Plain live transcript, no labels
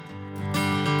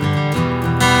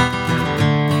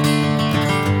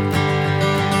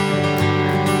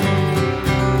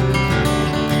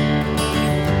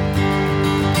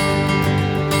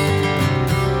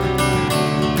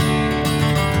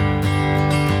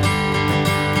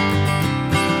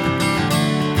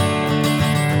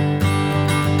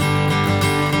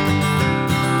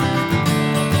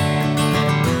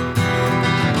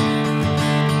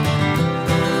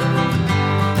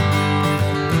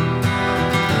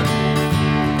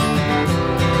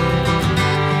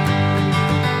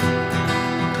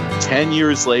10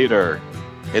 years later,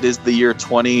 it is the year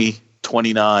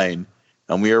 2029,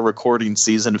 and we are recording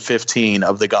season 15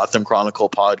 of the Gotham Chronicle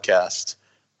podcast.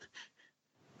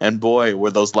 And boy,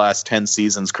 were those last 10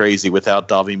 seasons crazy without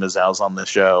Davi Mazouz on the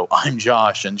show. I'm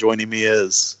Josh, and joining me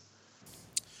is...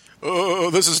 Oh,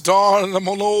 this is Don, and I'm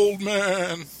an old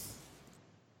man.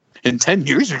 In 10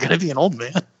 years, you're going to be an old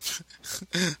man.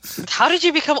 How did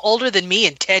you become older than me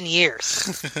in 10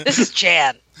 years? This is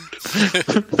Jan.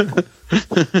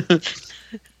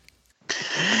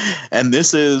 And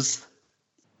this is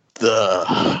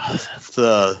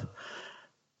the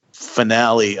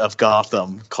finale of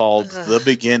Gotham called The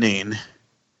Beginning.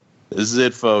 This is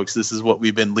it, folks. This is what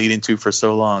we've been leading to for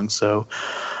so long. So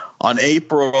on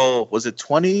April, was it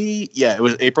 20? Yeah, it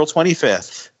was April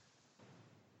 25th.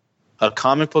 A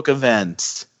comic book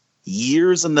event,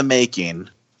 years in the making,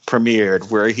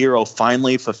 premiered where a hero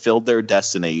finally fulfilled their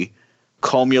destiny,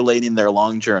 culminating their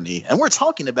long journey. And we're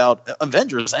talking about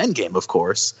Avengers Endgame, of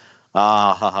course.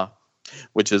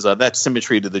 Which is that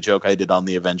symmetry to the joke I did on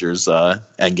the Avengers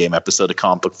Endgame episode of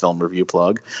Comic Book Film Review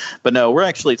Plug. But no, we're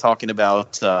actually talking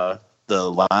about the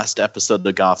last episode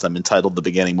of Gotham entitled The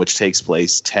Beginning, which takes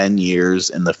place 10 years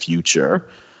in the future.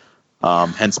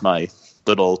 Hence my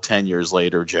little 10 years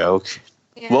later joke.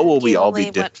 Yeah, what will we all be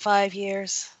doing? Went 5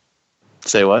 years.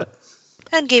 Say what?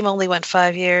 Endgame only went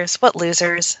 5 years. What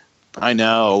losers? I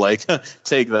know, like,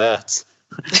 take that.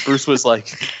 Bruce was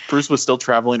still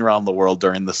traveling around the world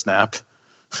during the snap.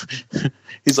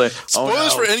 He's like,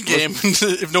 spoilers for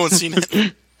Endgame if no one's seen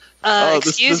it.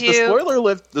 Excuse you.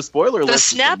 The spoiler list. The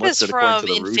snap is from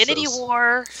Infinity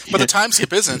War. But the time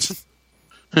skip isn't.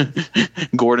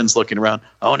 Gordon's looking around.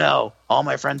 Oh no, all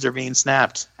my friends are being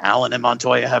snapped. Alan and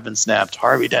Montoya have been snapped.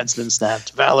 Harvey Dent's been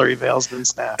snapped. Valerie Vale's been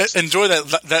snapped. Enjoy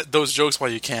those jokes while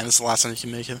you can. It's the last time you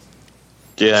can make it.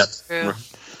 Yeah.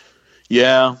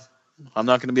 Yeah. I'm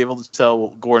not going to be able to tell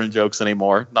Gordon jokes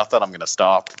anymore. Not that I'm going to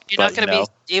stop. You're not going to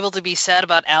be able to be sad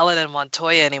about Alan and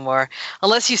Montoya anymore,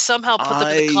 unless you somehow put them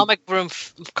in the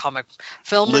comic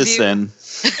film review.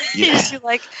 Yeah. You're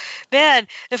like, man,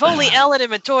 if only Alan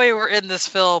and Montoya were in this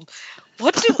film. Who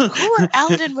are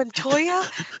Alan and Montoya?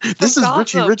 This is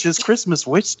Richie Rich's Christmas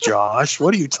Wish, Josh.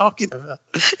 What are you talking about?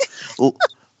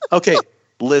 Okay,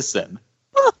 listen.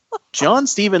 John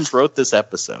Stevens wrote this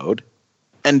episode.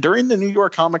 And during the New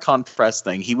York Comic Con press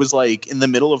thing, he was like in the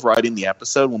middle of writing the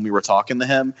episode when we were talking to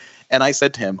him. And I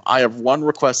said to him, I have one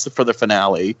request for the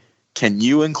finale. Can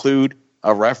you include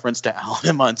a reference to Alan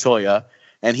and Montoya?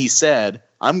 And he said,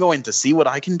 I'm going to see what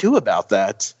I can do about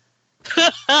that.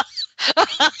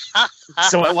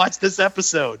 So I watched this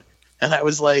episode and I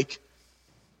was like,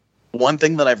 one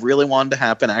thing that I've really wanted to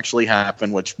happen actually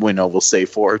happened, which we know we'll say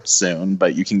for soon,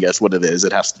 but you can guess what it is.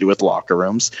 It has to do with locker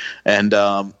rooms. And,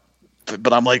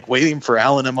 but I'm like waiting for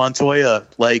Alan and Montoya.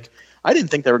 Like, I didn't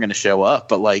think they were going to show up,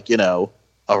 but like, you know,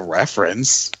 a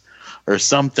reference or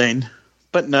something.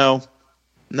 But nope.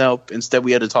 Instead,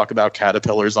 we had to talk about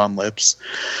caterpillars on lips.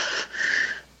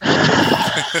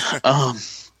 Why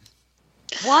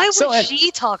would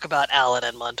she talk about Alan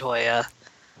and Montoya?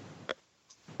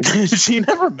 She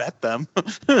never met them.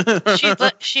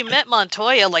 She met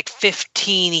Montoya like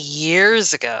 15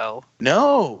 years ago.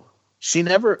 No. She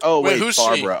never. Oh wait, who's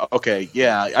Barbara. she? Okay,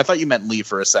 yeah. I thought you meant Lee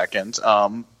for a second.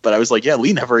 But I was like, yeah,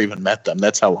 Lee never even met them.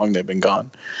 That's how long they've been gone.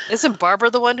 Isn't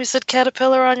Barbara the one who said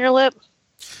caterpillar on your lip?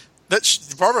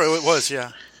 Barbara, it was,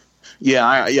 yeah. Yeah,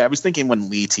 I was thinking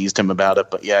when Lee teased him about it,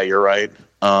 but yeah, you're right.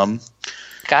 Gotcha.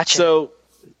 So,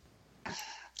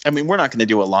 I mean, we're not going to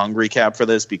do a long recap for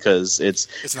this because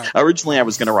it's not. Originally, I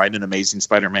was going to write an Amazing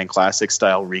Spider-Man Classic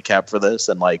style recap for this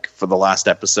and like for the last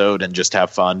episode and just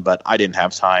have fun, but I didn't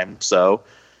have time. So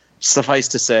suffice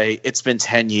to say, it's been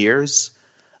 10 years.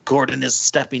 Gordon is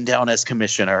stepping down as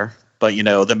commissioner, but you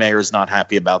know, the mayor's not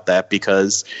happy about that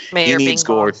because he needs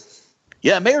Gordon.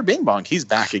 Yeah, Mayor Bing Bong. He's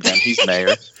back again. He's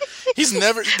mayor. He's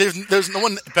never. There's no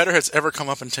one better has ever come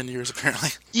up in 10 years. Apparently,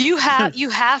 you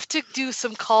have to do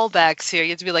some callbacks here.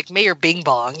 You have to be like Mayor Bing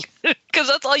Bong because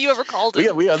that's all you ever called him.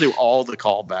 Yeah, we gotta do all the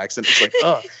callbacks, and it's like,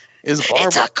 is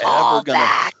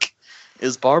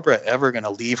Barbara ever gonna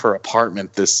leave her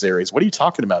apartment this series? What are you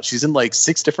talking about? She's in like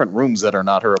 6 different rooms that are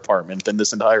not her apartment in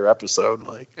this entire episode.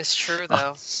 Like, it's true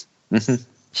though.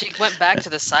 She went back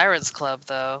to the Sirens Club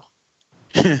though.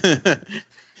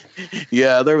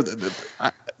 Yeah, there was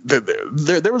a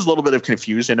little bit of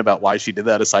confusion about why she did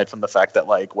that, aside from the fact that,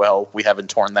 like, well, we haven't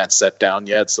torn that set down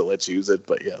yet, so let's use it.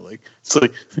 But yeah, like, it's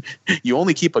like you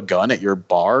only keep a gun at your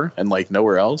bar and like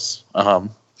nowhere else.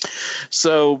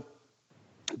 So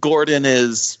Gordon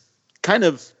is kind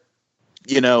of,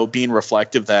 you know, being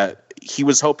reflective that he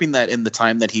was hoping that in the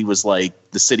time that he was like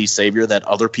the city savior, that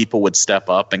other people would step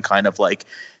up and kind of like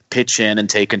pitch in and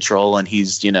take control. And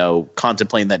he's,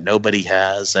 contemplating that nobody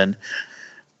has. And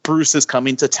Bruce is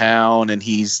coming to town, and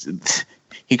he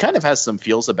kind of has some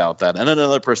feels about that. And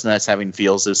another person that's having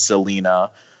feels is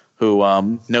Selena, who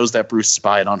knows that Bruce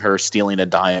spied on her stealing a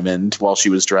diamond while she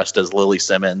was dressed as Lily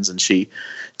Simmons. And she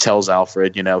tells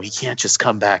Alfred, he can't just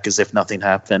come back as if nothing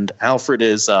happened. Alfred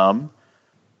is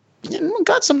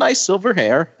got some nice silver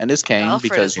hair and his cane.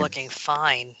 Alfred because is looking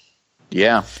fine.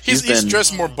 Yeah. He's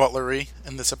dressed more butlery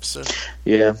in this episode.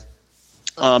 Yeah.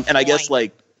 And I guess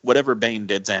like whatever Bane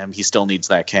did to him, he still needs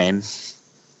that cane.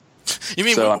 You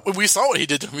mean we saw what he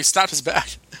did to him? He snapped his back.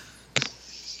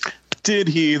 Did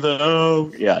he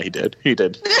though? Yeah, he did. He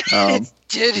did.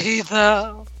 Did he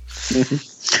though?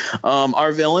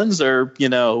 Our villains are,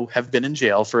 have been in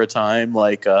jail for a time,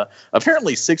 like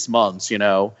apparently 6 months,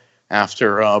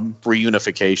 after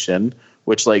reunification,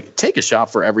 which like take a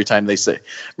shot for every time they say.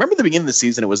 Remember the beginning of the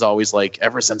season, it was always like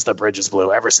ever since the bridge is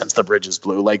blue, ever since the bridge is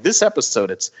blue. Like this episode,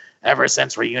 it's ever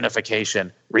since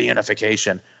reunification.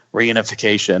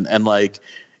 And like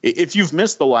if you've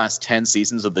missed the last 10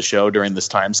 seasons of the show during this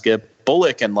time skip,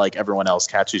 Bullock and like everyone else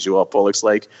catches you up. Bullock's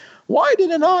like, why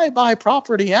didn't I buy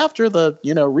property after the,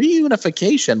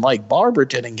 reunification like Barbara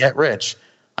did and get rich?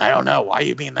 I don't know. Why are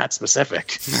you being that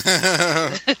specific?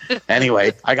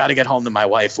 Anyway, I got to get home to my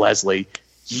wife, Leslie.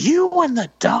 You and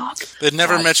the dog. They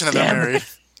never mentioned that they're married.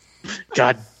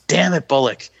 God damn it,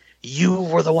 Bullock. You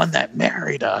were the one that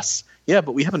married us. Yeah,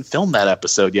 but we haven't filmed that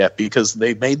episode yet because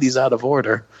they made these out of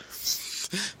order.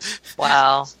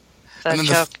 Wow. That and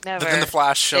joke But then the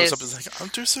Flash shows up and is like, I'm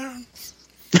too soon.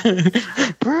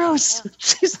 Bruce,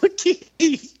 she's the key.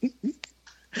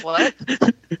 What?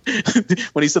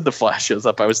 When he said the Flash shows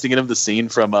up, I was thinking of the scene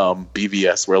from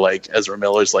BVS where like Ezra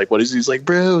Miller's like, what is he? He's like,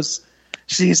 Bruce,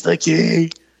 she's the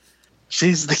key.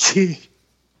 She's the key.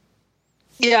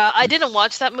 Yeah, I didn't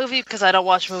watch that movie because I don't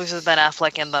watch movies with Ben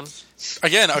Affleck in them.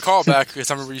 Again, a callback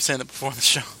because I remember you saying that before on the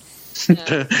show.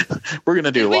 Yeah. We're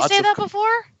gonna do. Did we lots say of that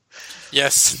before?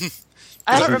 Yes.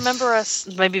 I don't remember us.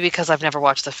 Maybe because I've never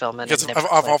watched the film. Because I've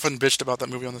often bitched about that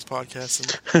movie on this podcast.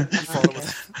 And you followed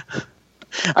with it.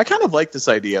 I kind of like this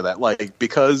idea that, like,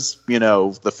 because,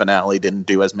 the finale didn't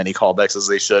do as many callbacks as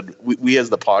they should, we as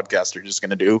the podcast are just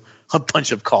going to do a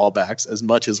bunch of callbacks as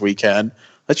much as we can.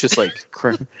 Let's just, like,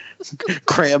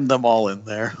 cram them all in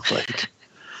there. Like,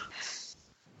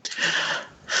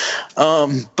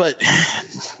 but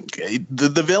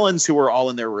the villains who are all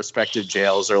in their respective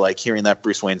jails are, like, hearing that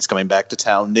Bruce Wayne's coming back to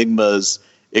town. Nigma's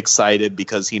excited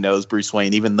because he knows Bruce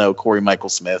Wayne, even though Corey Michael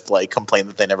Smith, like, complained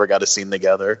that they never got a scene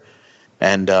together.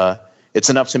 And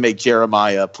it's enough to make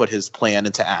Jeremiah put his plan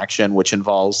into action, which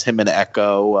involves him and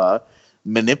Echo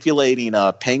manipulating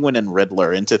Penguin and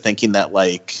Riddler into thinking that,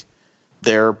 like,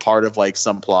 they're part of, like,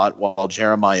 some plot while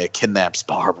Jeremiah kidnaps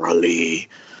Barbara Lee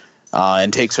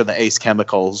and takes her the Ace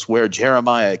Chemicals, where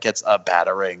Jeremiah gets a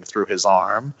battering through his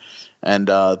arm. And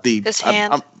his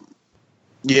hand.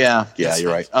 Yeah,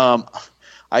 you're right.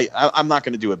 I'm not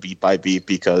going to do a beat by beat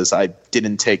because I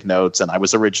didn't take notes, and I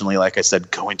was originally, like I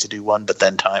said, going to do one, but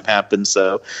then time happened.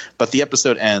 But the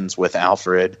episode ends with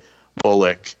Alfred,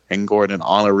 Bullock, and Gordon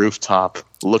on a rooftop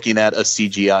looking at a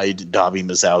CGI'd Davi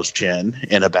Mazow's chin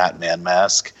in a Batman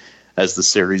mask as the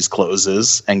series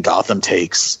closes and Gotham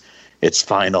takes its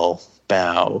final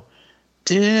bow.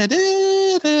 With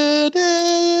the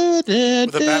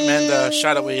Batman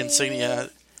shadowy insignia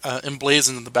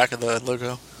emblazoned in the back of the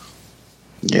logo.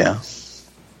 Yeah.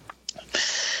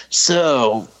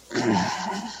 So,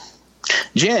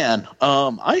 Jan,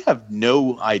 I have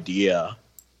no idea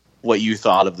what you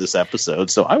thought of this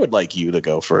episode, so I would like you to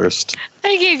go first.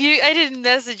 I didn't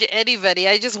message anybody.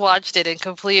 I just watched it in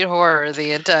complete horror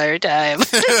the entire time.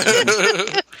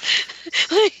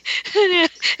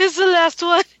 It's the last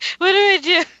one. What do I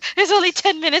do? There's only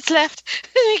 10 minutes left.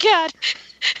 Oh my God.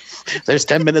 There's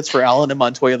 10 minutes for Alan and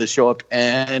Montoya to show up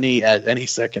at any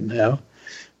second now.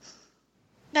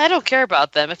 I don't care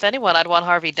about them. If anyone, I'd want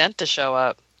Harvey Dent to show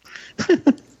up.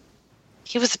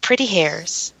 He was the pretty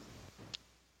hairs.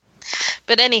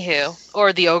 But anywho,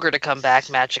 or the ogre to come back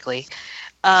magically.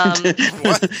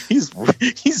 What?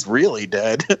 He's really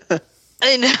dead.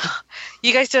 I know.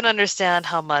 You guys don't understand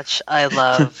how much I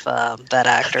love that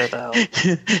actor, though.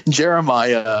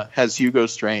 Jeremiah has Hugo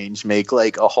Strange make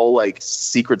like a whole like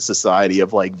secret society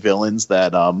of like villains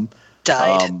that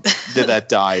Died. That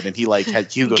died, and he like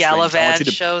had Hugo Strange. I want Galavan you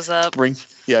to shows up.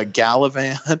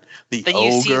 Galavan, the Then ogre.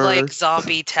 you see like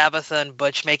Zombie, Tabitha, and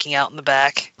Butch making out in the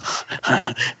back.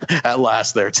 At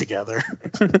last, they're together.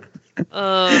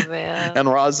 Oh man! And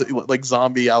Roz, like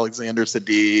Zombie, Alexander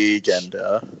Siddiq, and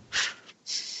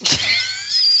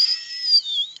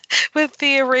with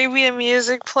the Arabian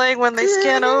music playing when they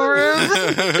scan over him.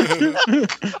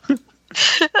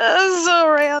 That's so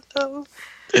random.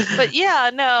 But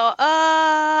yeah, no,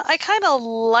 I kind of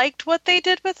liked what they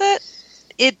did with it.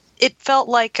 It felt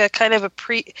like a kind of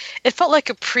it felt like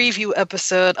a preview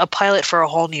episode, a pilot for a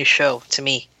whole new show to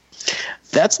me.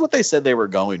 That's what they said they were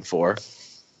going for.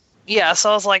 Yeah,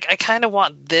 so I was like, I kind of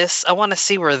want this. I want to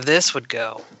see where this would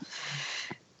go.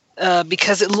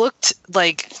 Because it looked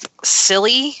like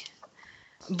silly,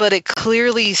 but it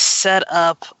clearly set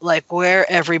up like where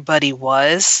everybody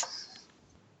was.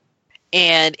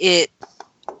 And it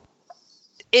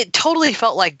totally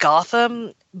felt like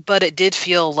Gotham, but it did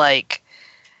feel like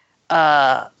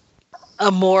a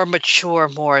more mature,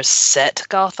 more set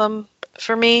Gotham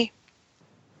for me.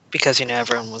 Because,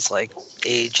 everyone was like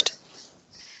aged.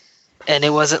 And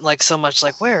it wasn't like so much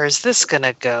like, where is this going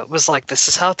to go? It was like, this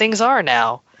is how things are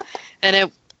now. And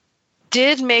it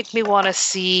did make me want to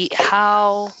see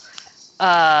how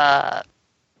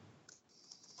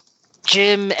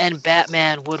Jim and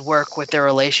Batman would work with their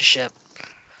relationship,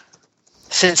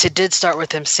 since it did start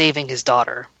with him saving his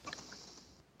daughter.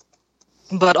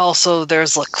 But also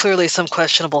there's clearly some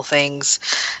questionable things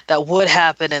that would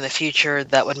happen in the future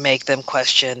that would make them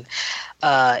question,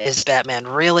 is Batman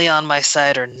really on my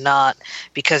side or not?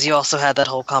 Because you also had that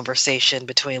whole conversation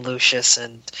between Lucius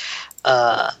and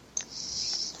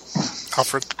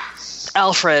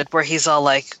Alfred, where he's all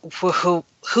like,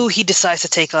 who he decides to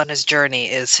take on his journey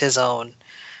is his own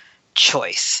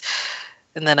choice.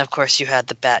 And then, of course, you had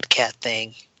the Batcat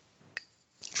thing.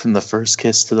 From the first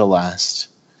kiss to the last.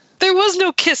 There was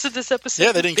no kiss in this episode.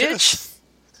 Yeah, they didn't kiss.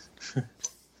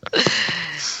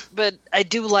 But I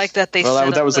do like that they.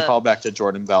 Well, that was a callback to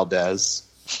Jordan Valdez.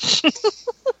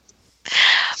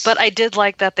 But I did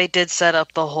like that they did set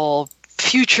up the whole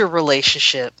future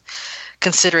relationship,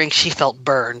 considering she felt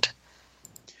burned.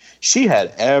 She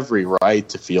had every right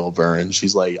to feel burned.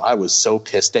 She's like, I was so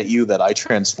pissed at you that I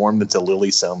transformed into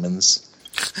Lily Simmons.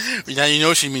 Now you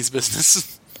know she means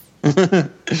business.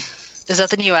 Is that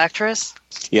the new actress?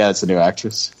 Yeah, it's a new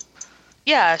actress.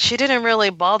 Yeah, she didn't really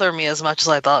bother me as much as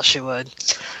I thought she would.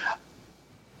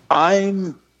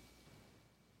 I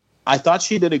thought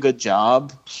she did a good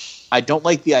job. I don't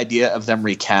like the idea of them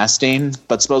recasting,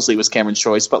 but supposedly it was Cameron's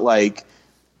choice. But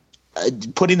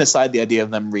putting aside the idea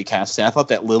of them recasting, I thought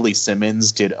that Lily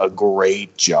Simmons did a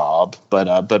great job.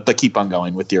 But keep on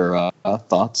going with your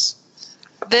thoughts.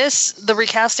 The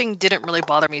recasting didn't really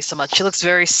bother me so much. She looks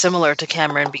very similar to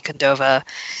Cameron Bicondova,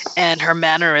 and her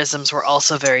mannerisms were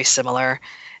also very similar.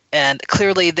 And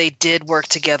clearly they did work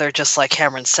together just like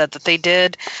Cameron said that they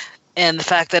did. And the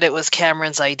fact that it was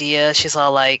Cameron's idea, she's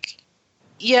all like,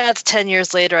 yeah, it's 10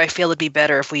 years later. I feel it'd be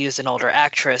better if we used an older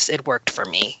actress. It worked for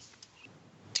me.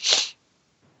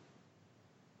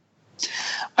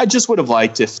 I just would have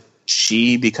liked if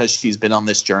she, because she's been on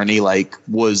this journey,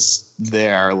 was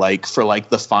there for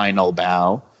the final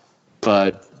bow.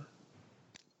 But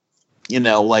in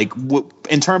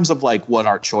terms of what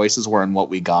our choices were and what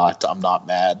we got, I'm not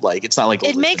mad. It's not like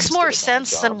it makes more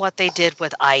sense than what they did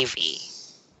with Ivy.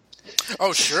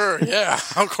 Oh sure, yeah,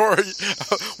 of course,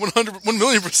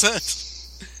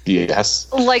 1,000,000%. Yes.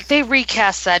 They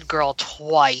recast that girl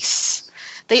twice.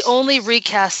 They only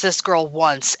recast this girl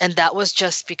once, and that was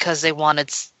just because they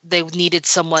needed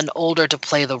someone older to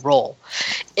play the role.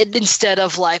 Instead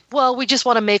of we just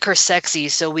want to make her sexy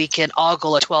so we can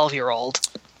ogle a 12-year-old.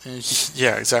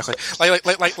 Yeah, exactly.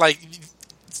 Like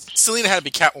Selena had to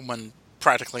be Catwoman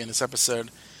practically in this episode,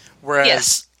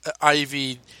 whereas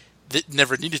Ivy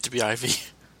never needed to be Ivy.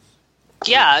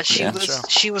 Yeah,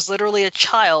 she was literally a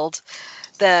child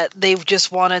that they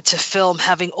just wanted to film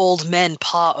having old men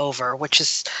paw over, which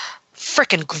is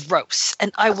freaking gross.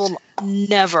 And I will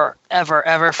never, ever,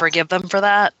 ever forgive them for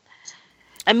that.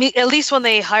 I mean, at least when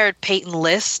they hired Peyton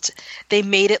List, they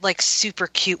made it super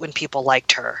cute when people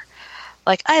liked her.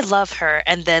 I love her.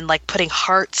 And then putting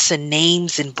hearts and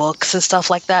names in books and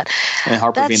stuff like that. And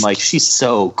Harper being she's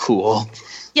so cool.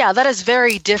 Yeah, that is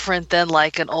very different than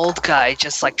an old guy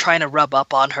just trying to rub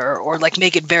up on her or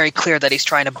make it very clear that he's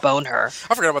trying to bone her.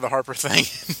 I forgot about the Harper thing.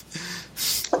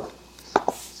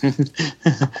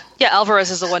 Yeah,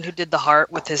 Alvarez is the one who did the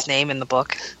heart with his name in the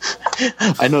book.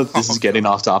 I know this is getting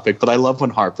off topic, but I love when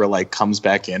Harper comes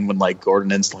back in when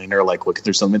Gordon and Selena are looking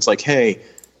through something. It's hey,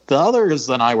 the others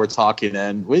and I were talking,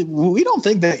 and we don't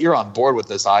think that you're on board with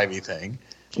this Ivy thing.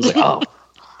 He's like, oh,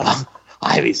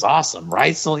 Ivy's awesome,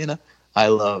 right, Selena? I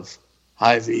love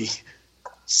Ivy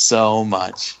so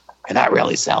much, and not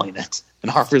really selling it.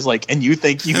 And Harper's like, and you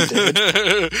think you did?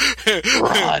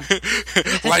 Run.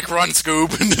 Like run, Scoob.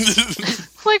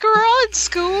 Like run,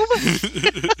 Scoob.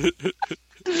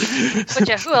 But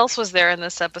yeah, who else was there in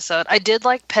this episode? I did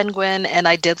like Penguin, and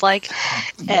I did like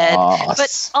Ed. Yes.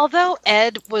 But although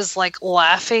Ed was like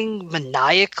laughing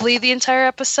maniacally the entire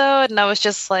episode, and I was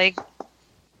just like,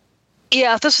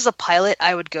 yeah, if this was a pilot,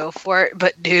 I would go for it.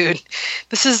 But dude,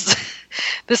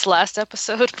 this last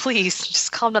episode, please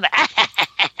just calm down.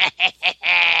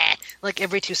 Like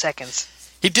every 2 seconds.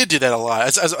 He did do that a lot,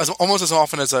 as almost as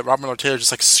often as Robert Lord Taylor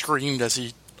just like screamed as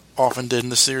he often did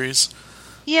in the series.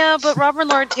 Yeah, but Robert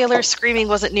Lord Taylor's screaming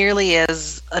wasn't nearly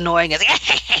as annoying as.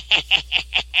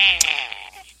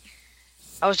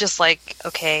 I was just like,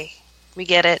 okay, we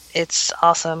get it. It's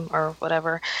awesome or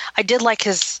whatever. I did like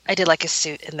his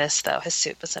suit in this though. His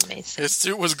suit was amazing. His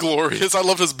suit was glorious. I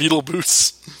loved his beetle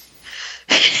boots.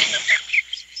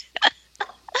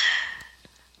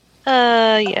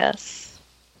 Yes.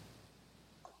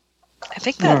 I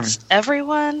think that's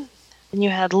everyone. And you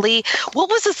had Lee. What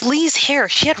was this Lee's hair?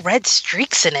 She had red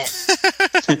streaks in it.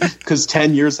 Because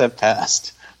 10 years have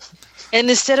passed. And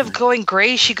instead of going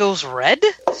gray, she goes red?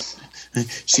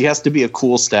 She has to be a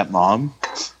cool stepmom.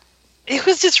 It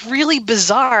was just really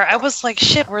bizarre. I was like,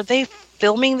 shit, were they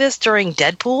filming this during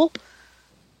Deadpool?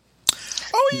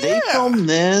 Oh, yeah. They filmed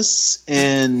this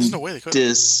in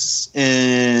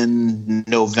in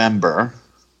November.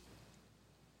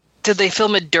 Did they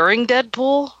film it during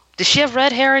Deadpool? Did she have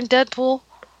red hair in Deadpool?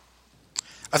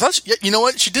 I thought, you know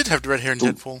what? She did have red hair in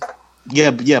Deadpool.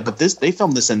 Yeah, but they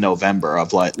filmed this in November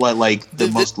of like the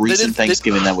most recent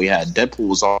Thanksgiving that we had. Deadpool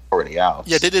was already out.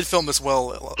 Yeah, they did film this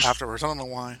well afterwards. I don't know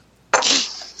why.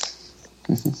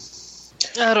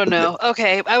 I don't know.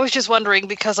 Okay, I was just wondering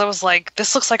because I was like,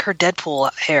 this looks like her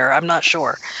Deadpool hair. I'm not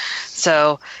sure.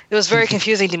 So it was very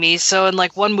confusing to me. So in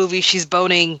like one movie, she's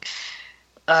boning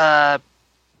Ryan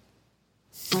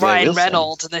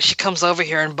Reynolds, and then she comes over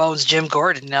here and bones Jim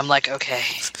Gordon, and I'm like, okay.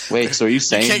 Wait, so are you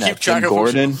saying that Jim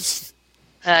Gordon?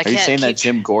 Are you saying that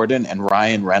Jim Gordon and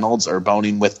Ryan Reynolds are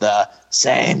boning with the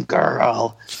same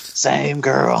girl? Same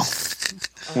girl.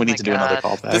 We need to do another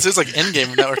callback. This is like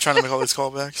Endgame now. We're trying to make all these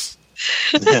callbacks.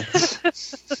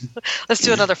 Let's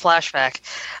do another flashback.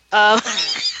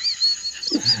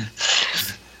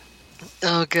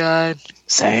 Oh God.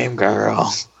 Same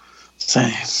girl.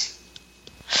 Same.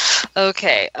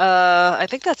 Okay. I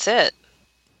think that's it.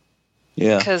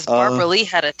 Yeah. Because Barbara Lee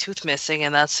had a tooth missing,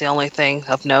 and that's the only thing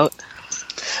of note.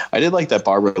 I did like that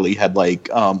Barbara Lee had like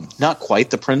not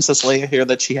quite the Princess Leia hair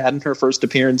that she had in her first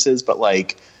appearances, but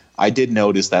like I did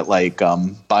notice that like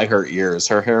by her ears,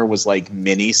 her hair was like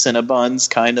mini Cinnabons,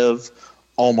 kind of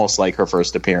almost like her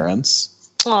first appearance.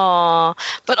 Aw,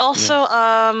 but also, no,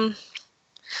 I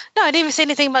didn't even say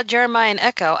anything about Jeremiah and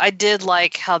Echo. I did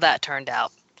like how that turned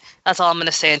out. That's all I'm going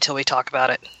to say until we talk about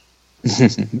it.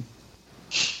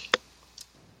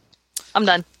 I'm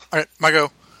done. All right, my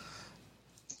go.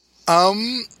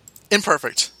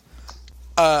 Imperfect.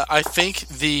 I think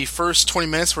the first 20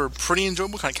 minutes were pretty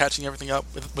enjoyable, kind of catching everything up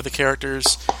with the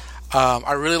characters.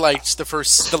 I really liked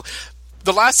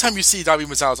the last time you see David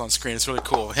Mazouz on screen. It's really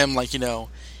cool. Him, like, you know,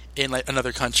 in like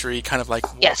another country, kind of like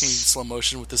walking in slow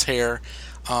motion with his hair,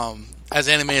 as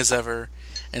anime as ever,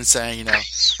 and saying, you know,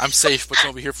 I'm safe, but you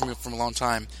won't be here from me for a long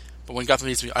time. But when Gotham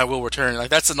needs me, I will return. Like,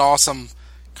 that's an awesome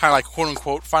kind of like quote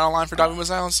unquote final line for David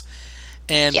Mazouz,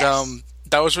 and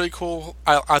that was really cool.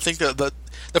 I think the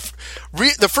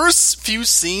first few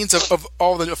scenes of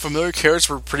all the familiar characters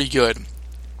were pretty good.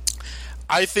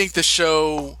 I think the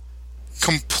show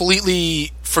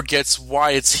completely forgets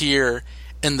why it's here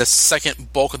in the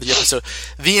second bulk of the episode.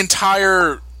 The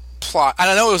entire plot, and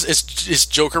I know it's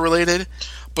Joker related,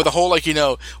 but the whole, like, you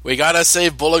know, we gotta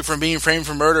save Bullock from being framed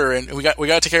for murder, and we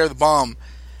gotta take care of the bomb.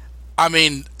 I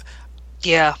mean,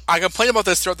 yeah, I complain about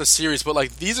this throughout the series, but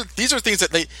like these are things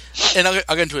that they, and I'll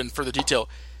get into it in further detail.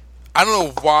 I don't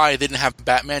know why they didn't have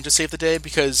Batman to save the day,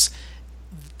 because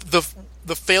the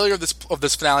failure of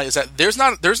this finale is that there's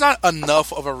not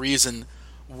enough of a reason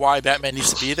why Batman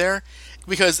needs to be there,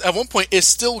 because at one point it's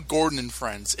still Gordon and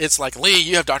friends. It's like, Lee,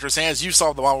 you have Dr. Sands, you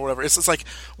solved the bomb or whatever. It's like,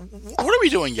 what are we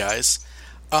doing, guys?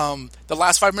 The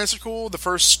last 5 minutes are cool. The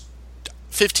first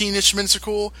 15-ish minutes are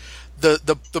cool.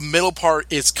 The middle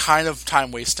part is kind of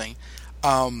time wasting.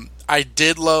 I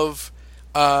did love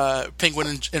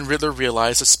Penguin and Riddler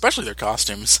Realize, especially their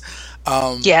costumes.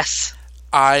 Yes.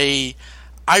 I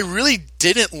really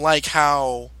didn't like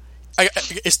how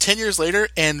it's 10 years later,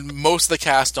 and most of the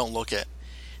cast don't look it.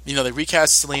 You know, they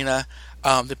recast Selena,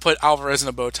 they put Alvarez in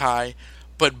a bow tie,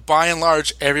 but by and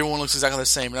large, everyone looks exactly the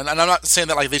same. And I'm not saying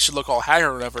that like they should look all haggard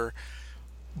or whatever,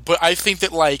 but I think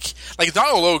that like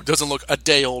Donald Logue doesn't look a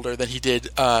day older than he did,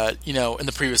 in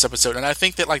the previous episode, and I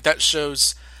think that like that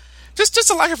shows just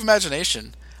a lack of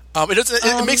imagination.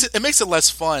 It makes it less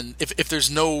fun if there's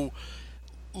no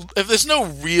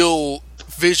real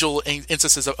visual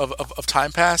instances of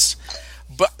time passed.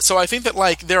 But so I think that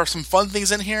like there are some fun things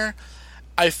in here.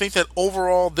 I think that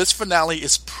overall this finale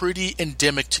is pretty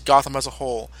endemic to Gotham as a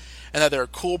whole, and that there are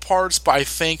cool parts. But I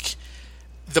think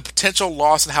the potential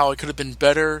loss and how it could have been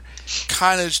better is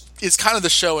kind of the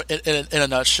show in a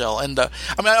nutshell. And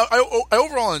I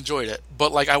overall enjoyed it,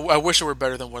 but like I wish it were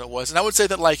better than what it was. And I would say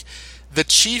that like the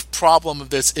chief problem of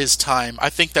this is time. I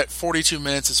think that 42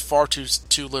 minutes is far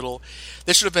too little.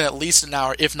 This should have been at least an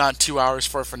hour, if not 2 hours,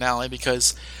 for a finale,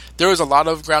 because there was a lot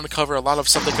of ground to cover, a lot of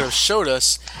stuff they could have showed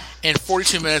us, and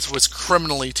 42 minutes was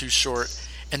criminally too short.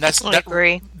 And that's the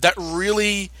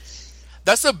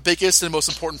biggest and most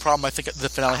important problem I think the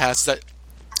finale has, is that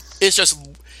it's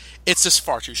just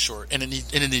far too short, and it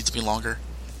needs to be longer.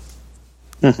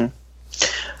 Mm-hmm.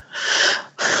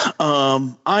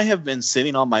 I have been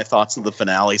sitting on my thoughts of the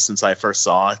finale since I first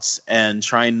saw it and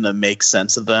trying to make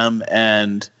sense of them.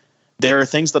 And there are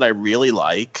things that I really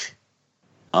like.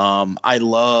 I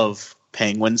love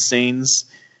Penguin scenes.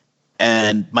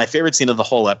 And my favorite scene of the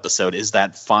whole episode is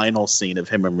that final scene of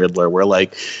him and Riddler where,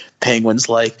 like, Penguin's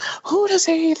like, who does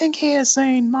he think he is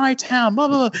saying my town? Blah,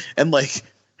 blah, blah. And, like,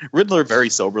 Riddler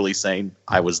very soberly saying,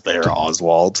 I was there,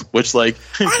 Oswald. Which, like...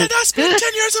 I did not spend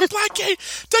 10 years in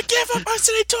Blackgate to give up my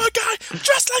city to a guy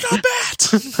dressed like a bat!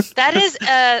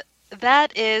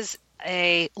 That is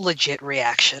a legit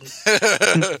reaction.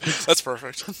 That's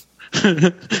perfect.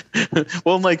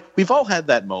 Well, like, we've all had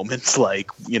that moment,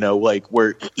 like, like,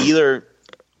 where either...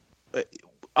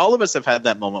 all of us have had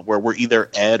that moment where we're either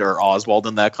Ed or Oswald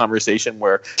in that conversation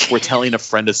where we're telling a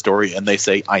friend a story and they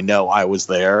say, I know, I was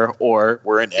there. Or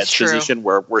we're in Ed's position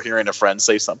where we're hearing a friend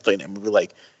say something and we're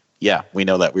like, yeah, we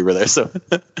know that we were there. So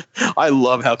I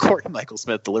love how Corey Michael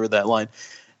Smith delivered that line.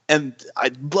 And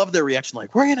I love their reaction,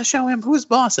 like, we're going to show him who's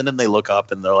boss. And then they look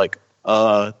up and they're like,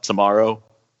 tomorrow.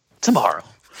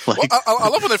 Like, well, I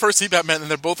love when they first see Batman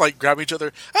and they're both like grabbing each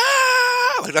other.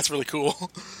 Ah! Like, that's really cool.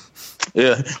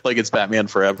 Yeah, like it's Batman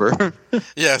Forever.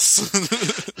 Yes.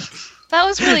 That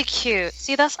was really cute.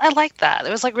 See, I like that.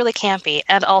 It was like really campy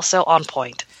and also on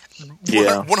point.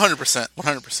 Yeah.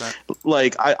 100%.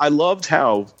 Like, I loved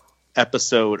how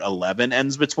episode 11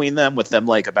 ends between them with them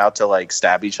like about to like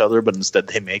stab each other, but instead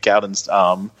they make out and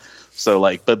so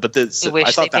like but this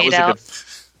I thought that was a good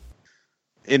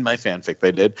in my fanfic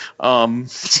they did. I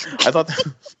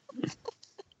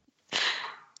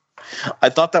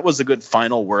thought that was a good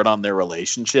final word on their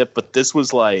relationship, but this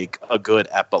was like a good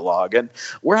epilogue. And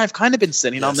where I've kind of been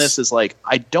sitting on this is like,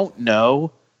 I don't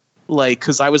know, like,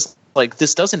 because I was like,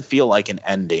 this doesn't feel like an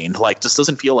ending. Like, this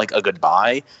doesn't feel like a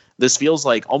goodbye. This feels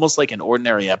like almost like an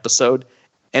ordinary episode.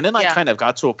 And then I kind of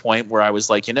got to a point where I was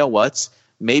like, you know what?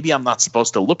 Maybe I'm not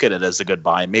supposed to look at it as a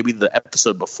goodbye. Maybe the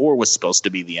episode before was supposed to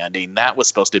be the ending. That was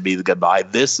supposed to be the goodbye.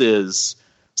 This is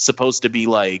supposed to be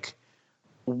like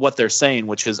what they're saying,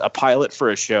 which is a pilot for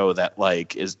a show that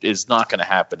like is not going to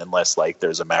happen unless like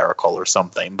there's a miracle or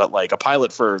something, but like a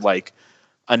pilot for like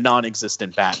a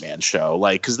non-existent Batman show,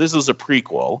 like, because this is a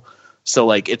prequel, so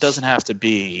like it doesn't have to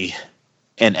be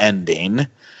an ending.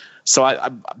 So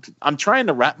I'm trying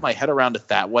to wrap my head around it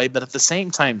that way, but at the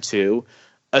same time too,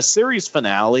 a series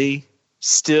finale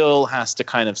still has to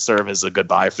kind of serve as a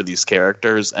goodbye for these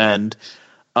characters. And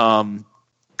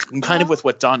kind of with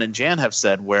what Don and Jan have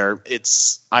said, where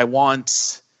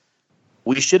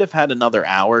we should have had another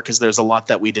hour because there's a lot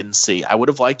that we didn't see. I would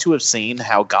have liked to have seen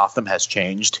how Gotham has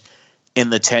changed in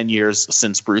the 10 years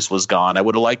since Bruce was gone. I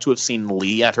would have liked to have seen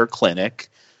Lee at her clinic.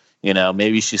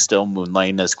 Maybe she's still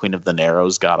moonlighting as Queen of the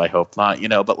Narrows. God, I hope not,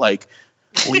 but like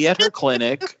Lee at her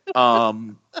clinic,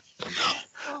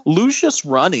 Lucius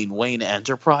running Wayne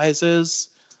Enterprises.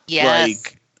 Yes.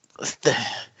 Like,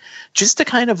 just to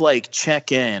kind of like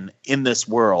check in this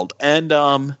world, and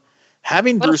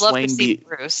having Bruce Wayne be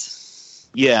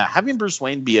having Bruce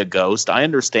Wayne be a ghost. I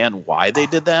understand why they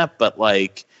did that, but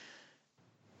like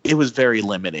it was very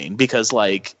limiting because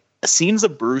like scenes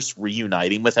of Bruce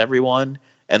reuniting with everyone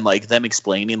and like them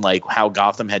explaining like how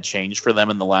Gotham had changed for them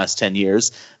in the last 10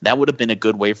 years, that would have been a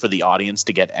good way for the audience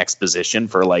to get exposition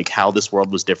for like how this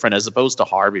world was different, as opposed to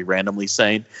Harvey randomly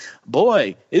saying,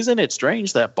 boy, isn't it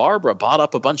strange that Barbara bought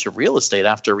up a bunch of real estate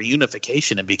after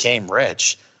reunification and became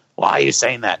rich? Why are you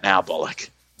saying that now, Bullock?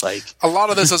 Like a lot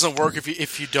of this doesn't work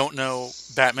if you don't know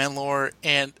Batman lore,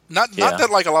 and not that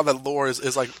like a lot of that lore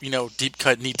is like deep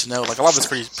cut need to know. Like a lot of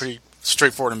it's pretty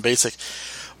straightforward and basic,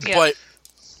 but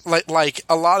like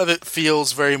a lot of it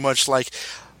feels very much like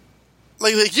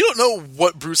you don't know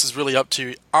what Bruce is really up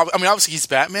to. I mean, obviously he's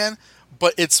Batman,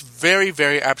 but it's very,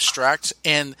 very abstract.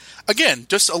 And again,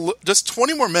 just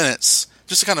 20 more minutes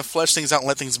just to kind of flesh things out and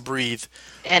let things breathe.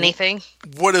 Anything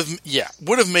would have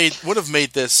made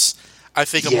this, I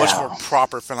think, a much more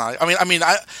proper finale. I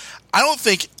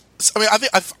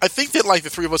think that like the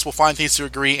three of us will find things to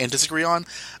agree and disagree on.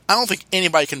 I don't think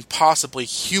anybody can possibly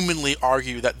humanly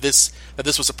argue that this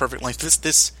was a perfect length.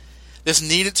 This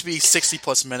needed to be 60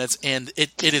 plus minutes, and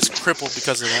it is crippled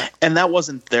because of that. And that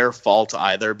wasn't their fault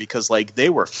either, because like they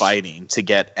were fighting to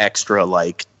get extra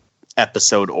like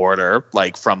episode order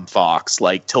like from Fox,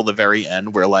 like till the very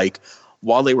end, where like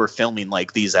while they were filming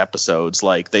like these episodes,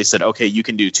 like they said, okay, you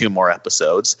can do 2 more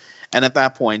episodes. And at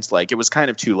that point, like it was kind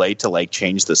of too late to like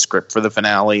change the script for the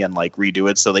finale and like redo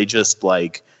it. So they just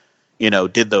like,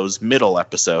 did those middle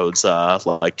episodes,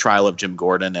 like Trial of Jim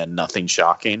Gordon and Nothing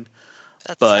Shocking.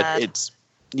 That's but sad. It's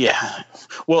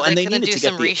well, and they needed do to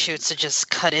get some reshoots to just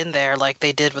cut in there like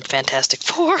they did with Fantastic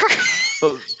Four.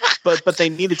 but they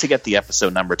needed to get the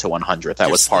episode number to 100. That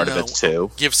was part of it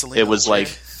too. Give Selena it was away.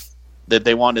 Like that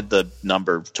they wanted the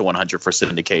number to 100 for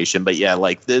syndication. But yeah,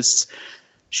 like this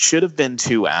should have been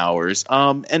 2 hours.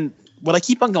 And what I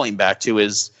keep on going back to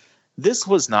is this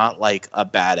was not like a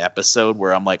bad episode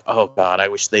where I'm like, oh God, I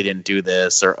wish they didn't do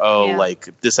this, or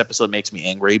like this episode makes me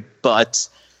angry. But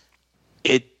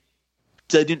it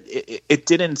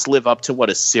didn't live up to what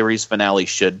a series finale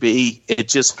should be. It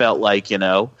just felt like,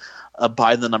 a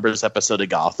by the numbers episode of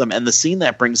Gotham. And the scene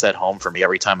that brings that home for me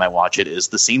every time I watch it is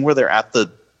the scene where they're at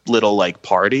the little like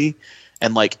party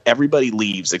and like everybody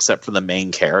leaves except for the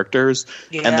main characters.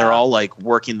 Yeah. And they're all like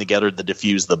working together to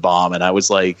defuse the bomb. And I was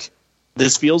like,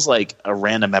 this feels like a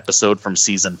random episode from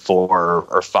season 4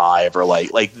 or 5 or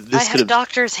like this. I have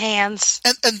doctor's hands.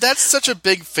 And that's such a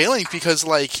big failing because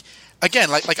like, again,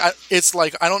 it's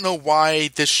like I don't know why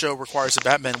this show requires a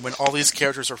Batman when all these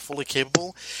characters are fully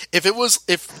capable.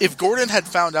 If Gordon had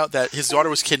found out that his daughter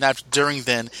was kidnapped during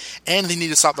then and he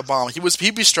needed to stop the bomb,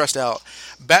 he'd be stressed out.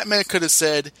 Batman could have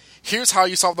said, "Here's how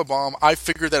you solve the bomb. I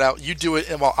figured that out. You do it,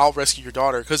 and while I'll rescue your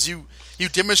daughter." Because you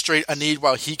demonstrate a need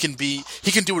while he can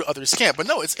do what others can't. But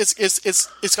no,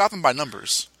 it's Gotham by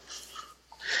numbers.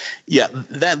 Yeah,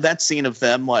 that scene of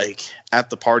them like at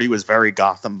the party was very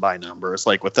Gotham by numbers,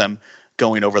 like with them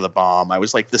going over the bomb. I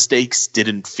was like, the stakes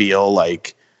didn't feel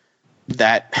like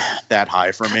that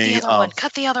high for me.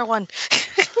 Cut the other one.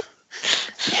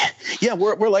 Yeah,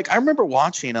 we're like, I remember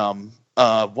watching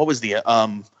what was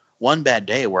the One Bad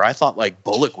Day where I thought like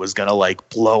Bullock was gonna like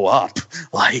blow up.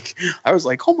 Like I was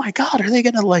like, oh my God, are they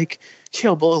gonna like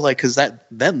kill Bullock? Like because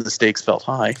then the stakes felt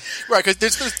high. Right,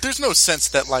 because there's no sense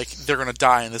that like they're gonna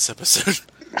die in this episode.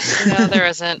 No, there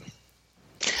isn't.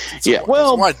 Yeah,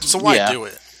 well, so why do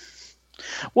it?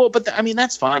 Well, but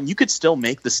that's fine. You could still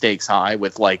make the stakes high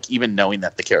with like even knowing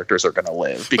that the characters are going to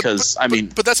live. Because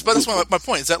but that's my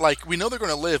point is that like we know they're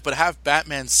going to live, but have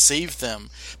Batman save them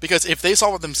because if they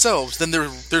solve it themselves, then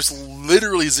there's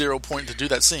literally 0 point to do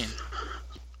that scene.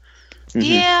 Mm-hmm.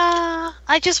 Yeah,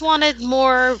 I just wanted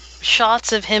more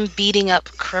shots of him beating up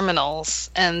criminals,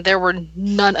 and there were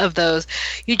none of those.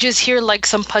 You just hear like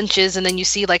some punches, and then you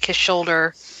see like his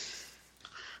shoulder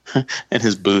and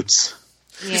his boots.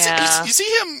 Yeah, you see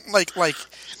him like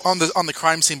on the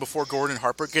crime scene before Gordon and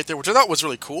Harper get there, which I thought was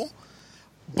really cool.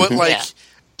 But like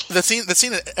the scene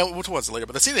which was later,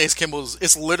 but the scene that Ace Kimball's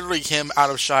is literally him out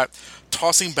of shot,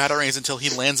 tossing batarangs until he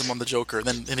lands him on the Joker,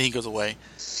 then he goes away.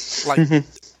 Like,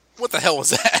 what the hell was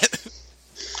that?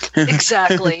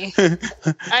 Exactly.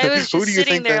 I was just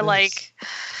sitting there like,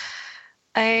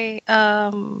 okay,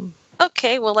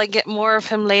 will I get more of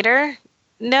him later?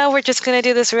 No, we're just going to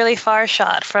do this really far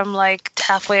shot from like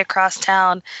halfway across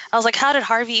town. I was like, how did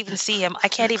Harvey even see him? I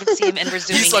can't even see him, and we're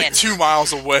zooming in. He's like 2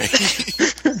 miles away.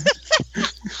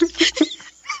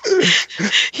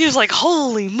 He was like,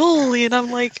 holy moly, and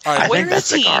I'm like, where is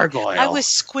he? Gargoyle. I was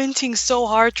squinting so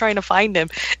hard trying to find him,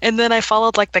 and then I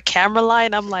followed like the camera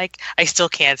line. I'm like, I still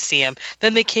can't see him.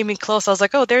 Then they came in close. I was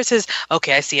like, oh, there's his.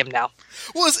 Okay, I see him now.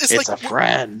 Well, it's like a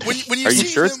friend. When you Are you see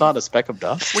sure him, it's not a speck of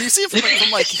dust? When you see him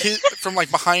from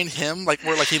behind him, like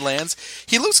where like he lands,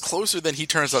 he looks closer than he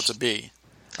turns out to be.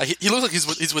 Like he looks like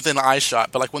he's within eye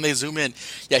shot, but like when they zoom in,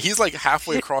 yeah, he's like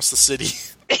halfway across the city.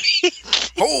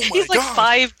 Oh my He's like God.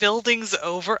 5 buildings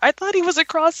over. I thought he was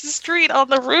across the street on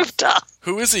the rooftop.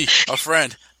 Who is he? A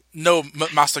friend? No,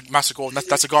 Master Gold.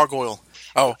 That's a gargoyle.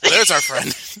 Oh, there's our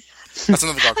friend. That's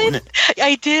another gargoyle.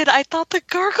 I did. I thought the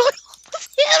gargoyle was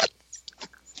him.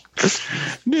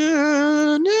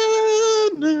 No, no,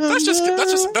 no, That's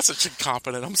just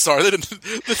incompetent. I'm sorry. They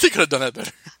could have done that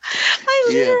better. I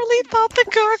literally thought the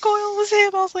gargoyle was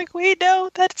him. I was like, wait, no,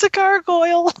 that's a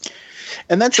gargoyle.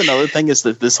 And that's another thing is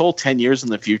that this whole 10 years in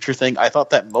the future thing, I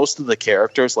thought that most of the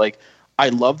characters, like, I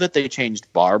love that they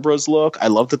changed Barbara's look. I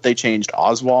love that they changed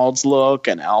Oswald's look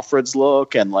and Alfred's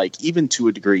look and, like, even to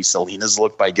a degree Selina's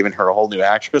look by giving her a whole new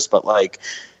actress. But, like,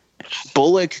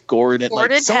 Bullock, Gordon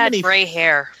like, so had many, gray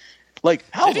hair. Like,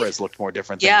 Alvarez looked more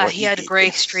different. Yeah, he had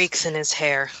gray streaks in his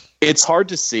hair. It's hard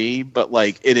to see, but,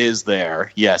 like, it is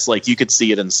there. Yes, like, you could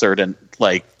see it in certain,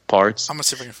 like, parts. I'm going to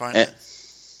see if I can find it.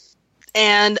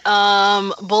 And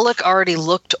Bullock already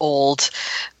looked old.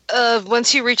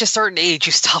 Once you reach a certain age,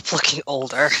 you stop looking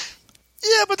older.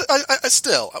 Yeah, but I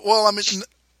still... Well, I mean...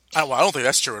 I don't think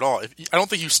that's true at all. I don't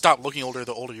think you stop looking older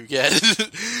the older you get.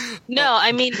 No,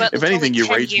 I mean, but if anything,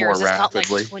 you age more rapidly. It's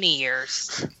not like 20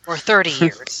 years or 30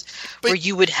 years where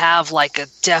you would have like a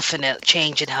definite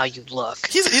change in how you look.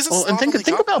 He's a and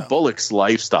think about Bullock's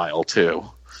lifestyle too.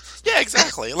 Yeah,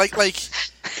 exactly. Like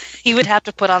he would have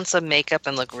to put on some makeup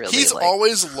and look really. He's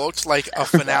always looked like a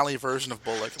finale version of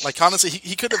Bullock. Like honestly,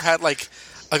 he could have had like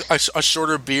a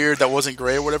shorter beard that wasn't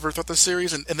gray or whatever throughout the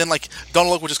series, and then like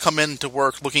Donald Logue would just come in to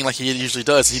work looking like he usually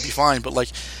does, and he'd be fine. But like,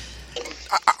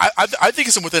 I think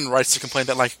it's within rights to complain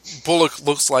that like Bullock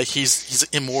looks like he's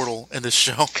immortal in this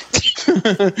show.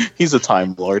 He's a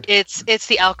Time Lord. It's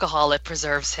the alcohol that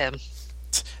preserves him.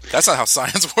 That's not how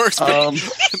science works.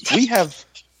 We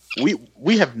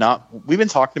have not. We've been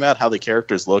talking about how the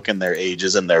characters look and their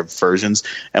ages and their versions,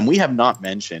 and we have not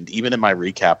mentioned, even in my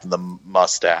recap, the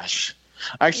mustache.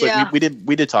 Actually, yeah.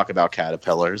 we did talk about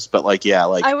caterpillars, but like I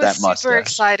was super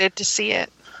excited to see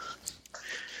it.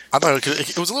 I thought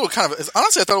it was a little kind of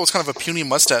honestly. I thought it was kind of a puny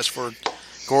mustache for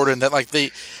Gordon that like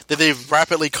they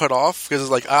rapidly cut off because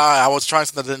it's like I was trying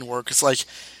something that didn't work. It's like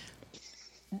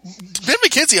Ben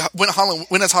McKenzie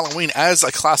went as Halloween as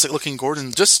a classic looking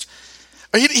Gordon. Just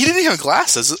he didn't even have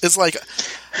glasses. It's like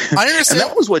I understand. And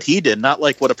that was what he did, not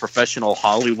like what a professional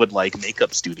Hollywood like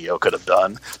makeup studio could have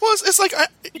done. Well, it's like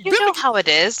you know how it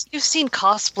is. You've seen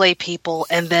cosplay people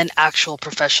and then actual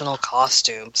professional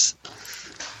costumes.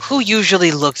 Who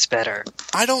usually looks better?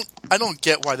 I don't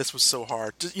get why this was so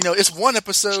hard. You know, it's one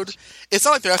episode. It's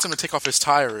not like they're asking him to take off his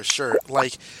tie or his shirt.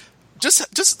 Like,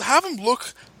 just have him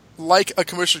look like a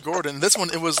Commissioner Gordon. This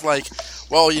one, it was like,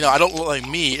 well, you know, I don't look like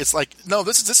me. It's like, no,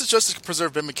 this is just to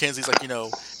preserve Ben McKenzie's like, you know,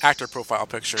 actor profile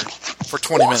picture for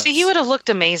 20 minutes. See, he would have looked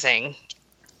amazing.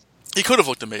 He could have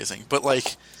looked amazing, but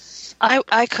like,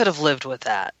 I could have lived with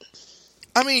that.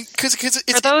 I mean, because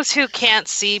it's... For those who can't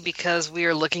see, because we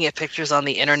are looking at pictures on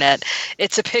the internet,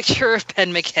 it's a picture of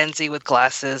Ben McKenzie with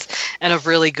glasses and a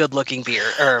really good-looking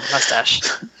beard or mustache.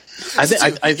 I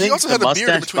think he also had a beard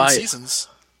in between seasons.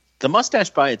 The mustache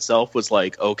by itself was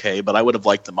like okay, but I would have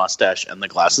liked the mustache and the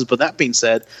glasses. But that being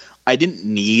said, I didn't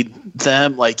need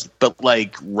them. But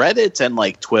Reddit and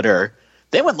like Twitter,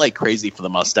 they went like crazy for the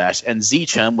mustache. And Z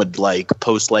Chum would like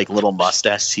post like little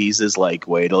mustache teases, like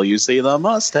wait till you see the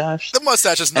mustache. The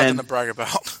mustache is nothing to brag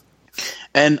about.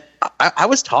 And I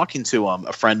was talking to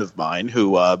a friend of mine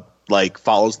who like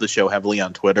follows the show heavily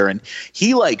on Twitter, and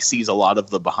he like sees a lot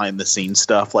of the behind the scenes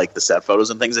stuff, like the set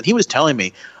photos and things. And he was telling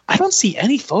me, I don't see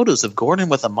any photos of Gordon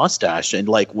with a mustache. And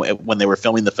like when they were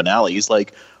filming the finale, he's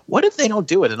like, what if they don't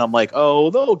do it? And I'm like,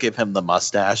 oh, they'll give him the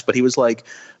mustache. But he was like,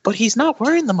 but he's not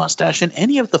wearing the mustache in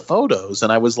any of the photos.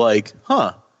 And I was like,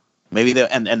 huh, maybe they,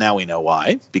 and now we know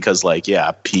why, because like,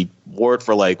 yeah, he wore it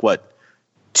for like what,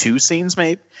 2 scenes,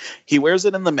 maybe. He wears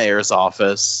it in the mayor's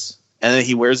office. And then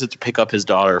he wears it to pick up his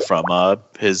daughter from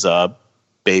his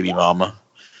baby mama.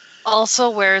 Also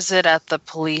wears it at the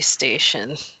police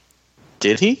station.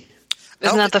 Did he?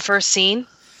 Isn't that the first scene?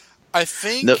 I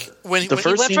think when he went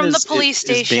from the police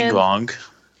station Bing Bong.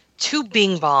 to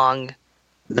Bing Bong.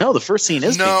 No, the first scene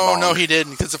is Bing Bong. No, he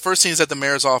didn't. Because the first scene is at the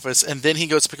mayor's office, and then he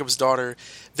goes to pick up his daughter.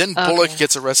 Then Bullock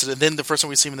gets arrested, and then the first time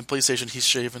we see him in the police station, he's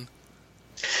shaven.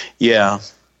 Yeah,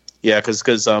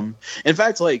 because in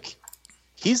fact, like,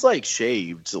 he's like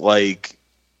shaved. Like,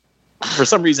 for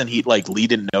some reason, Lee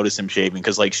didn't notice him shaving,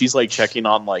 because like she's like checking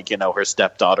on like, you know, her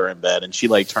stepdaughter in bed, and she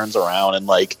like turns around and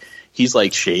like he's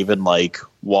like shaven, like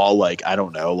while like I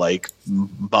don't know, like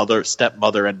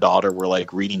stepmother and daughter were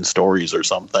like reading stories or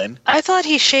something. I thought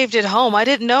he shaved at home. I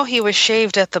didn't know he was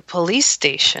shaved at the police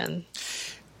station.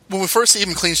 When we first see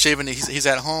him clean shaven, he's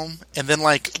at home, and then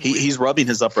like he's rubbing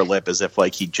his upper lip as if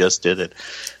like he just did it.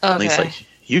 Okay. And he's like,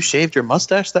 You shaved your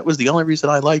mustache? That was the only reason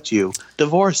I liked you.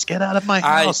 Divorce, get out of my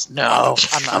house. No,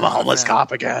 I'm a homeless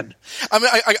cop again. I mean,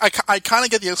 I kind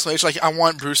of get the explanation. Like, I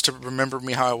want Bruce to remember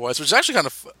me how I was, which is actually kind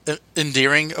of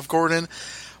endearing of Gordon.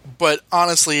 But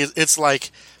honestly, it's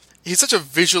like, he's such a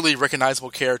visually recognizable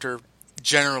character,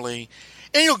 generally.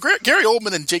 And, you know, Gary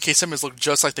Oldman and J.K. Simmons look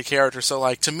just like the character. So,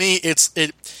 like, to me,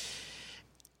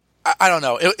 I don't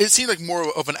know. It seemed like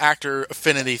more of an actor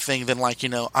affinity thing than, like, you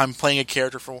know, I'm playing a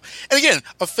character for... And again,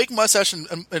 a fake mustache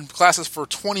and glasses for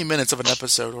 20 minutes of an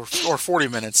episode or 40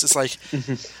 minutes. It's like...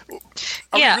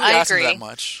 I agree. That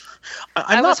much?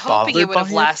 I was hoping it would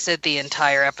have lasted the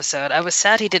entire episode. I was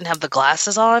sad he didn't have the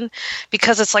glasses on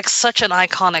because it's like such an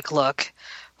iconic look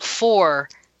for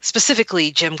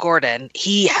specifically Jim Gordon.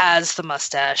 He has the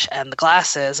mustache and the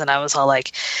glasses, and I was all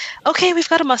like, okay, we've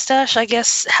got a mustache. I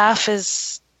guess half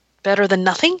is better than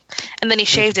nothing. And then he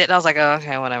shaved it, and I was like, oh,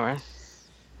 okay, whatever.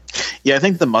 Yeah, I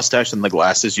think the mustache and the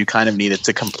glasses, you kind of needed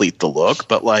to complete the look,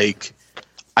 but, like,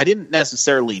 I didn't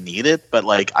necessarily need it, but,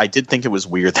 like, I did think it was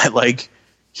weird that, like,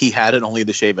 he had it only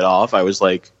to shave it off. I was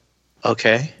like,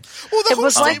 okay. Well, it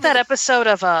was like that episode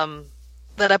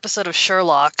of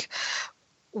Sherlock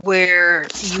where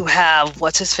you have,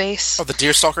 what's his face? Oh, the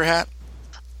deerstalker hat?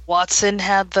 Watson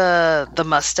had the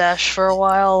mustache for a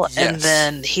while, yes. And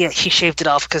then he shaved it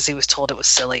off because he was told it was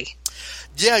silly.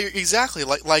 Yeah, exactly.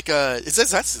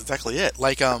 That's exactly it.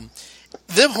 Like,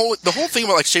 the whole thing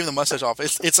about, like, shaving the mustache off,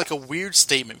 it's like a weird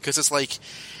statement because it's like,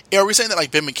 are we saying that,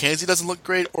 like, Ben McKenzie doesn't look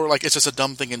great, or, like, it's just a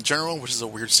dumb thing in general, which is a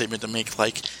weird statement to make.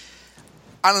 Like,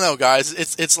 I don't know, guys.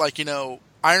 It's like, you know,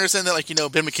 I understand that, like, you know,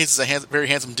 Ben McKenzie's a very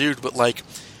handsome dude, but, like,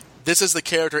 this is the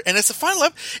character, and it's the final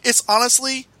It's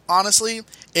honestly,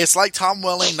 it's like Tom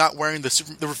Welling not wearing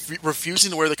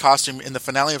refusing to wear the costume in the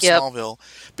finale of Smallville,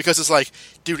 because it's like,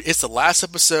 dude, it's the last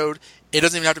episode. It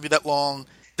doesn't even have to be that long.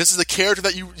 This is the character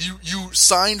that you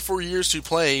signed for years to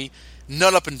play.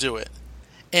 Nut up and do it.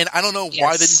 And I don't know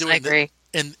why they didn't do it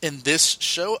in this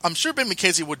show. I'm sure Ben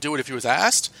McKenzie would do it if he was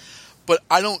asked, but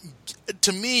I don't.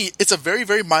 To me, it's a very,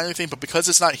 very minor thing, but because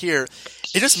it's not here,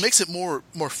 it just makes it more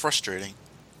frustrating.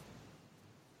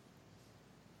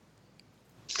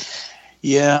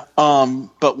 Yeah,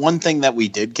 but one thing that we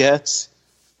did get,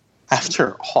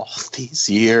 after all these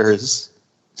years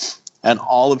and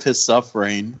all of his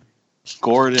suffering,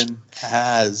 Gordon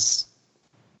has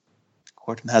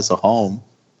a home.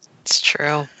 It's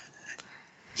true.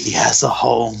 He has a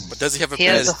home. But does he have a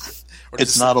bed?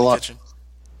 It's not a lot. Kitchen?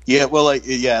 Yeah, well, like,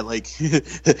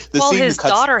 his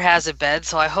daughter has a bed,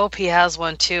 so I hope he has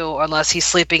one too, unless he's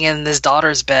sleeping in his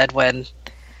daughter's bed when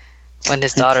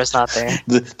his daughter's not there.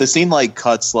 The scene, like,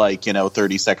 cuts, like, you know,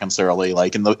 30 seconds early,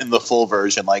 like in the full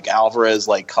version, like Alvarez,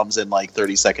 like, comes in like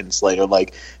 30 seconds later,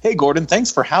 like, hey Gordon,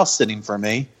 thanks for house sitting for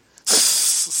me.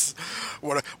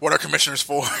 What are commissioners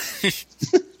for?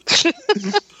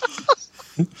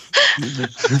 He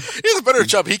has a better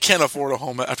job. He can't afford a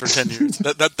home after 10 years.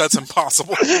 That's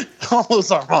impossible. All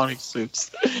those ironic suits.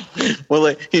 Well,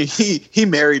 like, he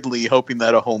married Lee hoping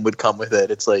that a home would come with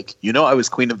it. It's like, you know, I was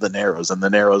queen of the Narrows and the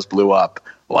Narrows blew up.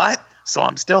 What? So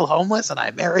I'm still homeless and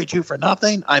I married you for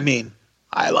nothing? I mean,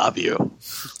 I love you.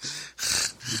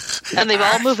 And they've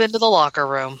all moved into the locker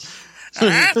room.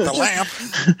 The lamp.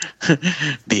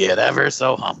 Be it ever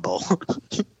so humble.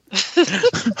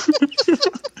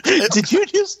 Did you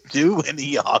just do an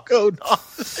Iago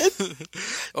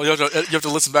nonsense? Oh, you have to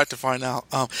listen back to find out.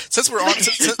 Since we're on,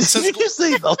 since did you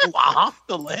say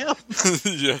the lamp?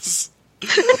 Yes.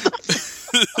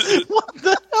 What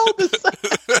the hell does that?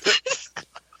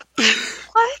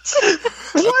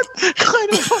 What kind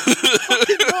of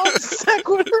fucking non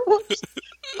sequitur was?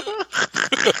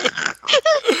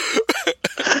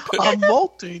 A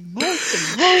molting.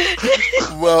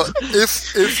 Well,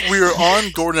 if we are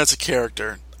on Gordon as a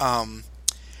character,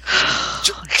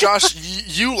 Josh,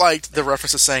 you liked the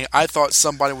reference to saying, I thought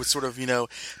somebody would sort of, you know,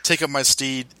 take up my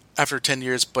steed after 10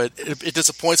 years, but it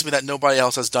disappoints me that nobody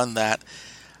else has done that.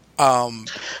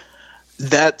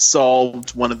 That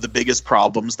solved one of the biggest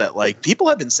problems that, like, people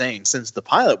have been saying since the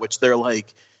pilot, which they're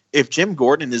like, if Jim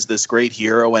Gordon is this great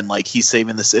hero and, like, he's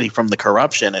saving the city from the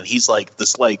corruption and he's like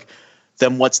this, like,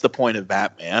 then what's the point of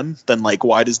Batman? Then, like,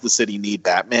 why does the city need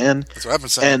Batman? That's what I've been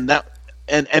saying.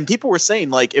 And people were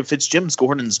saying, like, if it's Jim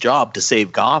Gordon's job to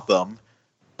save Gotham,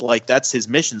 like, that's his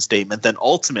mission statement, then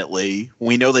ultimately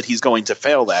we know that he's going to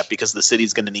fail that because the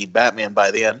city's going to need Batman by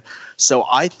the end. So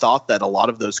I thought that a lot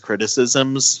of those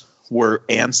criticisms were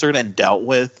answered and dealt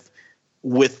with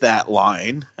that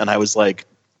line, and I was like,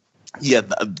 yeah,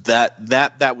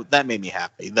 that made me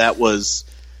happy. That worked.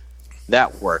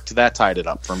 That tied it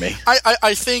up for me.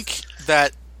 I think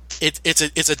that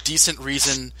it's a decent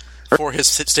reason for his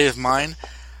state of mind.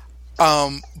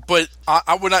 But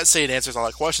I would not say it answers all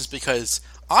our questions because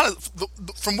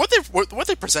from what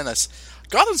they present us,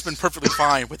 Gotham's been perfectly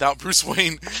fine without Bruce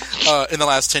Wayne in the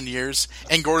last 10 years,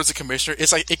 and Gordon's the commissioner.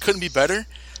 It's like it couldn't be better.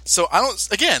 So I don't.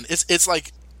 Again, it's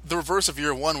like the reverse of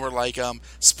year one, where like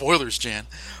spoilers, Jan,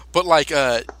 but like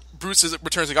Bruce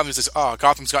returns to Gotham and says, "Oh,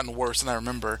 Gotham's gotten worse than I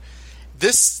remember."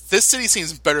 This city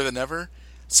seems better than ever.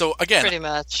 So again, pretty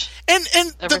much, and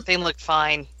everything looked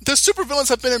fine. The supervillains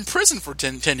have been in prison for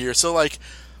 10 years. So like,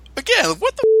 again,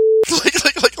 what the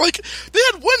like they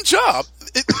had one job.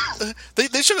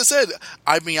 They should have said,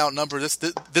 "I'm being outnumbered.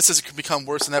 This has become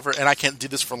worse than ever, and I can't do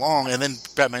this for long." And then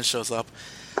Batman shows up.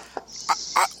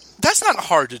 That's not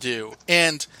hard to do,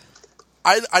 and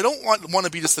I don't want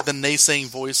to be just the naysaying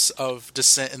voice of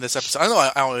dissent in this episode. I know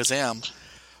I always am.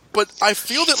 But I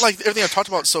feel that like everything I've talked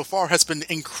about so far has been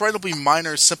incredibly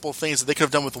minor, simple things that they could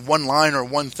have done with one line or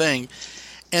one thing,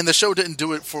 and the show didn't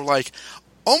do it for like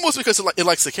almost because it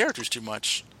likes the characters too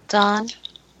much. Don,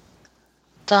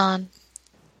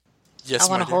 yes, I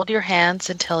want to hold your hands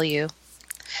and tell you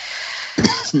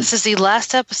this is the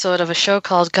last episode of a show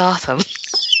called Gotham.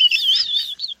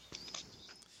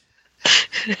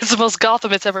 It's the most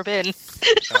Gotham it's ever been.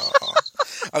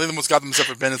 I think the most Gotham it's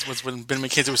ever been was when Ben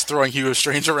McKenzie was throwing Hugo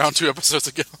Strange around 2 episodes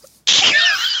ago.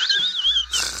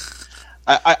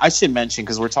 I should mention,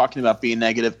 because we're talking about being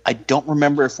negative, I don't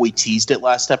remember if we teased it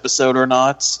last episode or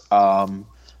not.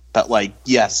 But, like,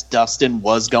 yes, Dustin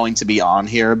was going to be on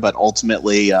here, but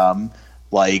ultimately, we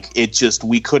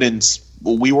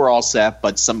were all set,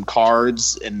 but some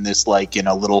cards in this, like,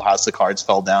 little house of cards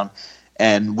fell down.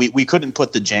 And we couldn't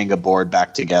put the Jenga board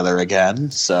back together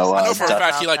again. So I know for a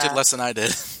fact he liked it less than I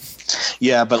did.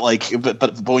 Yeah, but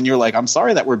when you're like, I'm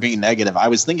sorry that we're being negative, I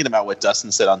was thinking about what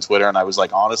Dustin said on Twitter, and I was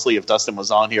like, honestly, if Dustin was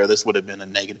on here, this would have been a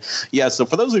negative. Yeah, so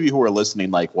for those of you who are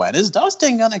listening, like, when is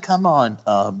Dustin gonna come on?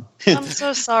 I'm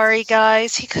so sorry,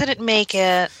 guys. He couldn't make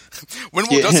it. When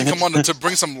will Dustin come on to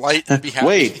bring some light and be happy?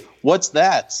 Wait, what's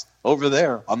that over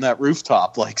there on that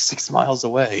rooftop, like 6 miles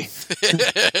away?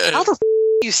 How the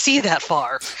you see that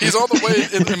far? He's all the way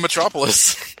in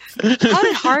Metropolis. How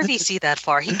did Harvey see that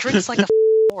far? He drinks like a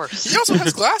horse. He also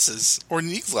has glasses, or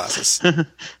needs glasses.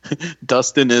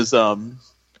 Dustin is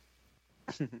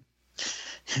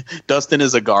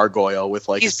a gargoyle with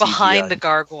like he's a behind CGI, the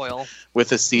gargoyle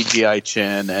with a CGI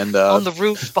chin and on the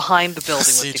roof behind the building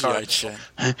with the CGI chin.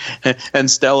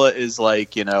 And Stella is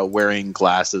like wearing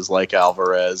glasses like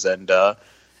Alvarez and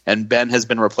Ben has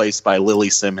been replaced by Lily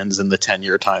Simmons in the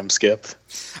 10-year time skip.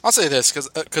 I'll say this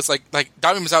because like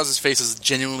David Mazal's face is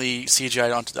genuinely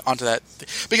CGI'd onto that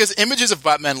because images of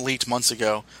Batman leaked months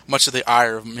ago, much to the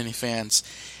ire of many fans,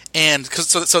 and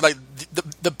so like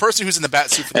the person who's in the bat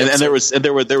suit for the episode,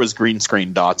 there was green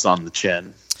screen dots on the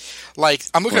chin. Like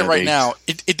I'm looking at it right now,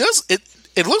 it looks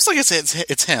like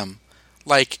it's him.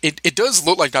 Like it does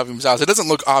look like David Mazal. It doesn't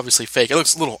look obviously fake. It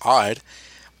looks a little odd,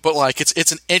 but like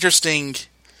it's an interesting.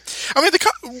 We're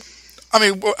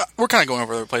kind of going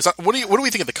over the place. What do we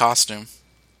think of the costume?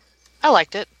 I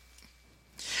liked it.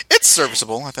 It's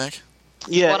serviceable, I think.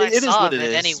 Yeah, what it is what it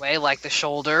is. Anyway, like the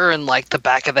shoulder and like the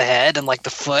back of the head and like the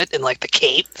foot and like the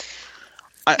cape.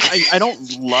 I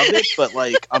don't love it, but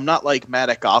like I'm not like mad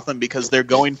at Gotham because they're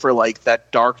going for like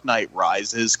that Dark Knight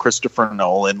Rises Christopher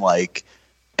Nolan like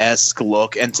esque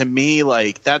look, and to me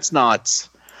like that's not.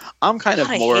 I'm kind of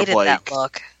more of like that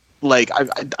look. Like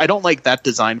I don't like that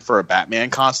design for a Batman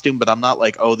costume, but I'm not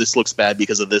like, oh, this looks bad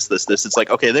because of this. It's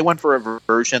like, okay, they went for a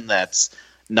version that's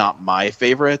not my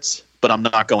favorite, but I'm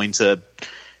not going to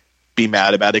be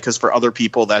mad about it because for other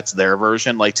people that's their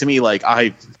version. Like to me, like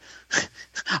I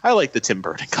like the Tim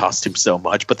Burton costume so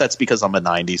much, but that's because I'm a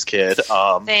 '90s kid.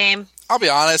 Same. I'll be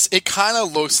honest, it kind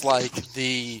of looks like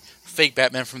the fake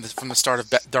Batman from the start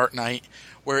of Dark Knight,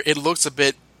 where it looks a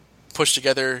bit pushed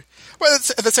together.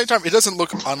 But at the same time, it doesn't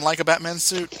look unlike a Batman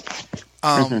suit.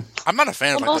 I'm not a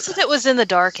fan of it. Most of it was in the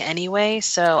dark anyway,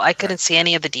 so I couldn't see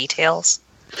any of the details.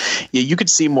 Yeah, you could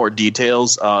see more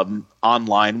details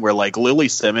online where like Lily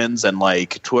Simmons and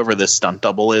like whoever this stunt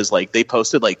double is, like they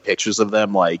posted like pictures of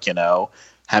them like,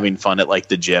 having fun at like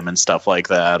the gym and stuff like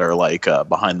that, or like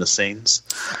behind the scenes.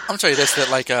 I'm gonna tell you this,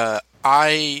 that like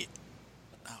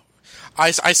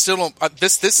I still don't.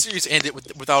 This series ended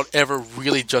without ever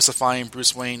really justifying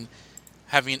Bruce Wayne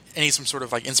having some sort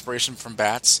of like inspiration from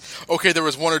bats. Okay, there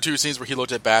was 1 or 2 scenes where he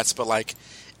looked at bats, but like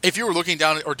if you were looking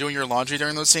down or doing your laundry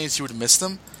during those scenes, you would miss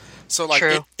them. So like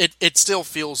it still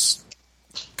feels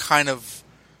kind of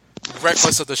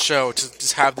reckless of the show to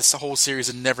just have this whole series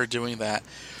and never doing that.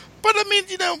 But I mean,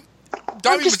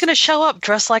 I'm just gonna show up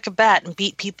dressed like a bat and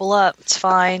beat people up. It's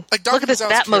fine. Like, look at this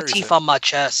bat motif on my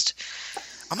chest.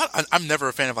 I'm never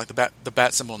a fan of like the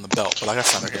bat symbol on the belt, but like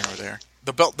that's neither here nor there.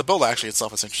 The belt actually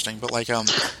itself is interesting, but like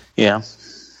yeah.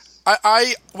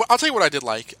 I'll tell you what I did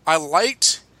like. I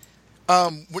liked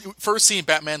first seeing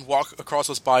Batman walk across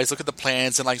those bodies, look at the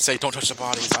plans, and like say, "Don't touch the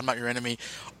bodies. I'm not your enemy."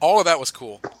 All of that was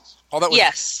cool. All that was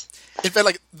yes. In fact,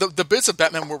 like the bits of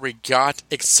Batman where we got,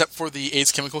 except for the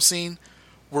AIDS chemical scene,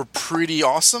 were pretty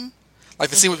awesome. Like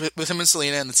the scene with him and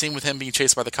Selina, and the scene with him being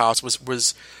chased by the cops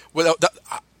was without.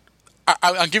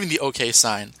 I'm giving the okay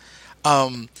sign.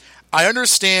 I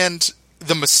understand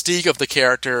the mystique of the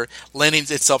character lending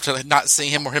itself to not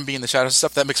seeing him or him being in the shadows and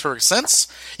stuff. That makes perfect sense.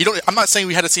 I'm not saying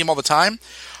we had to see him all the time,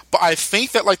 but I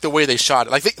think that like the way they shot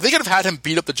it, like they could have had him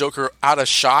beat up the Joker out of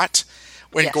shot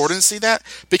when Gordon see that,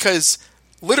 because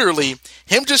literally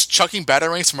him just chucking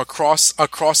batarangs from across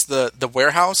the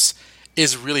warehouse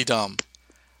is really dumb.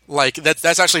 Like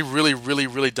that's actually really, really,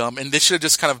 really dumb, and they should have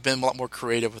just kind of been a lot more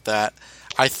creative with that,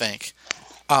 I think.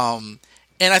 And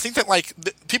I think that like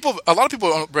a lot of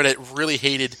people on Reddit really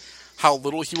hated how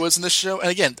little he was in this show. And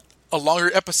again, a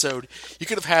longer episode, you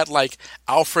could have had like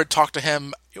Alfred talk to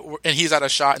him, and he's out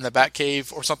of shot in the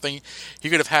Batcave or something.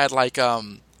 You could have had like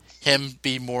him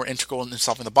be more integral in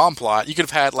solving the bomb plot. You could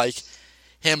have had like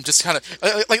him just kind of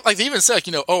like they even said,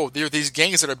 like, oh, there are these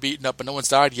gangs that are beaten up, but no one's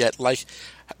died yet, like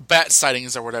bat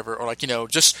sightings or whatever, or like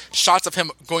just shots of him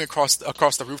going across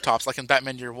the rooftops, like in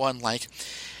Batman Year One, like.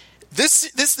 This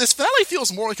finale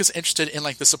feels more like it's interested in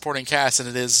like the supporting cast than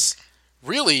it is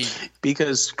really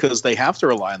because they have to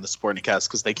rely on the supporting cast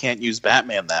because they can't use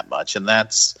Batman that much, and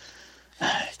that's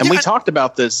we talked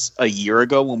about this a year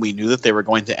ago when we knew that they were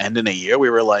going to end in a year. We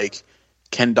were like,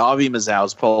 can Davi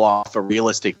Mazouz pull off a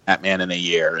realistic Batman in a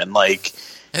year? And like,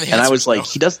 and I was like,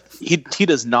 no. He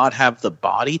does not have the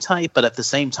body type, but at the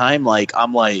same time, like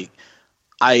I'm like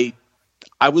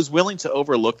I was willing to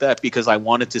overlook that because I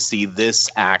wanted to see this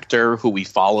actor who we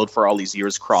followed for all these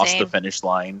years cross the finish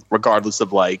line, regardless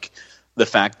of like the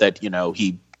fact that,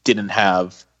 he didn't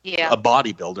have a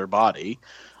bodybuilder body.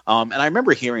 And I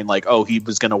remember hearing like, oh, he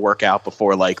was going to work out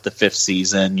before like the 5th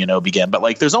season, began. But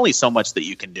like, there's only so much that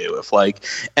you can do if like,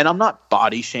 and I'm not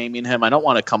body shaming him. I don't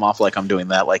want to come off like I'm doing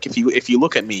that. Like if you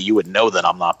look at me, you would know that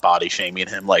I'm not body shaming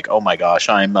him. Like, oh my gosh,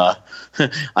 I am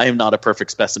not a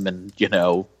perfect specimen,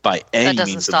 by any means. That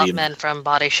doesn't stop men from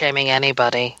body shaming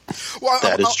anybody. Well,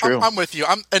 that is true. I'm with you.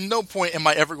 I'm at no point am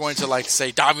I ever going to like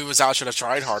say Davi Mazouz should have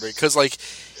tried harder, because like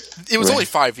it was only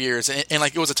 5 years and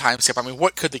like it was a time skip. I mean,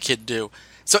 what could the kid do?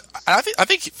 So I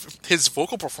think his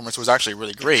vocal performance was actually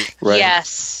really great. Right.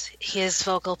 Yes, his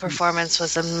vocal performance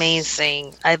was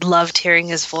amazing. I loved hearing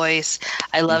his voice.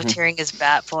 I loved hearing his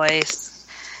bat voice.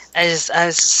 I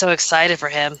was so excited for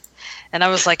him. And I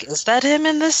was like, is that him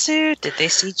in this suit? Did they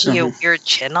CG a weird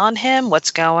chin on him?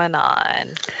 What's going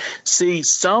on? See,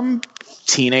 some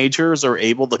teenagers are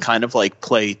able to kind of like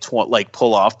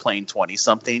pull off playing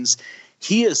 20-somethings.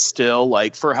 He is still,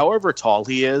 like, for however tall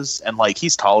he is, and, like,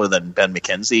 he's taller than Ben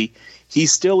McKenzie, he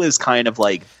still is kind of,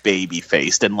 like,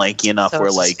 baby-faced and lanky enough where,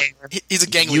 like... He's a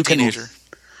gangly teenager.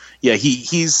 Yeah,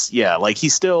 he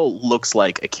still looks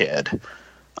like a kid.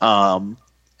 And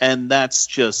that's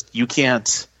just... You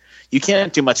can't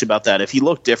do much about that. If he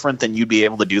looked different, then you'd be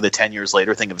able to do the 10 years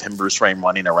later thing of him, Bruce Wayne,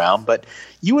 running around. But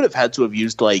you would have had to have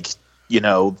used, like...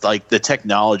 like the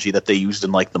technology that they used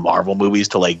in like the Marvel movies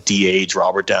to like de-age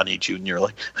Robert Downey Jr.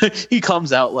 Like he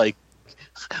comes out like,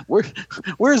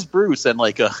 where's Bruce? And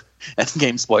like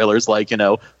Endgame spoilers, like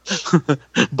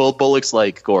Bullock's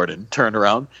like, Gordon, turn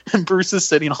around, and Bruce is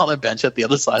sitting on a bench at the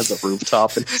other side of the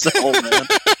rooftop, and he's like, oh man.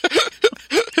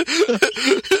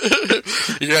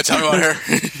 You're gonna tell me about her?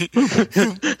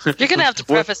 You're gonna have to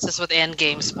preface this with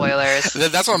Endgame spoilers.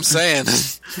 That's what I'm saying.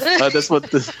 That's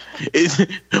what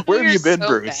where have you been,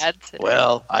 Bruce?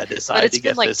 Well, I decided to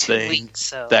get like this thing weeks,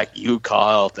 so. that you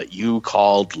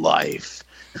called life.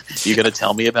 You gonna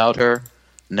tell me about her?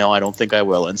 No, I don't think I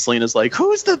will. And Selina's like,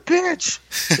 who's the bitch?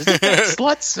 Is it that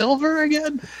slut Silver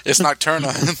again? It's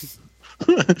Nocturna.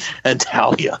 And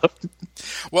Talia.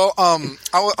 Well, I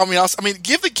mean,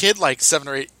 give the kid like 7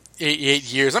 or 8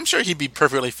 years. I'm sure he'd be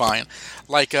perfectly fine.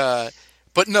 Like,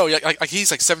 but no, like he's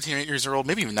like 17 or 8 years old,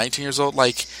 maybe even 19 years old.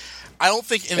 Like, I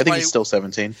think he's still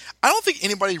 17. I don't think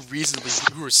anybody reasonably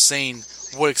who is sane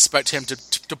would expect him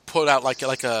to put out like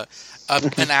an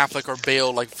Affleck or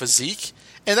Bale like physique,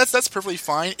 and that's perfectly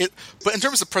fine. But in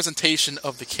terms of presentation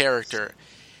of the character,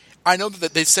 I know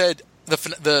that they said the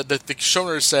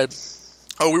showrunners said,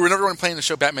 oh, we were never going to play in the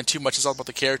show Batman too much. It's all about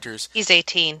the characters. He's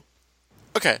 18.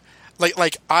 Okay.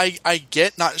 Like I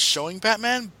get not showing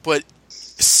Batman, but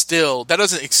still, that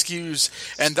doesn't excuse,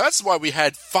 and that's why we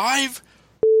had 5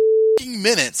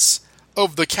 minutes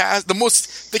of the cast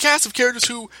of characters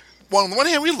who, well, on the one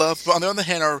hand we love, but on the other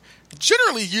hand are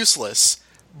generally useless,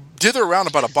 dither around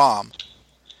about a bomb.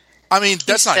 I mean,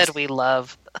 that's not... said we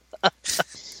love. I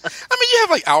mean, you have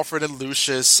like Alfred and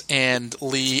Lucius and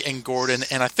Lee and Gordon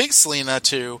and I think Selena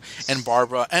too and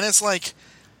Barbara, and it's like,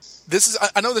 this is,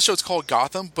 I know the show's called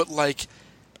Gotham, but like,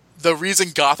 the reason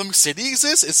Gotham City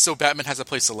exists is so Batman has a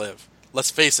place to live.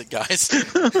 Let's face it, guys.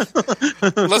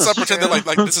 Let's not pretend that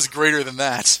like this is greater than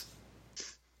that.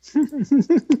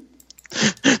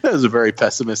 That is a very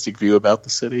pessimistic view about the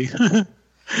city.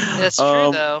 That's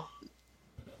true, though.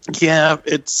 Yeah,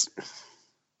 it's.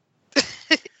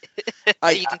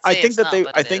 I think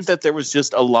that there was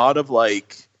just a lot of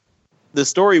like. The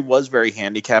story was very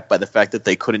handicapped by the fact that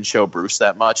they couldn't show Bruce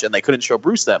that much, and they couldn't show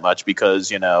Bruce that much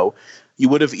because, you know, you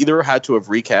would have either had to have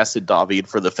recasted David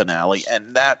for the finale,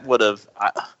 and that would have.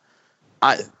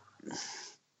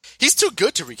 He's too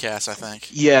good to recast, I think.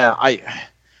 Yeah,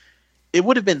 it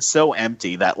would have been so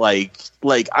empty that I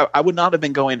would not have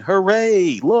been going,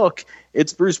 hooray, look,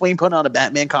 it's Bruce Wayne put on a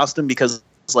Batman costume, because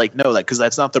it's like, no, because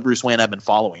that's not the Bruce Wayne I've been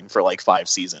following for like 5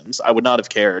 seasons. I would not have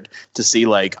cared to see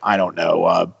like, I don't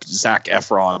know, Zac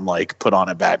Efron like put on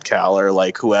a Batcal or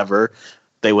like whoever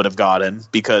they would have gotten,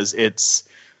 because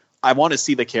I want to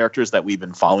see the characters that we've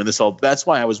been following this whole. That's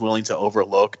why I was willing to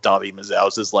overlook Davi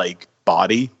Mazow's like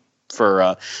body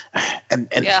for and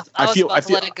yeah, I was feel about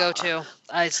to let it go too.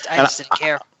 I just didn't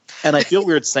care. And I feel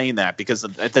weird saying that, because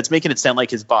that's making it sound like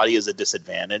his body is a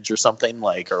disadvantage or something,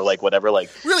 like, or like whatever.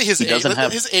 Like, really, his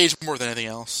age more than anything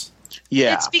else.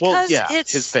 Yeah, it's because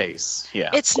it's his face. Yeah,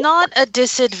 it's not a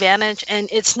disadvantage, and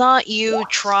it's not you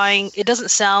trying. It doesn't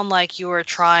sound like you are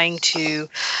trying to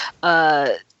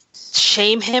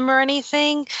shame him or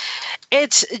anything.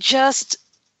 It's just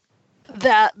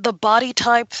that the body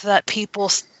type that people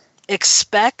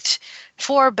expect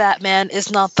for Batman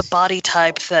is not the body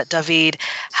type that David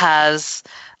has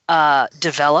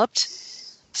developed.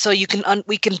 So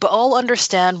we can all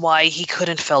understand why he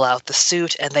couldn't fill out the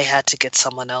suit, and they had to get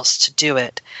someone else to do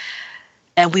it.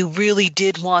 And we really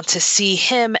did want to see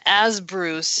him as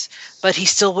Bruce, but he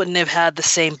still wouldn't have had the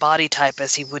same body type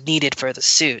as he would needed for the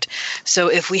suit. So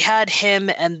if we had him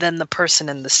and then the person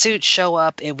in the suit show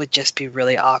up, it would just be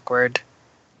really awkward.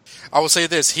 I will say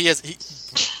this: David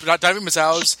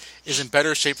Mazouz is in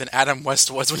better shape than Adam West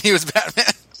was when he was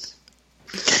Batman.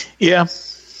 Yeah.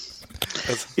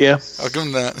 Yeah. I'll give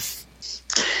him that.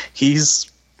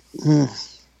 He's.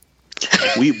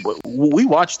 We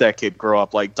watched that kid grow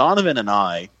up. Like Donovan and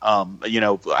I,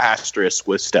 asterisk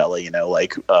with Stella,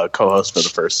 co-host for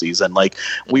the first season. Like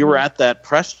we were at that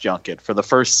press junket for the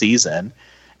first season.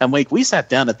 And like we sat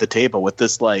down at the table with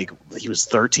this, like, he was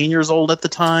 13 years old at the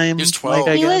time. He was 12.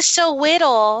 He was so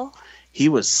little. He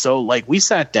was so, like, we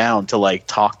sat down to like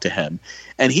talk to him,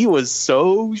 and he was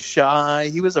so shy.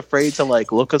 He was afraid to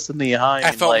like look us in the eye.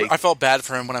 I felt bad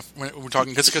for him when we were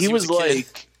talking, because he was a kid.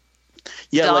 like,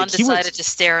 yeah, Don like decided to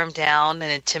stare him down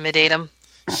and intimidate him.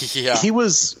 Yeah, he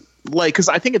was. Like, because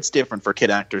I think it's different for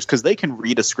kid actors, because they can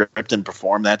read a script and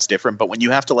perform. That's different. But when you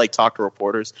have to like talk to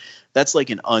reporters, that's like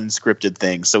an unscripted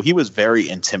thing. So he was very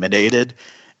intimidated,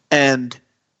 and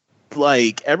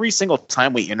like every single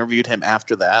time we interviewed him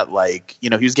after that, like, he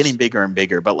was getting bigger and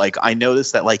bigger. But like I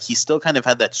noticed that like he still kind of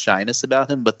had that shyness about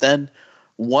him. But then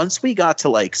once we got to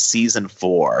like season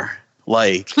 4.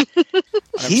 Like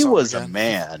he was a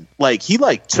man. Like he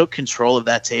like took control of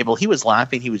that table. He was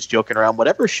laughing. He was joking around.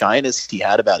 Whatever shyness he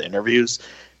had about interviews,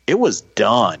 it was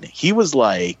done. He was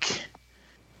like,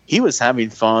 he was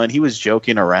having fun. He was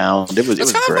joking around. It was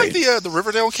kind great. of like the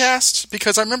Riverdale cast,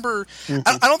 because I remember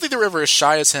I don't think they were ever as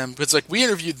shy as him, because like we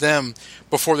interviewed them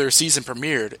before their season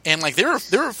premiered, and like they were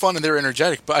fun and they were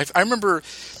energetic. But I remember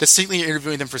distinctly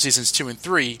interviewing them for seasons 2 and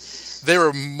 3. They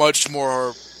were much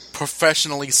more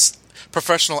professional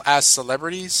as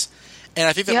celebrities, and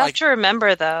I think that you have to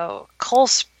remember though, Cole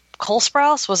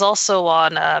Sprouse was also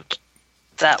on that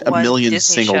a one million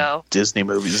Disney single show. Disney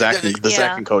movies, Zack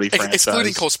and Cody franchise.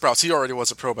 Excluding Cole Sprouse, he already was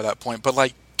a pro by that point. But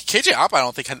like KJ Apa,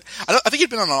 I think he'd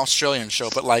been on an Australian show.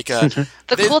 But like the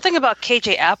cool thing about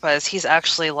KJ Apa is he's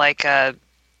actually like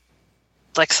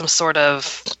some sort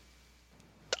of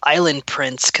island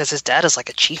prince, because his dad is like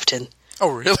a chieftain. Oh,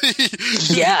 really?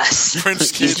 Yes.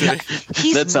 Prince KJ.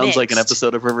 He's that sounds mixed. like an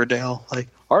episode of Riverdale. Like,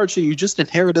 Archie, you just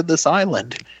inherited this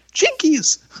island.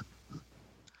 Jinkies!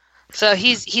 So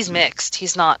he's mixed.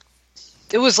 He's not...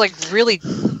 It was, like, really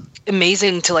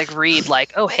amazing to like read.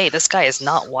 Like, oh hey, this guy is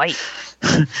not white.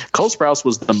 Cole Sprouse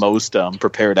was the most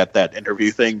prepared at that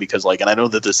interview thing because, like, and I know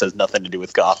that this has nothing to do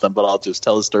with Gotham, but I'll just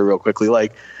tell the story real quickly.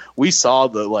 Like, we saw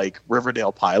the like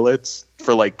Riverdale pilots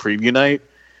for like preview night,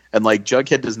 and like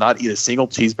Jughead does not eat a single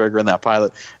cheeseburger in that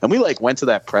pilot, and we like went to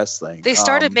that press thing. They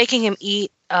started making him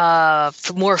eat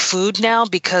more food now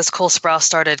because Cole Sprouse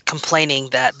started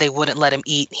complaining that they wouldn't let him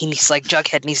eat. He's like,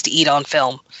 Jughead needs to eat on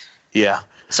film. Yeah.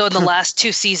 So in the last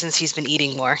 2 seasons, he's been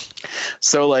eating more.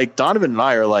 So like Donovan and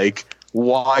I are like,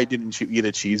 why didn't you eat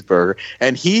a cheeseburger?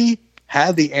 And he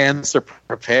had the answer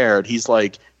prepared. He's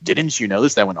like, didn't you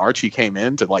notice that when Archie came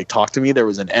in to like talk to me, there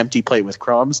was an empty plate with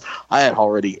crumbs? I had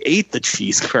already ate the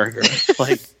cheeseburger.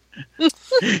 Like,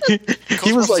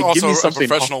 he was like, also give me something. A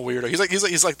professional weirdo.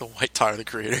 He's like the white Tyler, the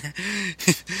creator.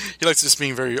 He likes just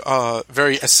being very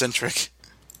eccentric.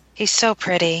 He's so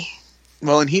pretty.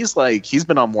 Well, and he's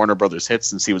been on Warner Brothers hits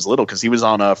since he was little because he was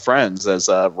on Friends as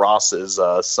Ross's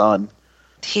son.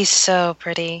 He's so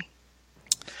pretty.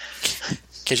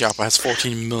 KJ Apa has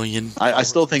 14 million. I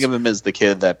still think of him as the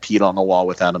kid that peed on the wall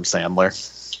with Adam Sandler.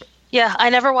 Yeah, I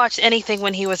never watched anything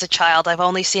when he was a child. I've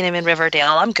only seen him in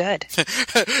Riverdale. I'm good.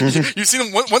 You've seen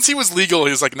him once he was legal.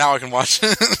 He was like, now I can watch.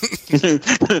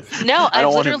 No,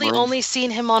 I've literally only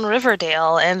seen him on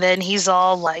Riverdale, and then he's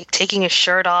all like taking his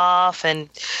shirt off and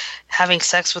having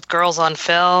sex with girls on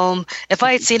film. If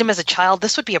I had seen him as a child,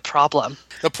 this would be a problem.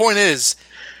 The point is,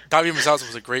 David Mazouz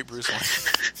was a great Bruce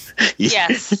Wayne.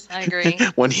 Yes, I agree.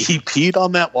 When he peed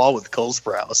on that wall with Cole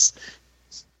Sprouse.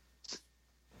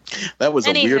 That was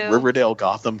a weird Riverdale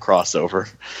Gotham crossover.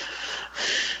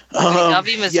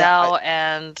 David Mazouz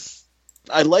and...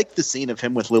 I like the scene of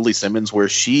him with Lily Simmons where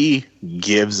she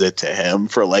gives it to him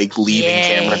for like leaving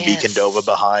Cameron Beekendova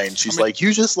behind. She's like,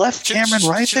 "You just left Cameron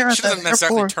right there at the airport." She doesn't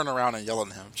necessarily turn around and yell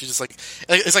at him. She just like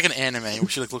it's like an anime where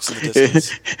she like looks in the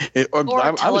distance.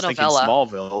 I was thinking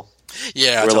Smallville.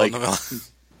 Yeah,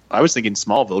 telenovela. I was thinking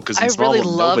Smallville because in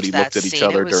Smallville nobody looked at each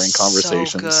other during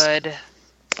conversations. So good.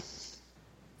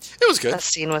 It was good. That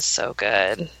scene was so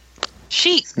good.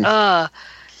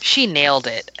 She nailed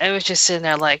it. I was just sitting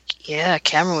there like, yeah,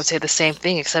 Cameron would say the same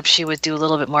thing, except she would do a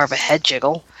little bit more of a head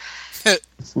jiggle.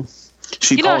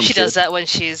 She does that when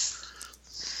she's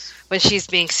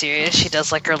being serious. She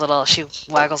does like she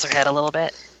waggles her head a little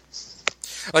bit.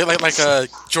 Like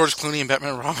George Clooney and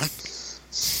Batman and Robin.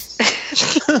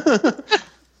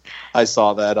 I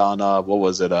saw that on what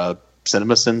was it,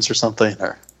 CinemaSins or something?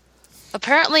 Or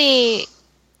apparently.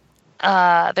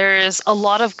 There's a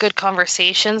lot of good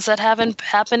conversations that haven't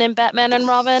happened in Batman and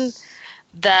Robin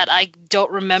that I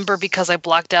don't remember because I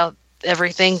blocked out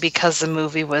everything because the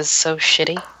movie was so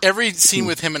shitty. Every scene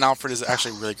with him and Alfred is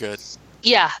actually really good.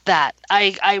 Yeah, that.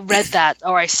 I read that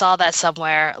or I saw that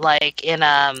somewhere like in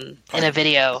a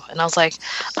video and I was like,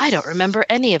 I don't remember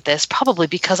any of this, probably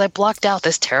because I blocked out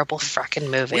this terrible fucking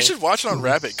movie. We should watch it on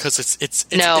Rabbit because it's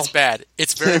bad.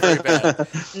 It's very, very bad.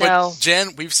 No. But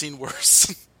Jen, we've seen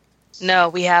worse. No,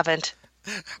 we haven't.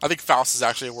 I think Faust is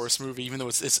actually a worse movie, even though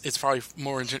it's probably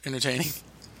more entertaining.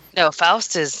 No,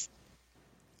 Faust is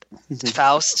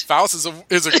Faust. Faust is a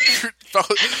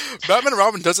Batman and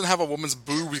Robin doesn't have a woman's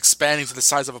boob expanding to the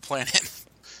size of a planet.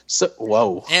 So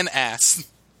whoa. And ass.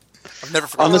 I've never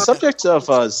forgotten. On the subject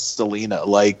of Selena,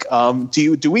 like,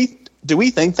 do we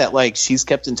think that like she's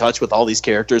kept in touch with all these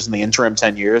characters in the interim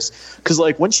 10 years? Because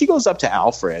like when she goes up to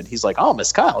Alfred, he's like, "Oh,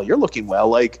 Miss Kyle, you're looking well."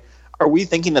 Like, are we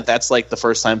thinking that that's like the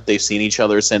first time they've seen each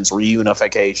other since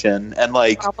reunification? And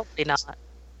like, probably not.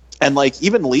 And like,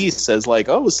 even Lee says like,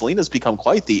 "Oh, Selena's become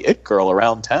quite the it girl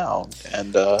around town."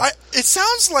 And it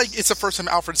sounds like it's the first time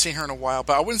Alfred's seen her in a while,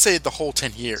 but I wouldn't say the whole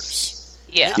 10 years.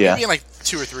 Yeah, maybe in like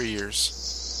 2 or 3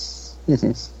 years.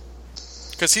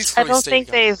 Because he's. I don't think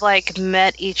they've like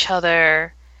met each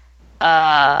other.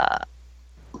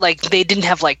 Like they didn't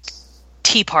have like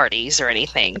tea parties or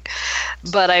anything,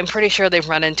 but I'm pretty sure they've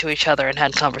run into each other and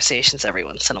had conversations every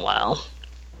once in a while.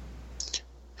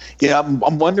 Yeah,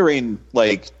 I'm wondering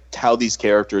like how these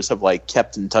characters have like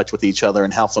kept in touch with each other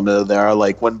and how familiar they are.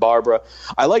 Like when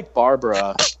I like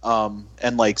Barbara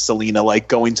and like Selena like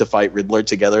going to fight Riddler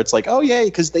together. It's like, oh yay,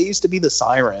 because they used to be the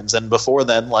Sirens, and before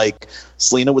then like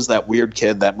Selena was that weird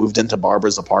kid that moved into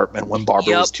Barbara's apartment when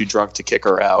Barbara was too drunk to kick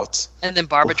her out. And then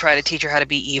Barbara tried to teach her how to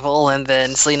be evil, and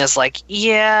then Selena's like,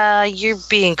 yeah, you're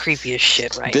being creepy as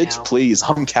shit right now. Bitch, please,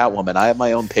 I'm Catwoman. I have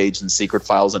my own page in Secret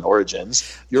Files and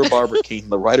Origins. You're Barbara Keaton.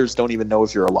 The writers don't even know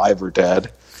if you're alive or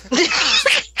dead.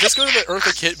 Just go to the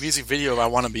Eartha Kitt music video of "I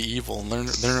Want to Be Evil" and learn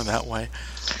her that way.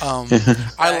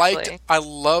 I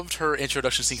loved her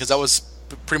introduction scene because that was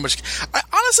pretty much.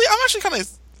 Honestly, I'm actually kind of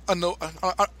it's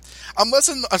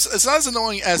not as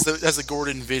annoying as the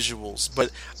Gordon visuals,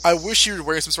 but I wish she was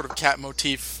wearing some sort of cat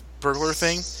motif burglar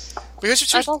thing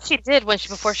because I thought she did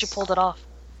before she pulled it off.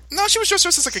 No, she was just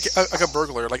dressed as like a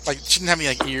burglar, like she didn't have any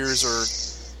like ears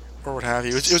or what have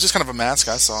you. It was just kind of a mask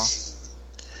I saw.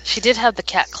 She did have the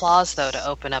cat claws though to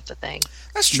open up the thing.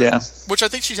 That's true. Yeah. Which I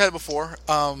think she's had before.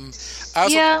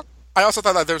 I also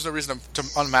thought that there was no reason to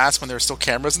unmask when there were still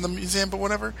cameras in the museum, but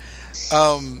whatever.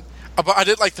 But I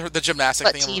did like the gymnastic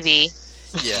thing. TV.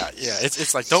 Yeah.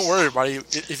 It's like, don't worry, everybody.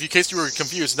 If in case you were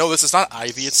confused, no, this is not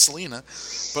Ivy, it's Selena.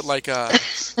 But like,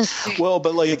 well,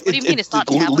 but like, what do you mean it's not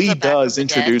Lee does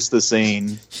introduce the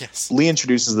scene. Yes, Lee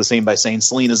introduces the scene by saying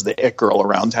Selena's the it girl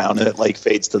around town, and it like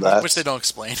fades to that, which they don't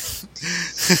explain.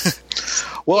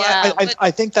 Well, yeah,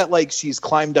 I think that like she's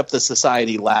climbed up the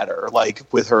society ladder, like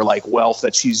with her like wealth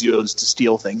that she's used to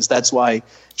steal things. That's why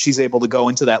she's able to go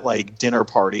into that like dinner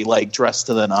party like dressed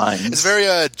to the nines. It's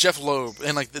very Jeff Loeb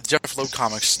and like the Jeff Loeb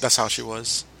comics. That's how she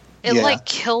was. It like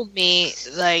killed me.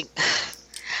 Like,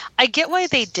 I get why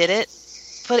they did it,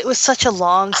 but it was such a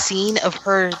long scene of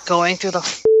her going through the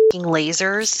f***ing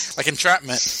lasers, like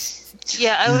entrapment.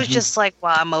 Yeah, I was just like,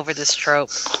 wow, I'm over this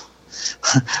trope.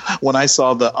 When I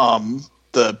saw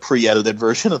the pre-edited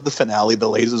version of the finale, the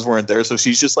lasers weren't there, so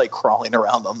she's just like crawling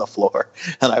around on the floor,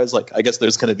 and I was like, I guess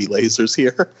there's going to be lasers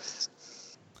here.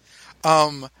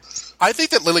 I think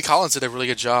that Lily Collins did a really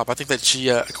good job. I think that she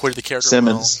equated the character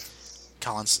Simmons.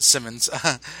 Simmons.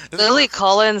 Lily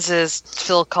Collins is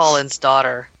Phil Collins'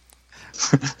 daughter.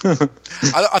 I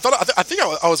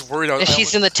was worried. And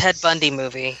she's in the Ted Bundy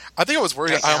movie. I think I was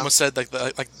worried. I almost said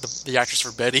the actress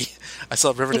for Betty. I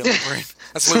saw Riverdale.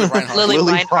 That's Lily Reinhart. Lily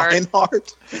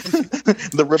Reinhart.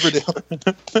 The Riverdale.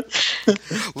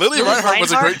 Lily Reinhart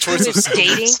was a great choice of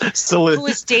dating. Who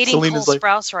is dating Cole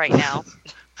Sprouse right now?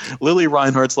 Lily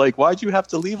Reinhart's like, why'd you have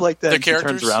to leave like that? She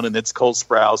turns around and it's Cole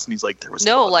Sprouse, and he's like, there was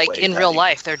no like in real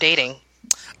life they're dating.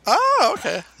 Oh,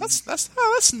 okay.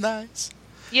 That's nice.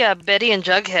 Yeah, Betty and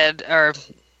Bughead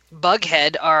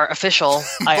are official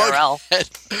IRL.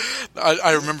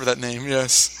 I remember that name.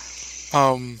 Yes.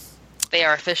 They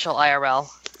are official IRL.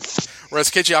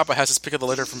 Whereas KJ Apa has his pick of the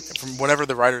litter from whatever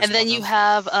the writers. And then you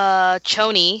have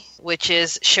Choni, which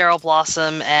is Cheryl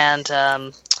Blossom and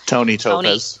Tony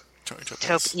Topaz.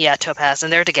 Topaz,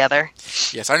 and they're together.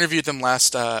 Yes, I interviewed them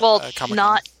last. Not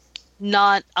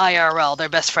IRL. They're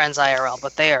best friends IRL,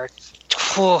 but they are.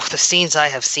 The scenes I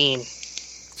have seen.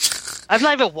 I've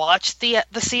not even watched the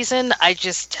season. I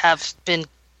just have been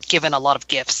given a lot of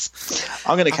gifts.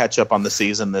 I'm going to catch up on the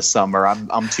season this summer.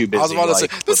 I'm too busy. I was about to say,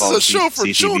 this is a show for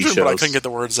children, shows. But I couldn't get the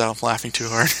words out. I'm laughing too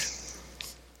hard.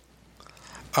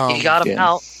 You got them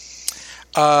out.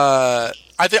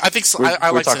 I think we're like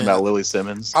talking Selena. about Lily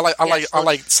Simmons. I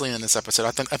like Selena in this episode.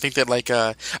 I think that like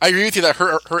I agree with you that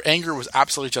her anger was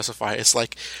absolutely justified. It's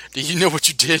like, do you know what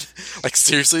you did? Like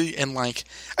seriously, and like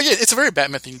again, it's a very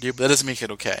Batman thing to do, but that doesn't make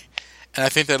it okay. And I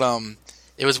think that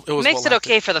it was makes it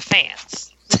okay for the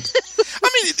fans. I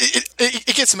mean,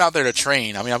 it gets him out there to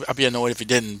train. I mean, I'd be annoyed if he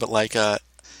didn't, but like, and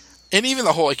even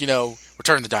the whole like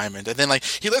Return the Diamond, and then like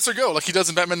he lets her go like he does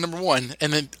in Batman #1,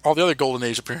 and then all the other Golden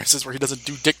Age appearances where he doesn't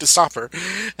do dick to stop her.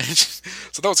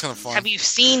 So that was kind of fun. Have you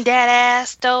seen that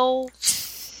ass though?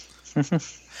 What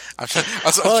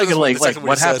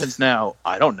happens now?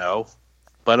 I don't know,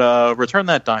 but return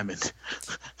that diamond.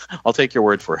 I'll take your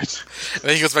word for it. And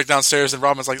then he goes back downstairs, and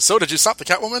Robin's like, "So, did you stop the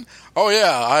Catwoman?" "Oh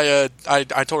yeah, I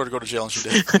told her to go to jail, and she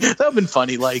did." That would've been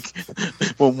funny. Like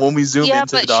when we zoom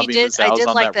into Dobby's house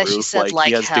on that roof, like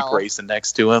he has Dick Grayson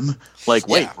next to him. Like,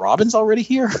 wait, Robin's already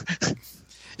here.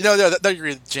 That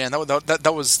agree, Jan. That was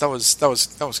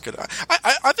good.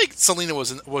 I think Selena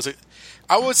was a.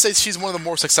 I would say she's one of the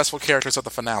more successful characters of the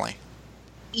finale.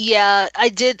 Yeah, I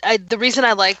did. The reason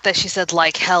I like that she said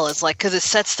like hell is like because it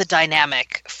sets the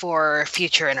dynamic for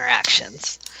future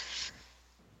interactions.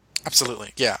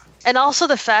 Absolutely, yeah. And also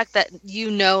the fact that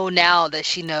now that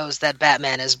she knows that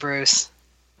Batman is Bruce.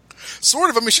 Sort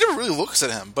of. I mean, she never really looks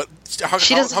at him, but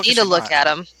she doesn't need to look at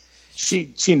him.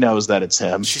 She knows that it's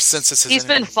him. She senses his He's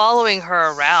been following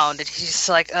her around, and she's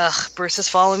like, ugh, Bruce is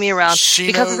following me around.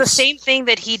 Because of the same thing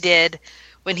that he did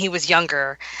when he was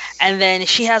younger. And then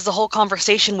she has the whole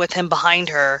conversation with him behind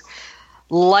her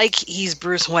like he's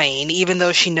Bruce Wayne, even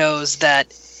though she knows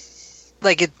that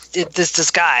like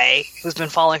this guy who's been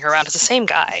following her around is the same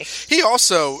guy. He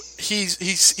also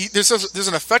there's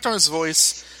an effect on his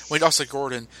voice when he talks to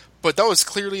Gordon, but that was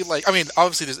clearly like, I mean,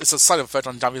 obviously it's a slight effect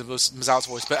on Tommy Wiseau's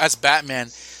voice, but as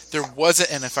Batman, there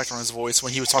wasn't an effect on his voice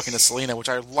when he was talking to Selena, which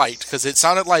I liked because it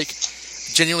sounded like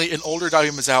genuinely an older Tommy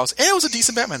Wiseau, and it was a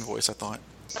decent Batman voice, I thought.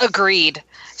 Agreed.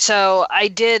 So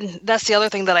that's the other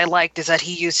thing that I liked, is that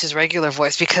he used his regular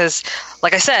voice because,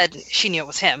 like I said, she knew it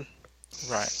was him.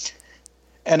 Right.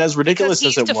 And as ridiculous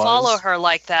Because he as it used to was, follow her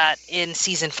like that in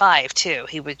season 5 too.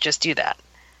 He would just do that.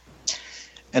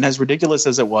 and as ridiculous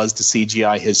as it was to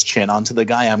CGI his chin onto the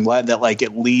guy, I'm glad that like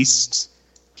at least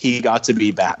he got to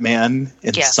be Batman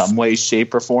in some way,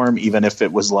 shape, or form, even if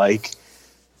it was like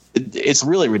it's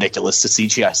really ridiculous to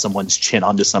CGI someone's chin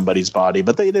onto somebody's body,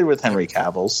 but they did with Henry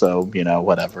Cavill, so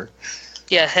whatever.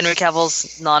 Yeah, Henry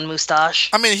Cavill's non-moustache.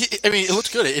 I mean, it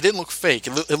looked good. It didn't look fake.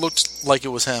 It looked like it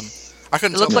was him. I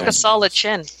couldn't. It looked like a solid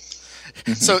chin.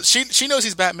 So she knows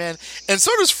he's Batman, and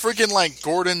so does freaking like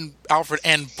Gordon, Alfred,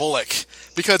 and Bullock.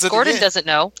 Because Gordon doesn't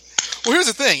know. Well, here's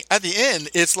the thing. At the end,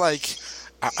 it's like,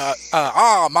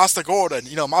 Master Gordon.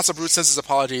 Master Bruce sends his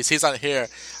apologies. He's not here.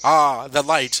 The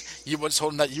light. You once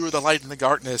told him that you were the light in the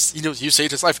darkness. You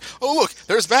saved his life. Oh, look,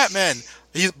 there's Batman.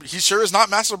 He sure is not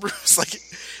Master Bruce. Like,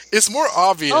 it's more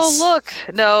obvious. Oh, look.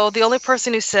 No, the only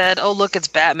person who said, oh, look, it's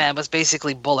Batman, was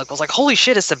basically Bullock. I was like, holy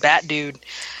shit, it's the Bat Dude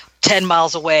 10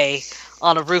 miles away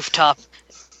on a rooftop.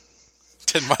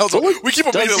 10 miles away? We keep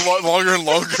on making it longer and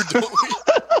longer, don't we?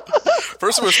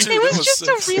 First it was 2, it was was just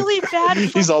 6. a really bad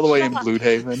He's all the way in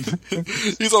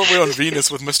Bloodhaven. He's all the way on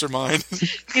Venus with Mr. Mine.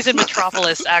 He's in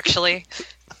Metropolis, actually.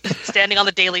 Standing on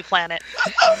the Daily Planet.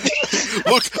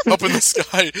 Look, up in the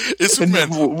sky. It's Superman.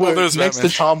 Oh, there's next Batman.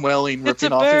 to Tom Welling It's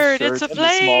ripping a off bird, his shirt it's a in the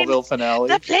plane. Smallville finale.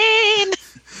 The plane!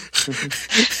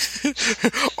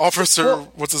 Officer,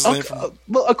 what's his name?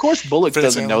 Well, of course, Bullock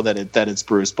doesn't know that it's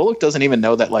Bruce. Bullock doesn't even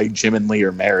know that like Jim and Lee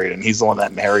are married, and he's the one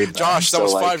that married them. Josh, that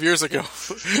was 5 years ago.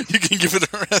 You can give it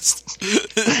a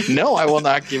rest. No, I will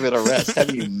not give it a rest.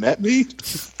 Have you met me?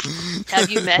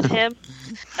 Have you met him?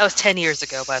 That was 10 years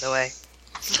ago, by the way.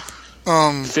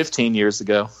 15 years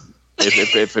ago.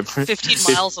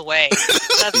 15 miles away.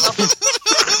 That's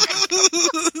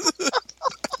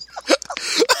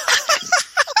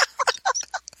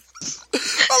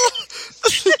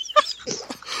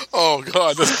Oh,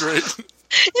 God, that's great.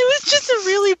 It was just a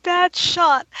really bad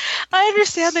shot. I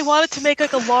understand they wanted to make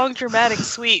like a long dramatic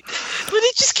sweep, but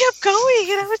it just kept going,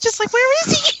 and I was just like, where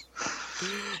is he?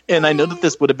 And I know that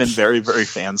this would have been very, very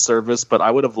fan service, but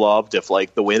I would have loved if,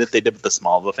 like, the way that they did with the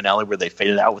Smallville finale, where they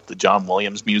faded out with the John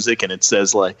Williams music, and it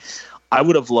says, like, I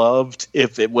would have loved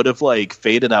if it would have, like,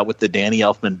 faded out with the Danny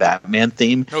Elfman Batman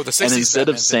theme, No, the 60s and instead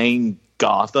Batman of saying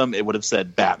Gotham, it would have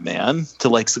said Batman to,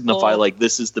 like, signify, like,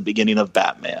 this is the beginning of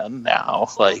Batman now.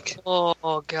 Like,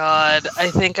 oh God, I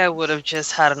think I would have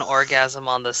just had an orgasm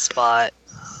on the spot.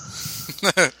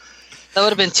 That would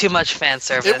have been too much fan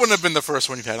service. It wouldn't have been the first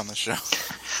one you've had on the show.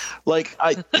 like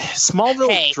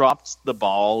Smallville dropped the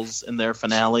balls in their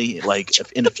finale, like,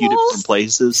 in a few different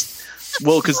places.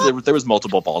 Well, because there was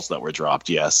multiple balls that were dropped,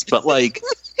 yes. But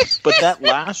that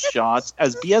last shot,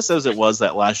 as BS as it was,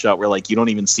 that last shot where, like, you don't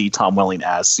even see Tom Welling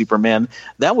as Superman,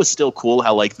 that was still cool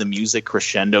how, like, the music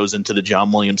crescendos into the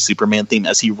John Williams Superman theme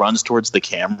as he runs towards the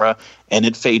camera, and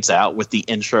it fades out with the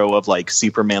intro of, like,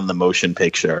 Superman the Motion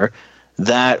Picture.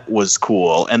 That was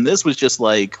cool. And this was just,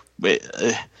 like...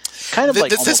 kind of like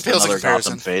this pales in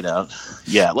comparison. Gotham fade out.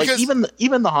 Yeah, like because,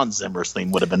 even the Hans Zimmer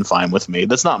theme would have been fine with me.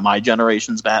 That's not my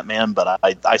generation's Batman, but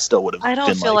I still would have. I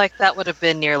don't feel like that would have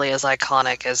been nearly as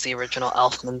iconic as the original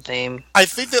Elfman theme. I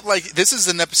think that like this is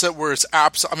an episode where it's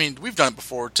I mean, we've done it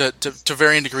before to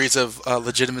varying degrees of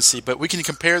legitimacy, but we can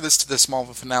compare this to the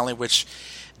Smallville finale, which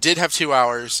did have 2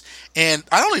 hours, and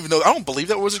I don't believe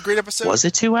that was a great episode. Was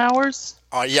it 2 hours?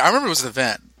 Yeah, I remember it was an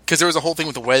event. Because there was a whole thing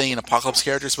with the wedding and Apocalypse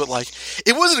characters, but like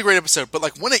it wasn't a great episode. But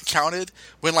like when it counted,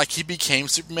 when like he became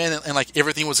Superman and like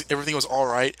everything was all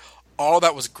right, all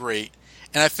that was great.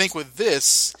 And I think with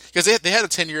this, because they had a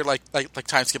 10-year like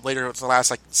time skip later with the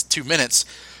last like 2 minutes,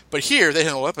 but here they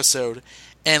had a whole episode,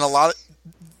 and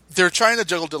they're trying to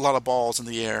juggle a lot of balls in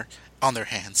the air on their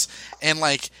hands, and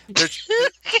like they're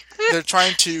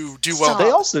trying to do well.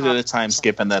 They also did a time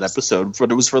skip in that episode, but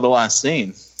it was for the last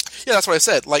scene. Yeah, that's what I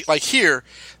said. Like here,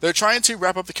 they're trying to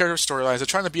wrap up the character storylines. They're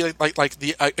trying to be like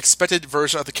the expected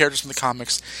version of the characters from the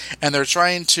comics, and they're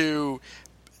trying to.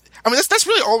 I mean, that's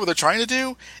really all what they're trying to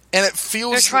do, and it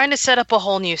feels. They're trying to set up a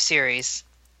whole new series.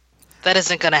 That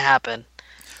isn't going to happen.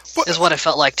 Is what it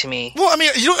felt like to me. Well, I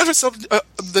mean, you don't ever.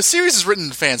 The series is written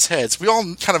in fans' heads. We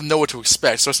all kind of know what to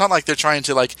expect, so it's not like they're trying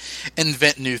to like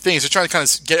invent new things. They're trying to kind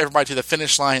of get everybody to the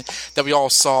finish line that we all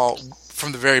saw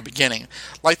from the very beginning,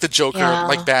 like the Joker,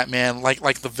 like Batman,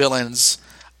 like the villains.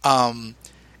 And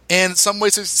in some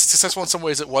ways it's successful, in some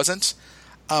ways it wasn't.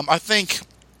 I think.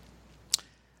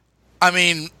 I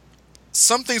mean,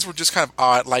 some things were just kind of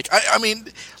odd. Like, I mean,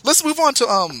 let's move on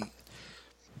to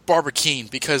Barbara Keene,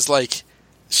 because like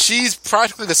she's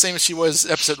practically the same as she was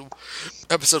episode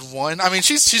 1. I mean,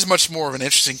 she's much more of an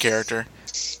interesting character.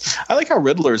 I like how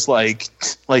Riddler's like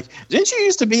didn't she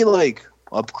used to be like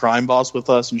a crime boss with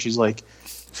us? And she's like,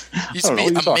 used to be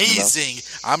amazing.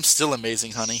 I'm still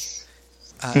amazing, honey.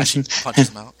 She punches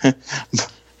him out.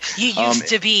 You used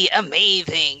to be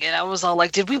amazing, and I was all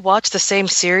like, "Did we watch the same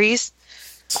series?"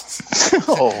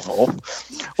 Oh,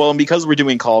 well, and because we're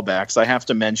doing callbacks, I have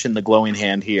to mention the glowing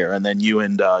hand here, and then you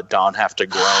and Don have to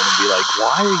groan and be like,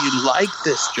 "Why are you like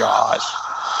this, Josh?"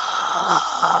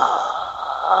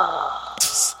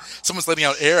 Someone's letting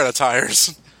out air out of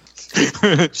tires.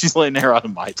 She's letting air out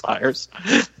of my tires.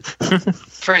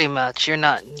 Pretty much.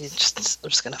 I'm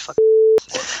just gonna fuck.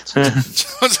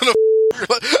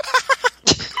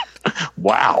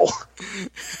 Wow.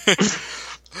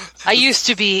 I used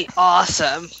to be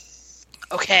awesome.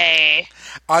 Okay.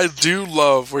 I do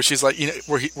love where she's like,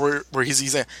 where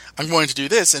he's like, I'm going to do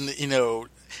this, and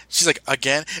she's like,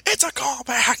 again, it's a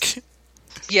callback.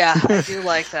 Yeah, I do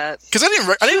like that. Because I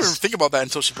didn't even think about that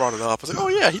until she brought it up. I was like, oh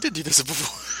yeah, he did do this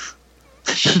before.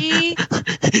 She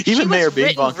Mayor was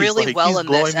written Bing really like, well in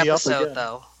this blowing me up episode, again.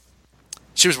 though.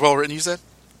 She was well written, you said?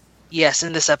 Yes,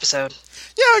 in this episode.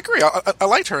 Yeah, I agree. I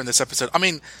liked her in this episode. I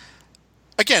mean,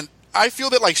 again, I feel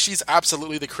that like she's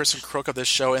absolutely the Kristen Crook of this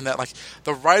show, and that like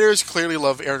the writers clearly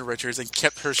love Erin Richards and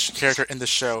kept her character in the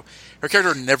show. Her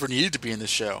character never needed to be in the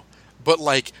show, but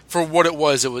like for what it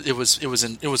was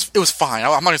fine.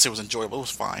 I'm not gonna say it was enjoyable. It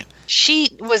was fine.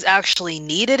 She was actually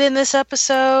needed in this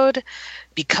episode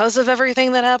because of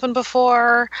everything that happened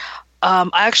before.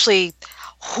 I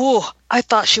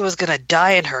thought she was gonna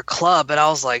die in her club, and I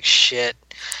was like, shit,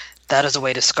 that is a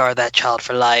way to scar that child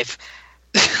for life.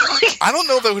 I don't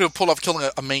know if they would have pulled off killing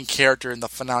a main character in the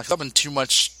finale, because I've been too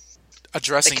much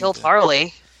addressing. They killed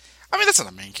Harley. I mean, that's not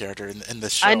a main character in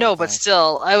this show. I know, but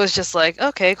still, I was just like,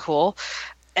 okay, cool.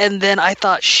 And then I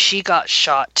thought she got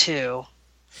shot too.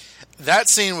 That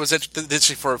scene was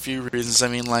interesting for a few reasons. I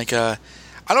mean, like, I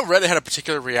know Reddit had a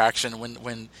particular reaction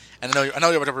when and I know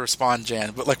you would never respond,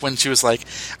 Jan, but like when she was like,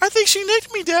 "I think she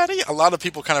nicked me, Daddy," a lot of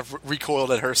people kind of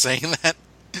recoiled at her saying that.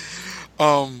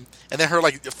 And then her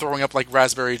like throwing up like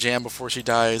raspberry jam before she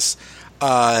dies.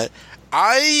 I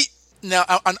know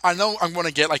I'm going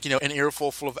to get like an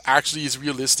earful full of actually is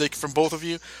realistic from both of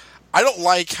you. I don't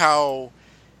like how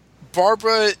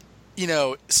Barbara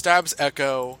stabs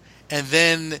Echo, and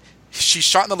then she's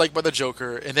shot in the leg by the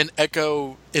Joker, and then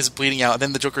Echo is bleeding out, and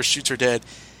then the Joker shoots her dead,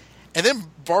 and then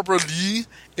Barbara Lee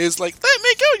is like, "Let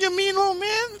me go, you mean old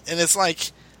man," and it's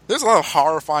like there's a lot of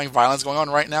horrifying violence going on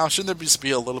right now. Shouldn't there just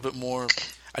be a little bit more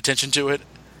attention to it?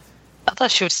 I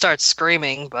thought she would start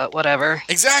screaming, but whatever.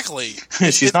 Exactly.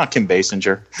 She's not Kim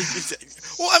Basinger.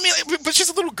 Well, I mean, but she's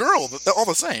a little girl, all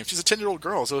the same. She's a 10-year-old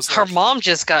girl, so it's like... Her mom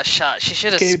just got shot. She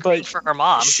should have screamed for her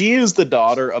mom. She is the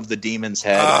daughter of the Demon's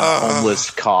Head,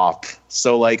 homeless cop.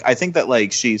 So, like, I think that,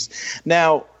 like,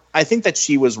 I think that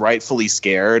she was rightfully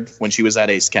scared when she was at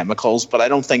Ace Chemicals, but I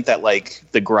don't think that, like,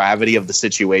 the gravity of the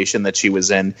situation that she was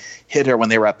in hit her when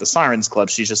they were at the Sirens Club.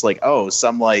 She's just like, oh,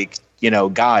 some, like,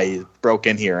 guy broke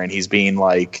in here and he's being,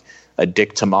 like, a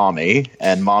dick to mommy,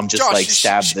 and mom just, Josh,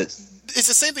 stabbed it. It's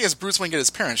the same thing as Bruce Wayne get his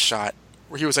parents shot,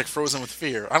 where he was, like, frozen with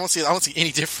fear. I don't see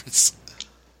any difference.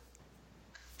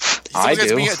 I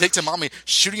do. Being a dick to mommy,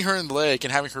 shooting her in the leg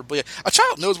and having her bleed. A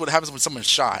child knows what happens when someone's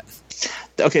shot.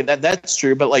 Okay, that's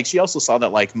true, but like she also saw that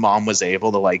like mom was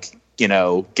able to like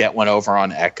get one over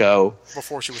on Echo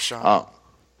before she was shot,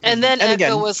 and then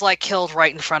Echo was like killed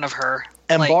right in front of her.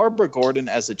 And like, Barbara Gordon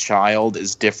as a child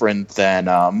is different than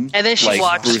and then she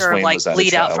watched Bruce her Wayne like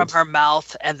bleed out from child. her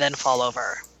mouth and then fall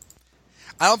over.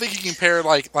 I don't think you can compare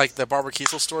like the Barbara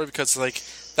Kiesel story, because like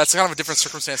that's kind of a different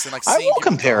circumstance than like. I will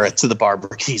compare it to the Barbara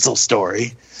Kiesel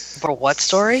story. For what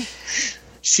story?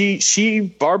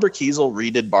 Barbara Kiesel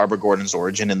redid Barbara Gordon's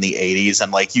origin in the 80s,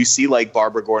 and like you see like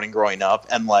Barbara Gordon growing up,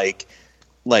 and like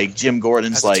Jim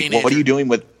Gordon's like, well, what are you doing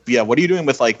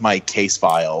with like my case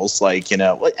files? Like, as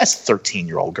a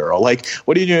 13-year-old girl, like,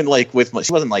 what are you doing like with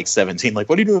she wasn't like 17, like,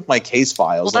 what are you doing with my case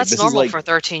files? Well, like, that's normal for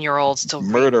 13-year-olds to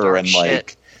murder and shit.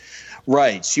 like.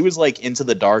 Right, she was like into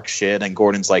the dark shit, and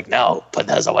Gordon's like, no, put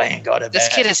those away and go to bed. This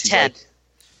kid is 10.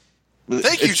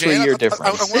 Thank you, Jan.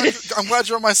 I'm glad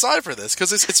you're on my side for this,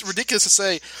 because it's ridiculous to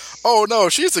say, "Oh no,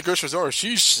 she's the grocery store.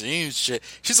 She's seen shit.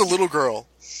 She's a little girl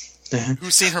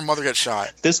who's seen her mother get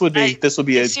shot." This would be a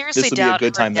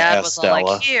good time to ask Stella.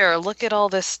 Like, here, look at all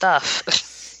this stuff.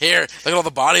 Here, look at all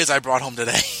the bodies I brought home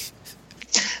today.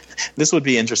 This would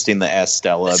be interesting to ask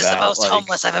Stella this about. This is the most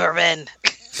homeless I've ever been.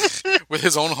 With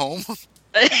his own home.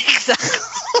 Exactly.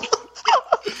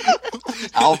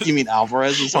 You mean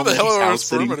Alvarez is What the homeless? hell He's are house those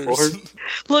sitting perimeters?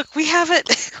 for? Look,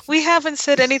 we haven't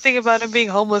said anything about him being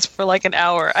homeless for like an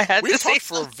hour. I had We've to say talked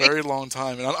for a very long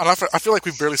time, and I feel like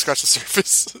we've barely scratched the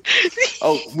surface.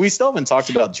 Oh, we still haven't talked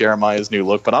about Jeremiah's new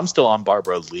look, but I'm still on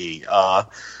Barbara Lee.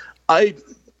 I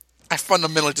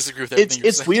fundamentally disagree with everything you're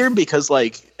it's saying. weird because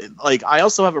like I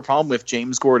also have a problem with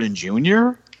James Gordon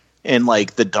Jr. in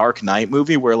like the Dark Knight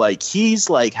movie where like he's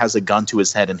like has a gun to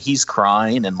his head and he's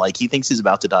crying and like he thinks he's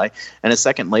about to die, and a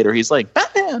second later he's like,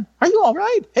 "Batman, are you all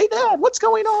right? Hey Dad, what's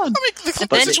going on?" And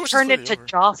then he turned into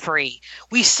Joffrey.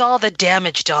 We saw the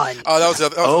damage done. Oh, that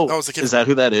was the kid. Is that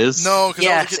who that is? No, because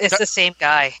Yes, it's the same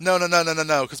guy. No.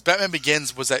 Because Batman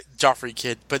Begins was that Joffrey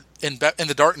kid, but in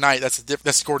the Dark Knight,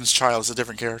 that's Gordon's child. It's a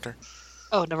different character.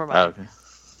 Oh, never mind. Okay.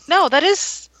 No, that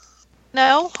is.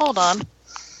 No, hold on.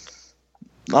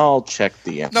 I'll check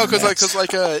the internet. No,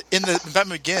 because in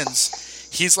Batman Begins,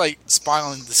 he's like spying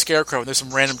on the Scarecrow, and there's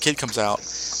some random kid comes out.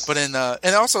 But in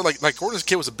and also like Gordon's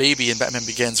kid was a baby in Batman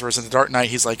Begins, whereas in the Dark Knight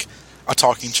he's like a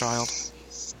talking child.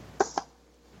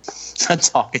 A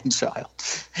talking child.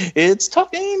 It's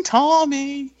talking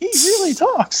Tommy. He really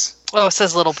talks. Oh, it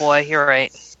says little boy. You're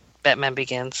right. Batman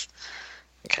Begins.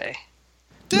 Okay.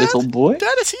 Little boy?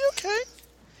 Dad, is he okay?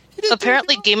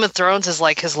 Apparently, Game of Thrones is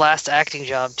like his last acting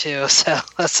job too, so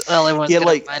that's all I wanted to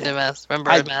remind him as.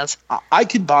 Remember him as. I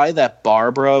could buy that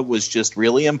Barbara was just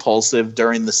really impulsive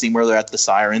during the scene where they're at the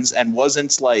sirens and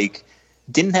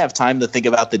didn't have time to think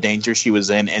about the danger she was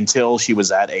in until she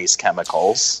was at Ace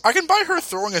Chemicals. I can buy her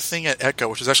throwing a thing at Echo,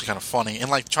 which is actually kind of funny, and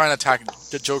like trying to attack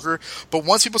the Joker. But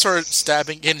once people started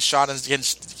stabbing, getting shot, and getting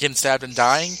stabbed and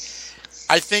dying,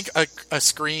 I think a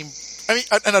scream. I mean,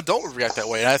 an adult would react that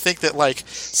way, and I think that like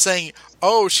saying,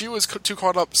 "Oh, she was too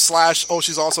caught up," / "Oh,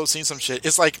 she's also seen some shit."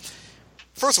 It's like,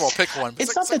 first of all, pick one.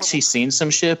 It's not that she's seen some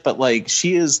shit, but like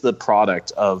she is the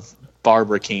product of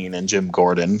Barbara Keene and Jim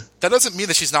Gordon. That doesn't mean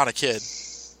that she's not a kid.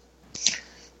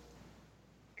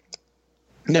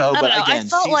 No, but I again,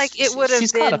 felt like it would have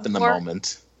she's been caught up in the more,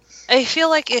 moment. I feel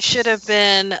like it should have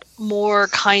been more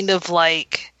kind of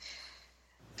like.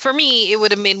 For me, it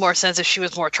would have made more sense if she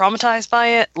was more traumatized by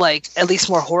it, like at least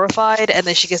more horrified, and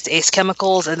then she gets to Ace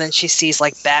Chemicals, and then she sees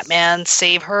like Batman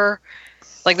save her.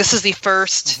 Like this is the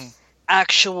first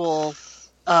actual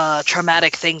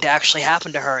traumatic thing to actually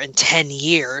happen to her in 10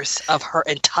 years of her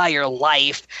entire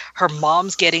life. Her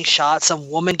mom's getting shot,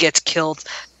 some woman gets killed.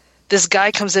 This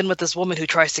guy comes in with this woman who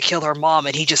tries to kill her mom,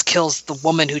 and he just kills the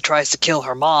woman who tries to kill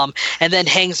her mom, and then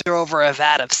hangs her over a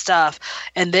vat of stuff.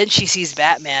 And then she sees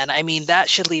Batman. I mean, that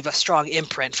should leave a strong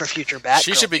imprint for future Batgirl.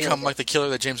 She should become like the killer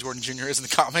that James Gordon Jr. is in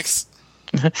the comics.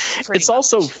 It's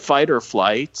also fight or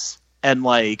flight, and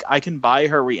like I can buy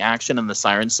her reaction in the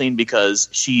siren scene because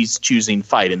she's choosing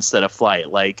fight instead of flight.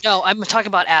 Like, no, I'm talking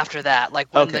about after that,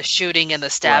 like when the shooting and the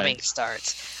stabbing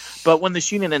starts. But when the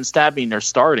shooting and stabbing are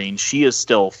starting, she is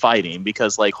still fighting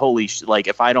because, like, like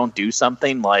if I don't do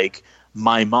something, like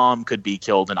my mom could be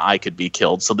killed and I could be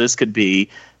killed. So this could be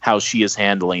how she is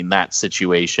handling that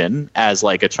situation as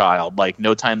like a child. Like,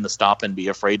 no time to stop and be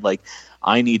afraid. Like,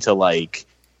 I need to like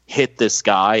hit this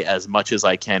guy as much as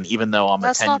I can, even though I'm a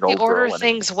 10-year-old girl. That's not the order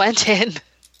things went in.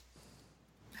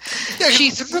 Yeah,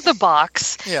 she threw the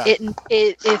box. Yeah.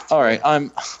 It all right,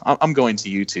 I'm going to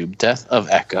YouTube. Death of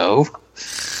Echo.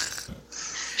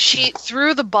 She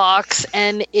threw the box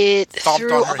and it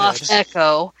threw off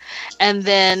Echo, and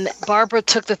then Barbara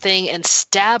took the thing and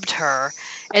stabbed her,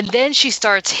 and then she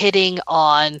starts hitting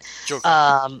on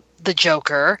the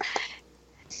Joker,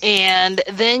 and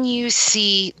then you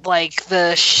see like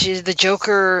the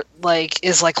Joker like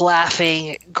is like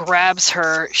laughing, grabs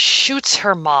her, shoots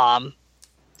her mom.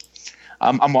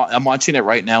 I'm watching it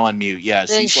right now on mute. Yeah,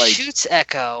 then she's like shoots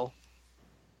Echo.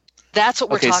 That's what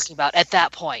we're talking about at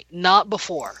that point, not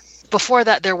before. Before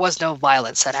that, there was no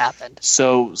violence that happened.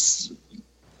 So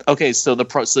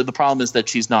the problem is that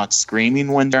she's not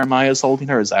screaming when Jeremiah is holding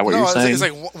her. Is that what you're saying? It's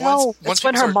like once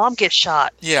when her mom gets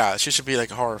shot. Yeah, she should be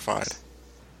like horrified.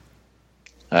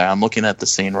 I'm looking at the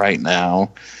scene right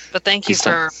now. But thank you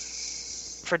for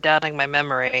doubting my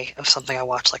memory of something I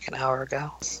watched like an hour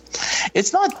ago.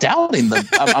 It's not doubting them.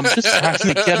 I'm just trying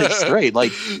to get it straight.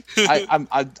 Like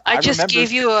I just remember...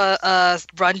 gave you a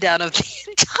rundown of the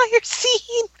entire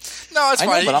scene. No, it's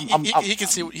fine. Know, but he can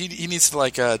see. He needs to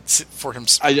like for him.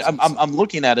 I'm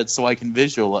looking at it so I can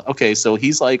visualize. Okay, so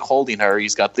he's like holding her.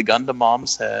 He's got the gun to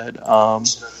mom's head.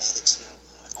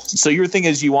 So your thing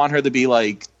is you want her to be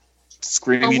like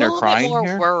screaming or crying? I'm a little bit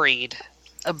more worried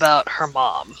about her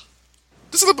mom.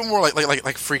 Just a little bit more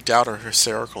like freaked out or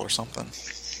hysterical or something.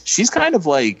 She's kind of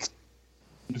like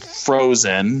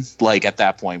frozen, like at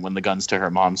that point when the gun's to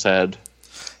her mom's head.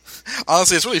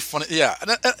 Honestly, it's really funny. Yeah,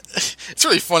 it's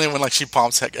really funny when like she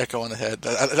palms Echo on the head.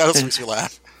 That also makes me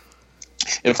laugh.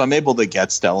 If I'm able to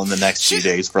get Stell in the next few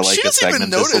days for like a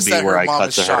segment, this will be where I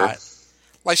cut to her.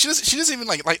 Like she doesn't even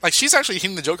like she's actually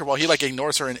hitting the Joker while he like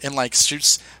ignores her and like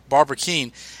shoots Barbara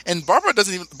Keene, and Barbara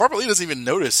Lee doesn't even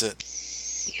notice it.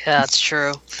 Yeah, that's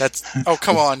true. Oh,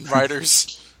 come on,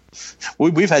 writers.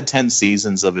 We've had 10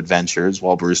 seasons of adventures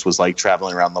while Bruce was like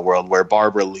traveling around the world, where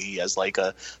Barbara Lee, as like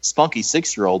a spunky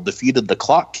 6-year-old, defeated the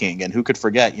Clock King. And who could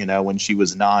forget, when she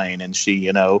was 9 and she,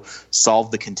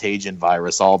 solved the contagion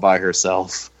virus all by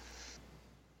herself.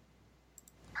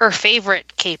 Her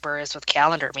favorite caper is with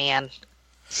Calendar Man.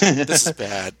 This is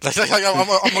bad.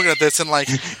 I'm looking at this and like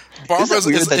Barbara's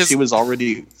weird that she was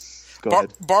already.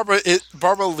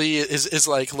 Barbara Lee is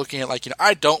like looking at like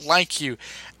I don't like you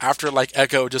after like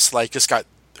Echo just got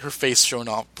her face blown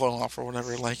off or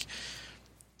whatever. Like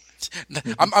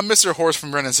I'm Mr. Horse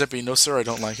from Ren and Zippy. No sir, I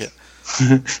don't like it.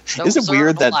 Is it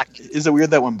weird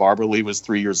that when Barbara Lee was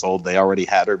 3 years old, they already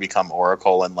had her become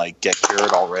Oracle and like get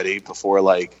cured already before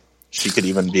like she could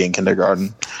even be in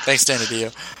kindergarten? Thanks, Danny Dio.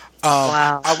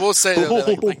 Wow. I will say though,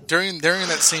 that, like during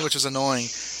that scene, which was annoying,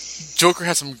 Joker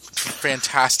had some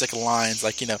fantastic lines,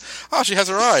 like oh, she has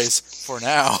her eyes for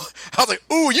now. I was like,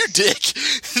 ooh, you dick.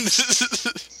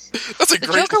 That's a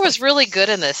great. Joker was really good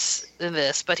in this,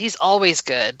 but he's always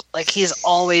good. Like he's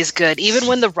always good, even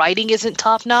when the writing isn't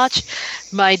top notch.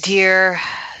 My dear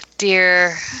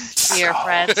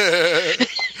friend,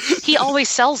 he always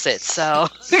sells it. So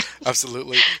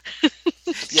absolutely.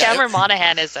 Cameron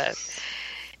Monaghan is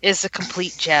a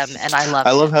complete gem, and I love it.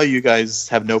 I love how you guys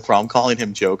have no problem calling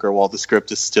him Joker while the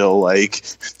script is still like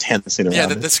dancing around. Yeah,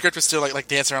 the script is still like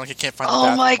dancing around like he can't find the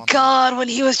bathroom. Oh my god, when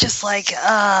he was just like,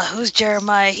 who's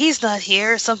Jeremiah? He's not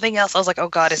here, something else. I was like, oh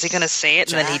god, is he going to say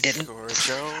it? And then he didn't.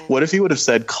 What if he would have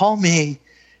said, call me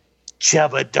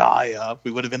Jebediah? We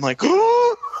would have been like,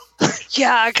 oh!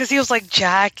 Yeah, because he was like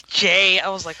Jack J. I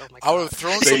was like, oh my god. I would have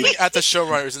thrown something at the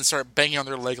showrunners and started banging on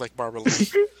their leg like Barbara Lee.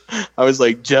 I was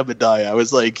like, Jebediah. I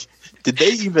was like, did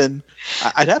they even...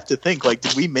 I'd have to think, like,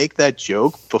 did we make that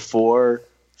joke before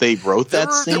they wrote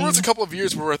that scene? There was a couple of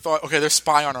years where I thought, okay, they're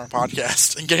spying on our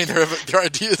podcast and getting their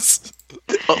ideas.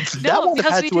 That would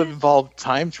have had to have involved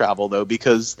time travel, though,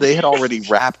 because they had already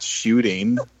wrapped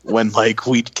shooting when, like,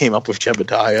 we came up with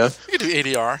Jebediah. We could do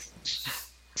ADR.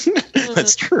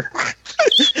 That's true.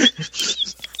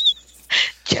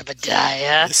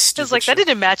 Jebediah. I was like, that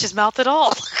didn't match his mouth at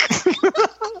all.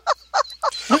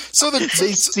 So they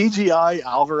CGI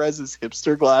Alvarez's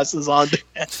hipster glasses on.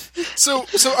 So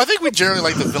I think we generally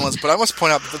like the villains, but I must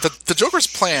point out that the Joker's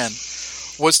plan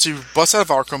was to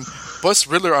bust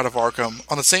Riddler out of Arkham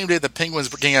on the same day that Penguin's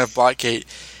getting out of Blackgate,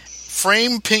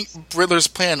 frame Riddler's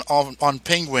plan on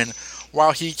Penguin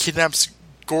while he kidnaps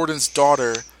Gordon's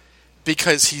daughter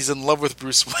because he's in love with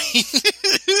Bruce Wayne.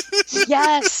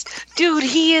 Yes. Dude,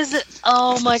 he is...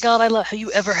 Oh my god, I love... Have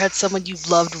you ever had someone you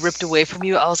loved ripped away from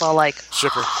you? I was all like...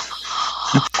 Shipper.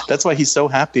 That's why he's so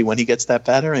happy when he gets that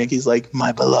battering. He's like,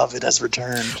 my beloved has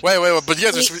returned. Wait, but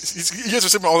you guys are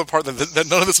saying all the part that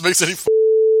none of this makes any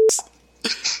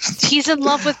He's in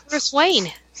love with Bruce Wayne.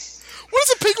 What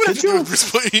does a penguin have to do with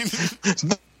Bruce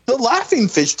Wayne? The laughing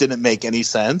fish didn't make any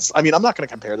sense. I mean, I'm not going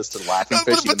to compare this to the laughing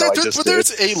fish, but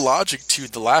there's a logic to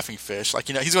the laughing fish. Like,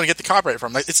 he's going to get the copyright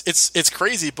from. Like, it's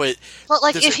crazy, but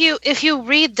like if you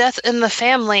read Death of the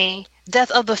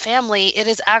Family, it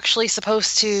is actually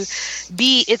supposed to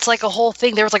be. It's like a whole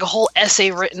thing. There was like a whole essay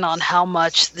written on how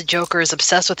much the Joker is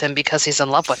obsessed with him because he's in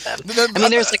love with him. I mean,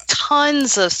 there's like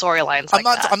tons of storylines like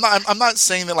that. I'm not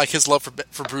saying that like his love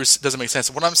for Bruce doesn't make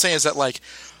sense. What I'm saying is that like,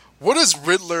 what does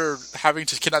Riddler having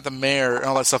to kidnap the mayor and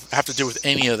all that stuff have to do with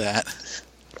any of that?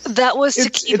 That was to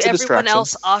keep everyone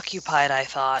else occupied, I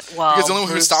thought. Because the only one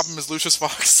who would stop him is Lucius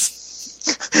Fox.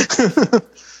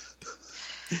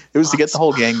 It was to get the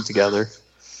whole gang together.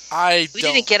 We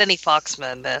didn't get any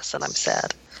Foxmen in this, and I'm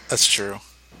sad. That's true.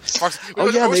 Fox,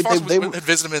 they had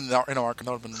visited him in Arkham.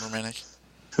 That would have been romantic.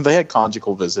 They had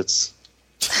conjugal visits.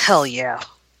 Hell yeah.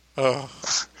 Oh.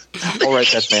 I'll write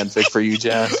that fanfic for you,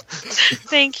 Jazz.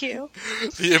 Thank you.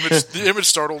 The image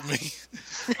startled me.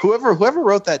 Whoever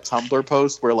wrote that Tumblr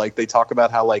post where like they talk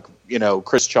about how like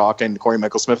Chris Chalk and Corey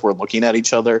Michael Smith were looking at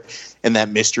each other in that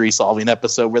mystery solving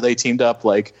episode where they teamed up.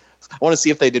 Like, I want to see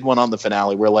if they did one on the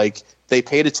finale where like they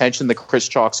paid attention to Chris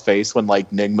Chalk's face when like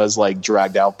Nigma's like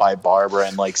dragged out by Barbara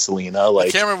and like Selena.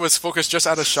 Like the camera was focused just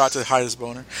out of shot to hide his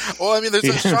boner. Well, I mean, there's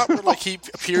a shot where like he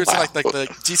appears in like the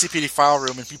GCPD file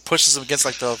room and he pushes him against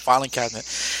like the filing cabinet,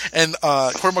 and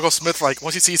Corey Michael Smith like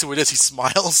once he sees who it is, he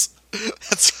smiles.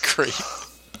 That's great.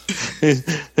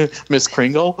 Miss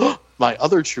Kringle, my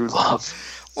other true love.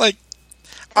 Like,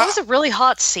 that was a really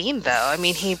hot scene, though. I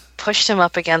mean, he pushed him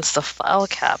up against the file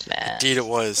cabinet. Indeed, it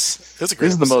was. It was a great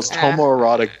This is the episode. most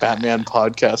homoerotic Batman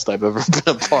podcast I've ever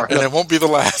been a part And of. it won't be the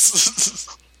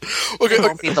last. Okay, It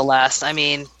won't be the last. I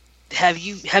mean, have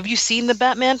you seen the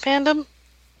Batman fandom?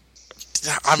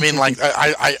 I mean, like,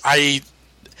 I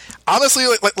honestly,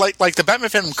 like the Batman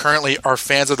fandom currently are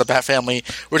fans of the Bat Family,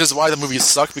 which is why the movies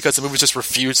suck, because the movies just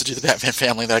refuse to do the Batman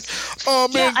Family. They're like, oh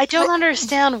man, Yeah, I don't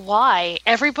understand why.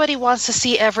 Everybody wants to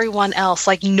see everyone else.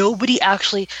 Like, nobody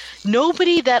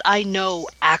that I know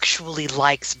actually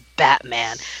likes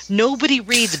Batman. Nobody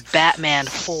reads Batman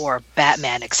for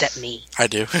Batman except me. I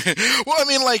do. Well, I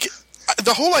mean, like,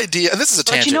 the whole idea, and this is a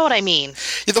tangent. But you know what I mean?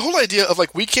 Yeah, the whole idea of,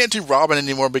 like, we can't do Robin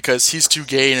anymore because he's too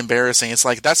gay and embarrassing. It's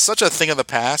like, that's such a thing of the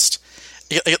past.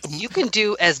 You can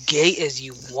do as gay as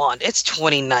you want. It's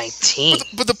 2019.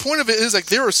 But the point of it is, like,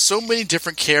 there are so many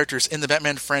different characters in the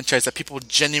Batman franchise that people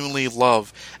genuinely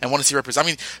love and want to see represented.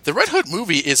 I mean, the Red Hood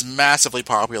movie is massively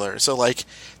popular. So, like,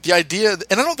 the idea,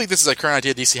 and I don't think this is a current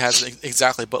idea DC has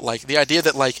exactly, but, like, the idea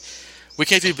that, like, we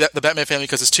can't do the Batman family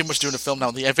because it's too much to do in a film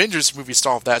now. The Avengers movie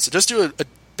solved that. So just do a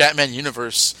Batman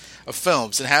universe of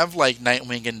films and have, like,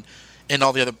 Nightwing and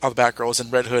all the other Batgirls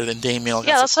and Red Hood and Damian.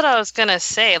 Yeah, that's what I was gonna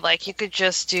say. Like, you could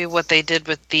just do what they did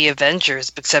with the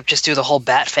Avengers, except just do the whole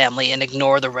Bat family and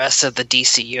ignore the rest of the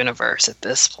DC universe at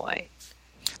this point.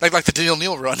 Like the Daniel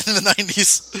Neal run in the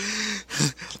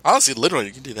 90s. Honestly, literally,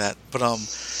 you can do that. But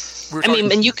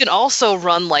and you can also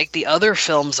run, like, the other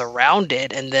films around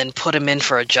it and then put him in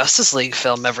for a Justice League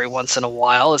film every once in a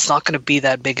while. It's not going to be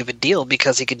that big of a deal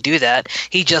because he can do that.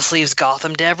 He just leaves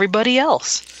Gotham to everybody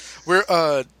else. We're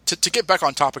to get back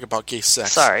on topic about gay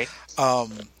sex. Sorry.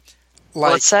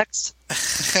 What sex?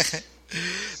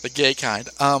 The gay kind.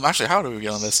 Actually, how do we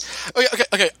get on this?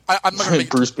 Okay. I'm not going to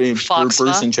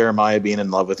Bruce and Jeremiah being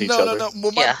in love with each other. No.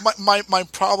 Well, my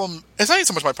problem. It's not even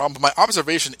so much my problem, but my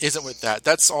observation isn't with that.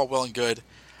 That's all well and good.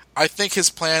 I think his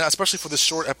plan, especially for this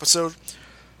short episode,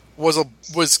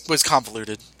 was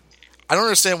convoluted. I don't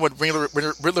understand what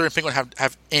Riddler and Penguin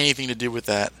have anything to do with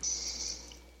that.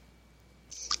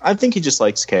 I think he just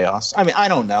likes chaos. I mean, I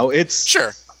don't know. It's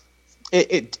sure.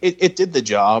 It did the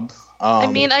job. I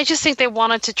mean, I just think they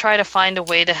wanted to try to find a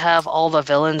way to have all the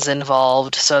villains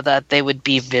involved so that they would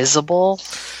be visible.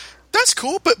 That's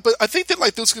cool, but I think that,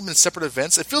 like, those could have been separate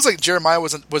events. It feels like Jeremiah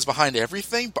was behind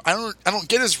everything, but I don't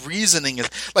get his reasoning.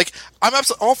 Like, I'm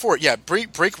absolutely all for it. Yeah,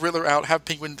 break Riddler out, have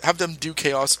Penguin, have them do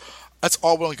chaos. That's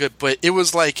all well and good, but it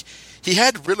was like he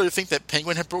had Riddler think that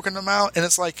Penguin had broken him out, and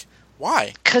it's like,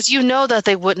 why? Because you know that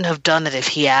they wouldn't have done it if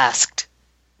he asked.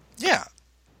 Yeah.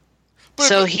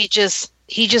 So he just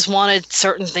wanted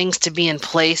certain things to be in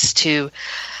place to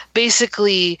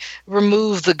basically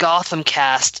remove the Gotham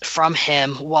cast from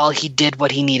him while he did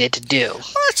what he needed to do.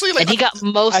 Well, actually, like, and he got most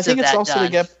of that done. I think it's also to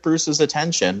get Bruce's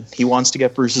attention. He wants to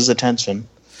get Bruce's attention.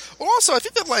 Well, also, I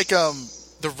think that, like,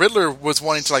 the Riddler was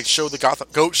wanting to, like, show Gotham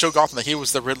that he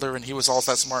was the Riddler and he was all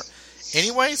that smart.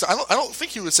 Anyways, I don't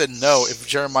think he would have said no if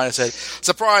Jeremiah said,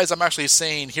 "Surprise! I'm actually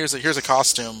saying here's a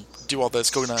costume. Do all this.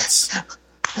 Go nuts."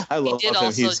 I love him. He did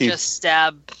also just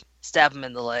stab him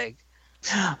in the leg.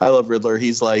 I love Riddler.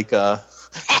 He's like,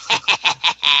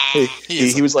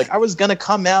 he was like, I was gonna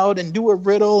come out and do a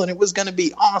riddle, and it was gonna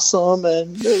be awesome.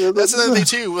 And that's another thing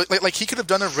too. Like he could have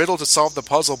done a riddle to solve the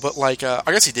puzzle, but like, I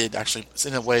guess he did actually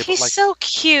in a way. He's but, like, so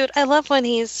cute. I love when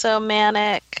he's so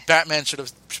manic. Batman should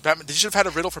have had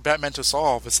a riddle for Batman to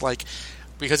solve. It's like,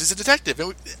 because he's a detective.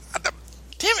 Damn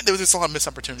it, there was just a lot of missed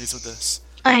opportunities with this.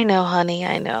 I know, honey.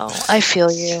 I know. I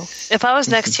feel you. If I was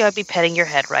next to you, I'd be petting your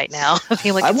head right now. I'd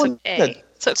be like, it's okay.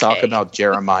 It's okay. Talk about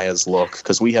Jeremiah's look,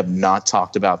 because we have not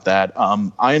talked about that.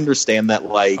 I understand that,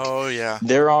 like, oh yeah,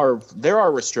 there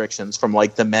are restrictions from,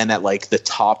 like, the men at, like, the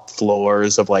top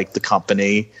floors of, like, the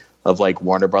company of, like,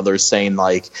 Warner Brothers saying,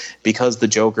 like, because the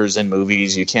Joker's in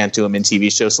movies, you can't do him in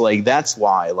TV shows. So, like, that's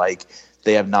why, like,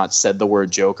 they have not said the word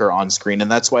Joker on screen,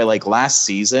 and that's why, like, last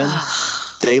season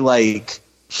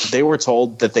they were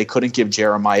told that they couldn't give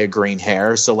Jeremiah green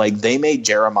hair, so, like, they made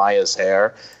Jeremiah's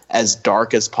hair as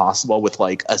dark as possible with,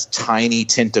 like, a tiny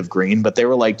tint of green, but they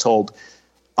were, like, told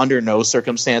under no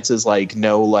circumstances, like,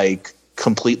 no, like,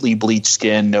 completely bleached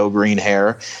skin, no green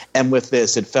hair. And with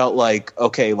this, it felt like,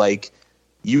 okay, like,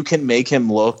 you can make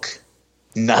him look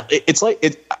not. It's like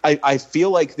it. I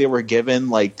feel like they were given,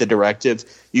 like, the directive,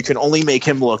 you can only make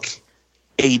him look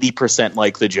 80%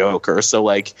 like the Joker. So,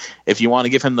 like, if you want to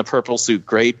give him the purple suit,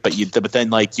 great, but then,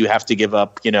 like, you have to give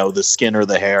up, you know, the skin or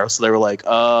the hair. So they were like,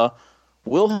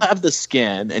 we'll have the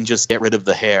skin and just get rid of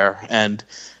the hair. And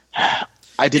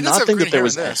I did not think that there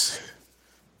was this.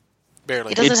 Barely.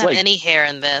 He doesn't It's have like- any hair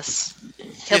in this.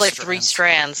 He had like 3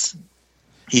 strands.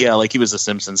 Yeah, like he was a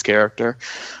Simpsons character.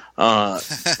 Well,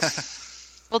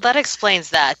 that explains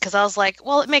that, because I was like,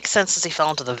 well, it makes sense as he fell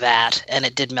into the vat and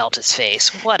it did melt his face.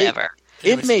 Whatever.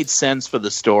 It made sense for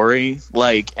the story,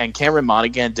 and Cameron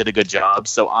Monaghan did a good job.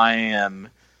 So I'm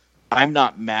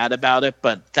not mad about it.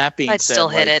 But that being I'd said, still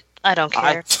hit it. I don't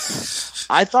care.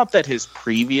 I thought that his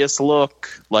previous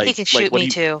look, He can shoot me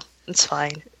too. It's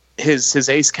fine. His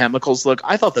Ace Chemicals look,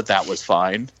 I thought that was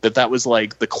fine. That was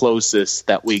like the closest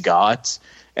that we got,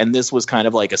 and this was kind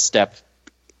of like a step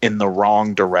in the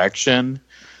wrong direction.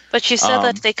 But you said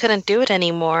that they couldn't do it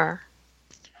anymore.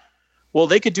 Well,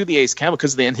 they could do the Ace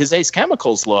Chemicals. In his Ace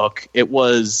Chemicals look, he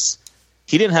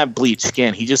didn't have bleached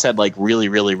skin. He just had like really,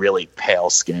 really, really pale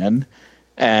skin,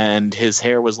 and his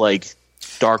hair was like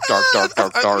dark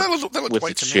that looked with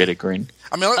white to me. shaded green.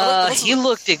 I mean, He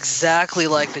looked exactly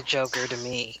like the Joker to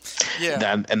me.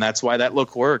 yeah. And that's why that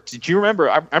look worked. Did you remember?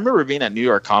 I remember being at New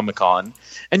York Comic Con,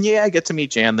 and I get to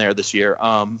meet Jan there this year.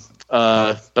 But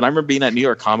I remember being at New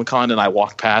York Comic Con, and I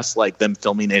walked past like them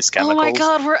filming Ace Chemicals. Oh my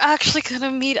god, we're actually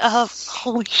gonna meet up!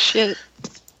 Holy shit!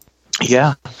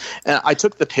 Yeah, and I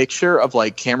took the picture of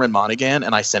like Cameron Monaghan,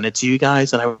 and I sent it to you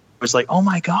guys, and I was like, "Oh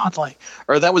my god!"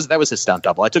 Or that was his stunt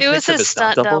double. I took It a was picture of his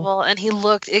stunt double, and he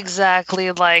looked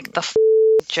exactly like the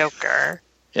Joker.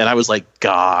 and I was like,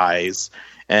 "Guys,"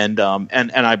 and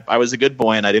I was a good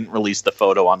boy, and I didn't release the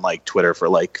photo on like Twitter for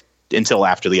like until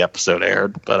after the episode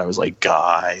aired, but I was like,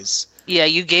 "Guys." Yeah,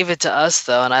 you gave it to us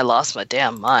though, and I lost my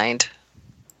damn mind.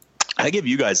 I give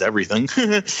you guys everything.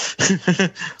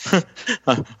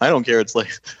 I don't care. It's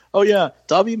like, oh yeah,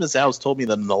 Davi Mazouz told me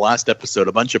that in the last episode,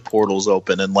 a bunch of portals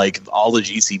open and like all the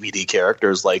GCPD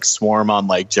characters like swarm on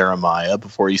like Jeremiah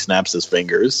before he snaps his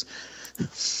fingers.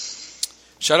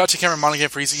 Shout out to Cameron Monaghan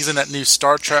for he's in that new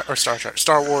Star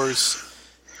Wars.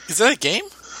 Is that a game?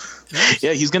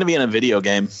 Yeah, he's going to be in a video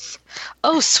game.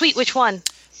 Oh, sweet! Which one?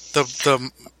 The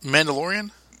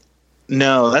Mandalorian?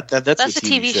 No, that's a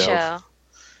TV show.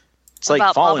 It's like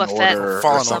About Fallen Boba Fett Order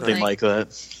Fallen or something Order. like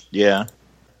that. Yeah.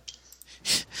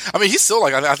 I mean, he's still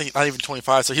like I think not even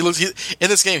 25. So in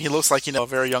this game he looks like a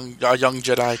very young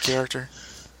Jedi character.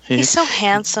 He's so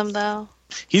handsome though.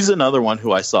 He's another one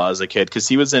who I saw as a kid because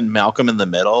he was in Malcolm in the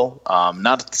Middle.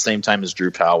 Not at the same time as Drew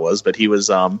Powell was, but he was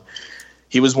one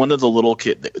of the little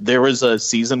kids. There was a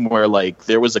season where like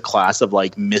there was a class of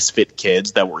like misfit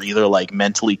kids that were either like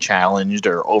mentally challenged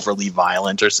or overly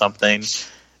violent or something.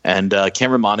 And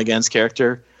Cameron Monaghan's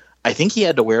character, I think he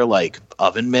had to wear like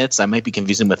oven mitts. I might be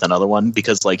confusing with another one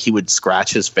because like he would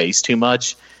scratch his face too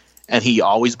much, and he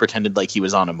always pretended like he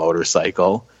was on a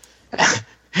motorcycle.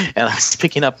 And I was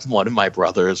picking up one of my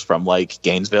brothers from like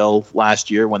Gainesville last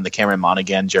year when the Cameron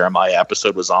Monaghan Jeremiah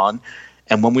episode was on,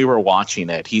 and when we were watching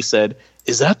it, he said,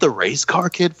 "Is that the race car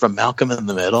kid from Malcolm in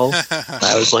the Middle?" And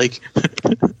I was like.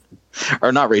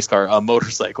 Or not race car, a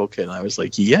motorcycle kid. And I was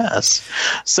like, yes.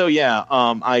 So yeah,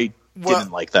 I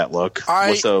didn't like that look.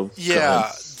 Fans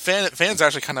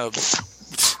actually kind of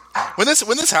when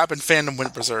this happened, fandom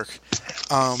went berserk,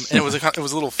 and it was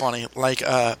a little funny. Like,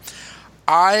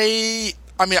 I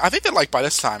think that like by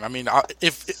this time, I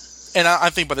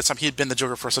think by this time he had been the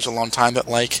Joker for such a long time that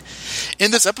like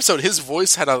in this episode, his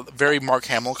voice had a very Mark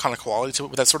Hamill kind of quality to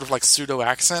it with that sort of like pseudo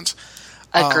accent.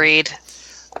 Agreed.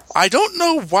 I don't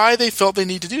know why they felt they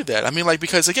need to do that. I mean, like,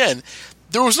 because again,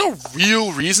 there was no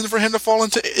real reason for him to fall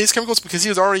into Ace Chemicals because he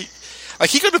was already,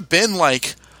 like, he could have been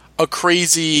like a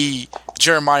crazy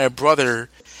Jeremiah brother,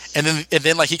 and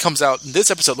then like he comes out in this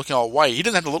episode looking all white. He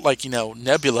didn't have to look like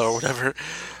Nebula or whatever.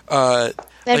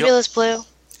 Nebula's blue.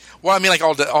 Well, I mean, like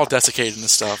all desiccated and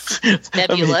stuff.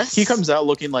 Nebulous. He comes out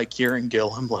looking like Kieran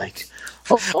Gillen, like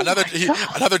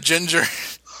another ginger.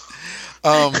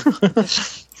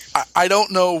 I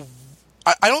don't know.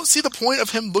 I don't see the point of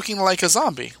him looking like a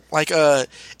zombie. Like,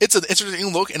 it's an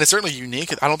interesting look, and it's certainly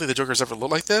unique. I don't think the Joker's ever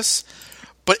looked like this,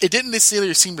 but it didn't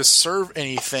necessarily seem to serve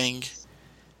anything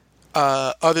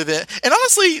other than. And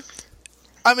honestly,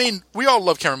 I mean, we all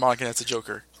love Cameron Monaghan as the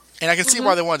Joker, and I can see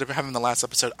why they wanted to have him in the last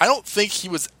episode. I don't think he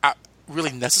was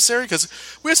really necessary because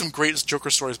we had some great Joker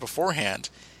stories beforehand,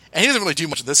 and he doesn't really do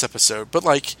much in this episode. But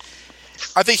like,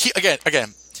 I think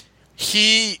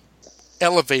he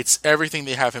elevates everything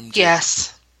they have him do.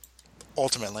 Yes.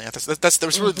 Ultimately, that's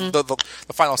really the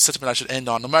final sentiment I should end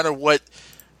on. No matter what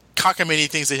cockamamie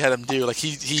things they had him do, like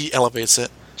he elevates it.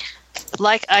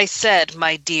 Like I said,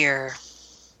 my dear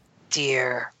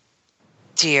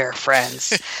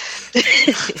friends.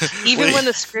 Even when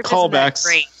the script isn't that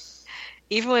great.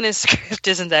 Even when his script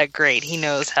isn't that great, he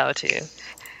knows how to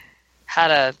how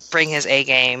to bring his A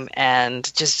game and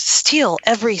just steal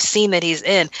every scene that he's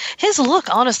in. His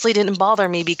look honestly didn't bother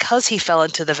me because he fell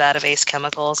into the vat of ace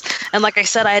chemicals. And like I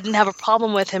said, I didn't have a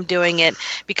problem with him doing it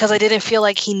because I didn't feel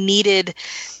like he needed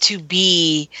to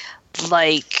be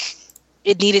like,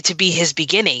 it needed to be his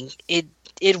beginning.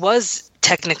 It was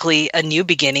technically a new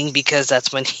beginning because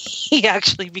that's when he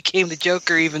actually became the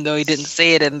Joker, even though he didn't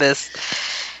say it in this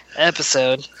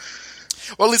episode.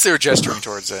 Well, at least they were gesturing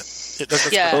towards it.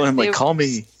 Yeah, and like, call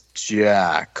me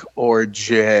Jack or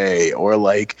Jay, or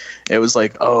like, it was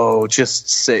like, oh, just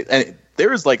say. And there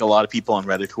was like a lot of people on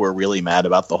Reddit who were really mad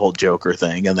about the whole Joker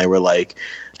thing, and they were like,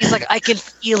 he's like, I can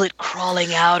feel it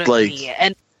crawling out of me,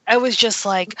 and I was just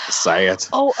like, say it.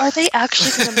 Oh, are they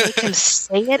actually going to make him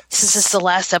say it since it's the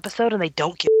last episode and they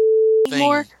don't give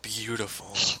anymore?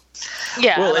 Beautiful.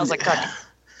 Yeah, well, and I was like, God.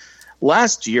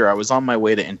 Last year, I was on my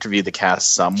way to interview the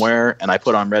cast somewhere, and I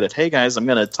put on Reddit, hey guys, I'm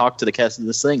going to talk to the cast of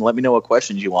this thing. Let me know what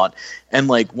questions you want. And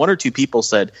like one or two people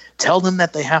said, tell them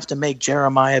that they have to make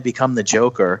Jeremiah become the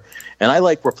Joker. And I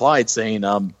like replied saying,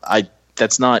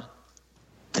 that's not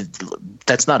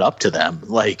up to them.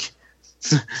 Like,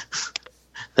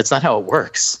 that's not how it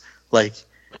works. Like,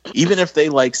 even if they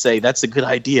like say that's a good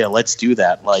idea, let's do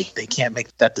that. Like, they can't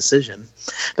make that decision.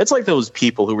 That's like those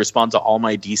people who respond to all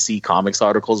my DC Comics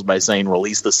articles by saying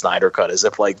release the Snyder Cut, as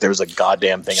if like there's a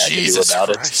goddamn thing I can do about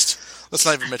it. Let's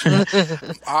not even mention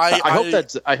that.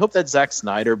 I hope that Zack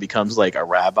Snyder becomes like a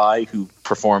rabbi who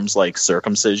performs like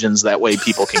circumcisions. That way,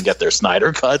 people can get their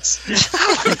Snyder cuts.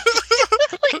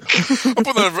 I'll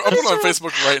put that on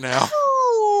Facebook right now.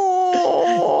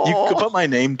 You could put my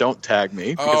name, don't tag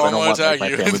me, because I don't want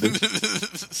my family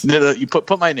to. No, you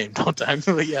put my name, don't tag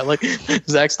me. But yeah, like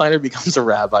Zack Snyder becomes a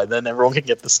rabbi, then everyone can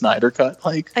get the Snyder cut.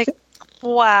 Like,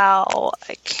 wow.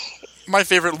 My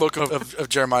favorite look of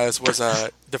Jeremiah's was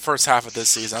the first half of this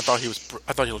season. I thought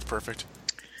he looked perfect.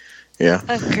 Yeah,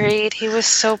 agreed. He was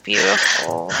so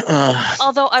beautiful.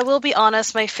 Although I will be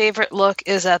honest, my favorite look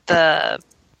is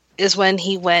when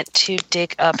he went to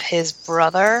dig up his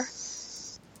brother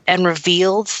and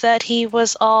revealed that he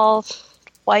was all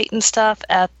white and stuff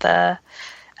at the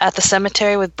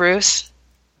cemetery with Bruce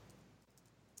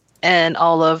and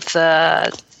all of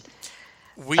the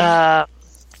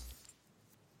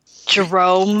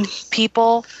Jerome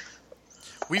people.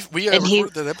 We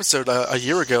recorded that episode a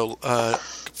year ago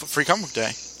for Free Comic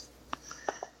Day.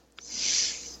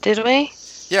 Did we?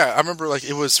 Yeah, I remember like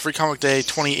it was Free Comic Day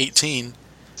 2018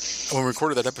 when we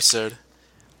recorded that episode.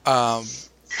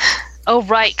 Oh,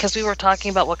 right, because we were talking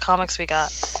about what comics we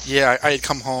got. Yeah, I had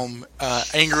come home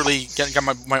angrily, got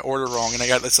my order wrong, and I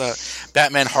got this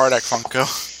Batman Hardak Funko.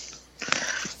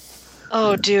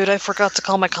 Oh, dude, I forgot to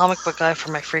call my comic book guy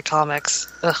for my free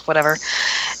comics. Ugh, whatever.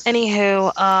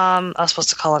 Anywho, I was supposed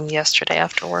to call him yesterday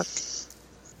after work.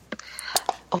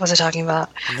 What was I talking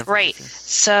about? Right,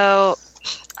 so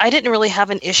I didn't really have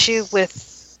an issue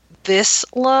with this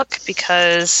look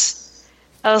because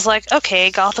I was like, okay,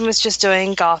 Gotham is just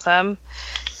doing Gotham.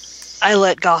 I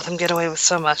let Gotham get away with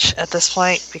so much at this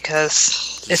point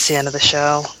because it's the end of the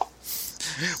show.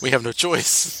 We have no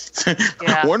choice.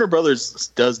 Yeah. Warner Brothers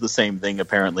does the same thing,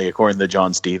 apparently, according to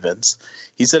John Stevens.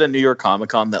 He said at New York Comic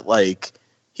Con that, like,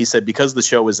 he said because the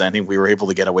show was ending, we were able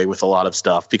to get away with a lot of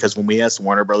stuff. Because when we asked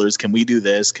Warner Brothers, can we do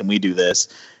this? Can we do this?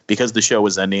 Because the show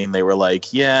was ending, they were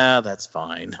like, yeah, that's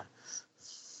fine.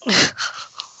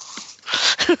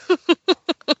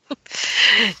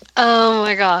 Oh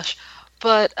my gosh.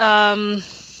 But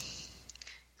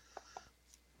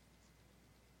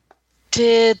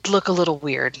did look a little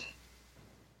weird.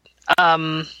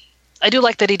 I do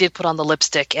like that he did put on the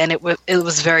lipstick, and it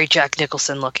was very Jack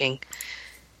Nicholson looking.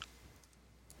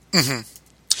 Mm-hmm.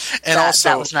 And also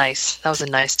that was nice. That was a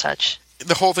nice touch.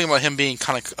 The whole thing about him being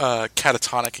kind of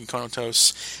catatonic and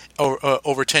comatose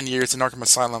over 10 years in Arkham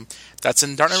Asylum, that's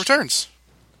in Dark Knight Returns.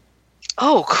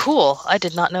 Oh, cool. I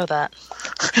did not know that.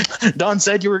 Don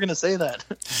said you were going to say that.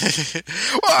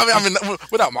 Well, I mean,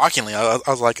 without mockingly, I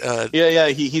was like... Yeah,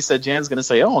 he said Jan's going to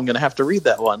say, oh, I'm going to have to read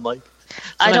that one. Like,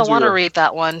 I don't want to read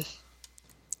that one.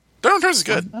 Dark Knight Returns is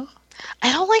good.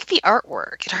 I don't like the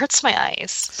artwork. It hurts my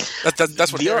eyes.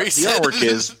 That's what Harry said. The artwork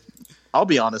is... I'll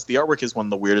be honest, the artwork is one of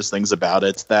the weirdest things about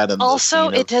it. That and also,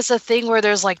 it has a thing where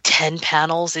there's like 10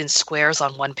 panels in squares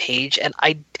on one page, and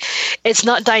it's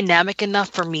not dynamic enough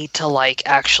for me to like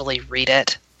actually read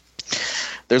it.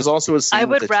 There's also a scene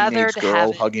with a teenage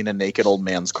girl hugging a naked old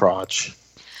man's crotch.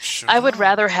 Sure. I would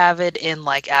rather have it in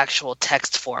like actual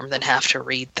text form than have to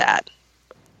read that.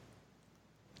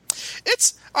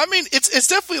 It's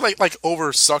definitely like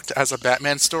oversucked as a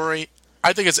Batman story.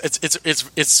 I think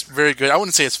it's very good. I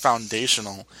wouldn't say it's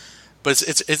foundational, but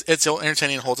it's still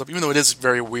entertaining and holds up, even though it is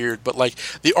very weird. But like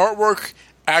the artwork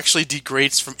actually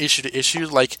degrades from issue to issue.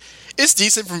 Like it's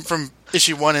decent from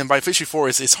issue 1, and by issue 4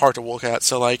 it's hard to look at.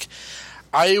 So like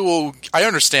I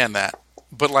understand that.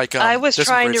 But like I was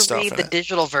trying to read the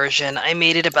digital version. I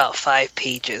made it about 5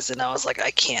 pages, and I was like,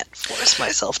 I can't force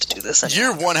myself to do this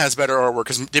anymore. Year 1 has better artwork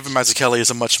because David Mazzucchelli is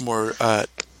a much more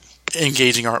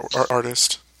engaging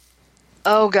artist.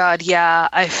 Oh God, yeah.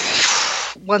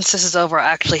 Once this is over,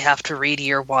 I actually have to read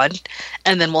Year 1,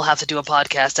 and then we'll have to do a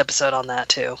podcast episode on that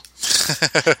too.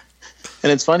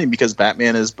 And it's funny because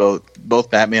Batman is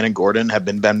both Batman and Gordon have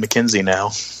been Ben McKenzie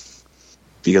now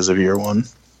because of Year 1.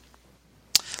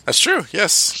 That's true.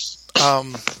 Yes.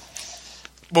 Well,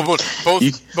 both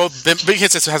Big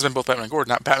Hits has been both Batman and Gordon.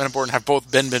 Not Batman and Gordon have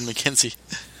both been Ben McKenzie.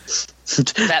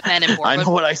 Batman and Gordon. I know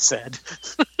what I said.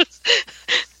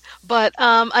 But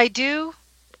I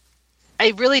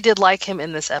really did like him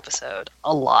in this episode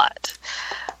a lot.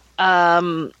 I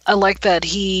like that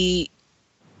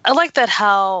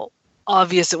how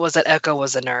obvious it was that Echo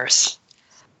was a nurse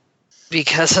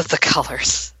because of the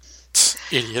colors.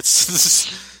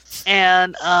 Idiots.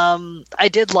 And I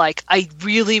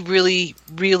really, really,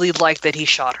 really liked that he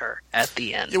shot her at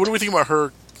the end. Yeah, what do we think about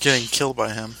her getting killed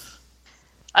by him?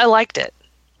 I liked it.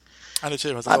 I did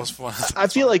too. I thought it was fun. I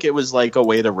feel like it was like a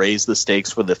way to raise the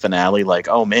stakes for the finale. Like,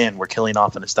 oh man, we're killing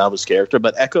off an established character.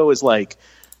 But Echo is like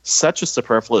such a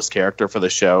superfluous character for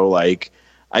the show. Like,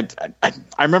 I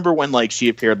remember when like she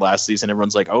appeared last season,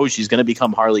 everyone's like, oh, she's going to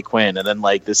become Harley Quinn. And then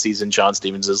like this season, John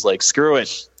Stevens is like, screw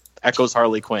it, Echo's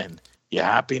Harley Quinn. You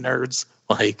happy, nerds?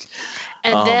 Like,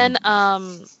 and then I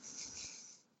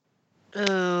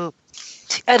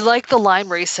like the line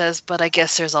where he says, "But I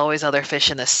guess there's always other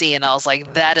fish in the sea," and I was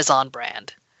like, "That is on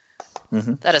brand.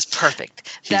 Mm-hmm. That is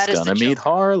perfect. He's gonna meet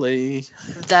Harley.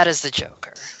 That is the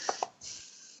Joker."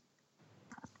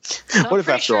 What if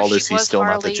after all this, he's still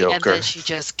not the Joker? And then she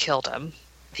just killed him.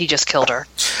 He just killed her.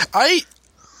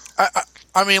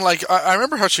 I mean, like, I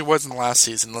remember how she was in the last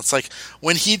season. It's like,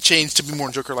 when he changed to be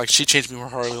more Joker, like, she changed to be more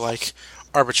Harley, like,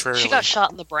 arbitrarily. She got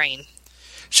shot in the brain.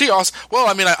 She also... Well,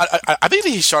 I mean, I think that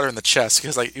he shot her in the chest,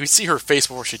 because, like, you see her face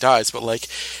before she dies, but, like...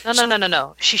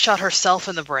 No. She shot herself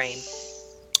in the brain.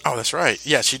 Oh, that's right.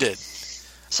 Yeah, she did.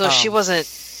 So she wasn't...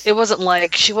 It wasn't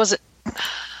like... She wasn't...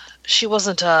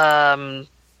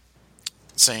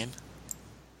 Sane.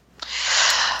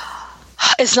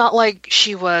 It's not like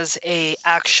she was a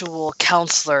actual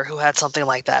counselor who had something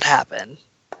like that happen.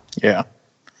 Yeah.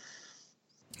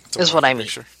 Is what I mean.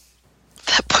 Picture.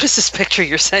 What is this picture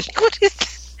you're sending? What is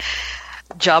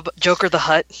Joker the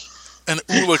Hutt? And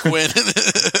Ula Quinn.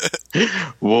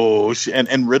 Whoa.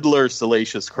 And Riddler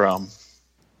Salacious Crumb.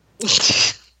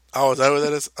 Oh, is that what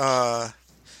that is?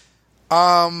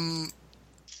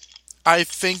 I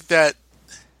think that...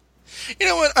 You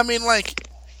know what? I mean, like...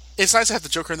 It's nice to have the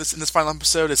Joker in this final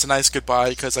episode. It's a nice goodbye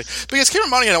because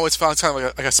Cameron Monaghan always found kind of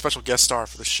like a special guest star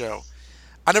for the show.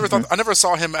 I never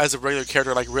saw him as a regular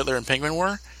character like Riddler and Penguin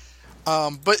were,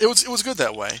 but it was good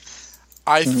that way.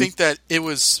 I think that it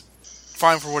was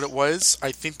fine for what it was.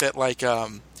 I think that like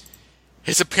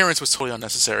his appearance was totally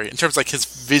unnecessary in terms of like his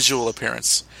visual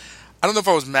appearance. I don't know if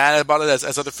I was mad about it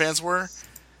as other fans were,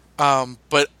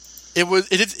 but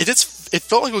it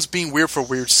felt like it was being weird for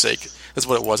weird's sake. Is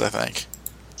what it was. I think.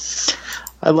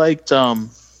 I liked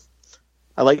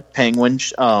Penguin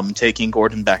taking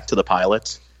Gordon back to the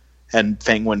pilot, and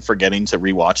Penguin forgetting to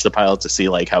rewatch the pilot to see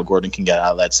like how Gordon can get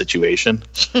out of that situation.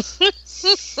 I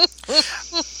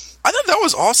thought that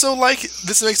was also like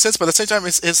this makes sense, but at the same time,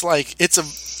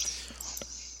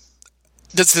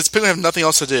 does Penguin have nothing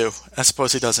else to do? I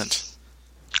suppose he doesn't.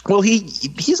 Well,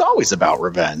 he's always about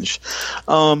revenge,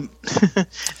 and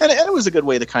it was a good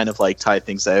way to kind of like tie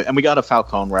things out. And we got a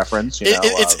Falcone reference. We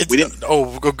didn't.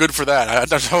 Oh, good for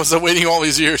that. I was waiting all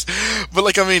these years, but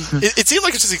like I mean, it seemed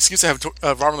like it's just an excuse to have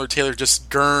Robert Lord Taylor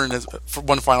just gurn for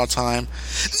one final time.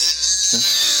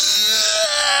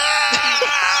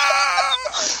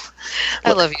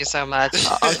 I love you so much.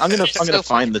 I'm gonna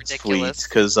find the tweet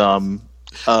because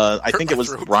I think it was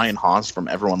Ryan Haas from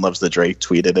Everyone Loves the Drake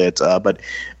tweeted it, but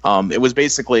it was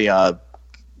basically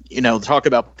talk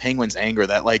about Penguin's anger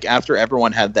that like after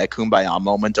everyone had that kumbaya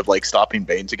moment of like stopping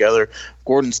Bane together,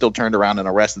 Gordon still turned around and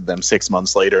arrested them 6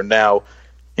 months later. Now,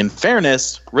 in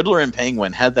fairness, Riddler and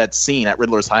Penguin had that scene at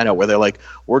Riddler's hideout where they're like,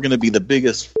 "We're going to be the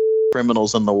biggest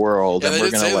criminals in the world," and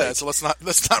we're going to say that. So let's not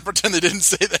pretend they didn't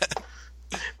say that.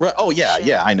 Right. Oh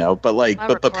yeah, I know. But like,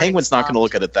 but Penguin's not going to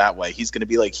look at it that way. He's going to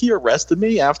be like, he arrested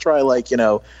me after I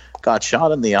got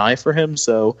shot in the eye for him.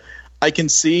 So I can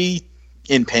see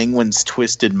in Penguin's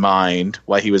twisted mind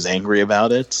why he was angry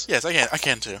about it. Yes, I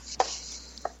can too.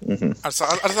 Mm-hmm. I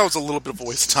thought it was a little bit of a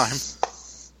waste of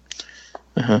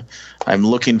time. I'm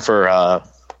looking for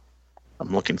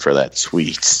that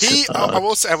tweet. I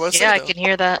will say, Yeah, I though, can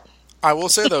hear that. I will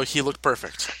say though, he looked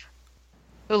perfect.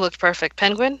 Who looked perfect?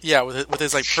 Penguin? Yeah, with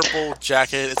his like purple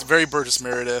jacket, it's very Burgess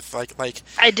Meredith. Like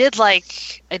I did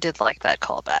like that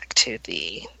callback to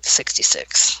the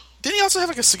 66. Didn't he also have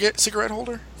like a cigarette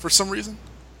holder for some reason?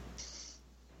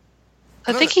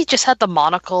 I think he just had the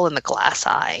monocle and the glass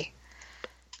eye.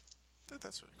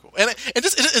 That's really cool. And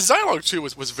just his dialogue too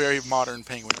was very modern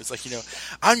Penguin. It's like,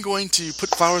 I'm going to put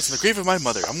flowers in the grave of my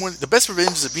mother. The best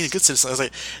revenge is being a good citizen. I was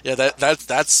like, yeah,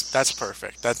 that's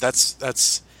perfect.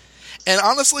 That's. And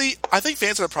honestly, I think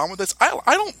fans have a problem with this. I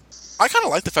kind of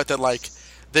like the fact that like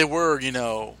they were,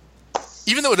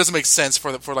 even though it doesn't make sense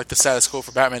for like the status quo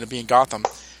for Batman to be in Gotham,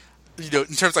 in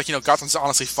terms of, like, Gotham's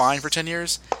honestly fine for 10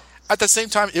 years. At the same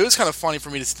time, it was kind of funny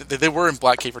for me to see that they were in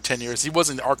Blackgate for 10 years. He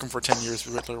was in Arkham for 10 years.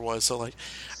 Riddler was, so like,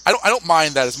 I don't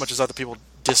mind that as much as other people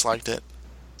disliked it.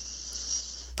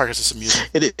 Probably just amusing.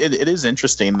 It is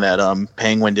interesting that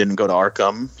Penguin didn't go to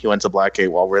Arkham. He went to Blackgate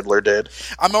while Riddler did.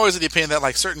 I'm always of the opinion that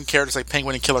like certain characters like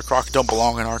Penguin and Killer Croc don't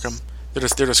belong in Arkham. They're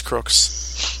just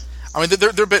crooks. I mean, they're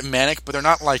a bit manic, but they're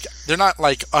not like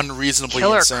unreasonably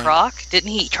Killer insane. Croc?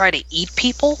 Didn't he try to eat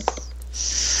people?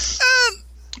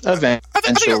 Eventually, I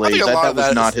think that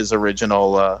was not his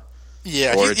original.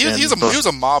 Yeah, origin, he was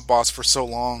a mob boss for so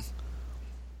long.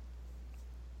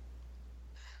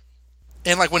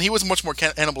 And like when he was much more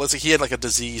cannibalistic, he had like a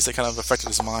disease that kind of affected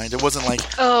his mind. It wasn't like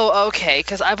Oh, okay.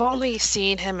 Because I've only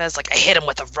seen him as like I hit him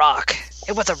with a rock.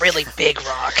 It was a really big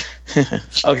rock.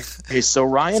 Okay, so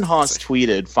Ryan Haas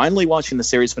tweeted, "Finally watching the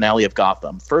series finale of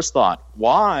Gotham. First thought: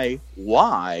 why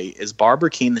is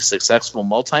Barbara Keene the successful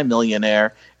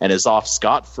multimillionaire and is off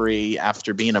scot-free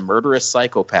after being a murderous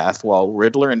psychopath while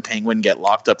Riddler and Penguin get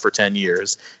locked up for 10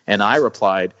 years?" And I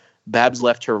replied, Babs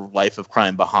left her life of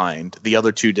crime behind. The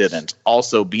other two didn't.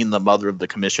 Also, being the mother of the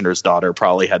commissioner's daughter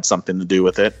probably had something to do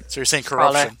with it. So you're saying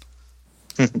corruption?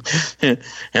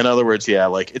 In other words, yeah,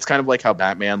 like it's kind of like how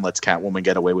Batman lets Catwoman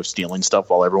get away with stealing stuff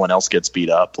while everyone else gets beat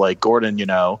up. Like Gordon,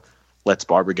 lets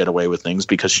Barbara get away with things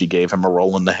because she gave him a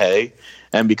roll in the hay,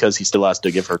 and because he still has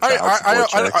to give her child support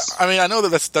checks. I mean, I know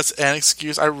that's an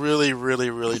excuse. I really, really,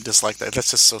 really dislike that.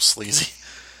 That's just so sleazy.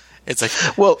 It's like,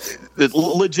 well,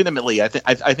 legitimately, I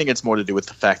think it's more to do with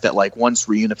the fact that like once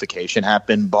reunification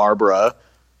happened, Barbara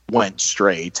went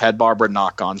straight. Had Barbara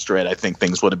not gone straight, I think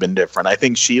things would have been different. I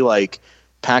think she like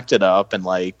packed it up and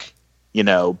like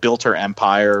built her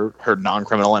empire, her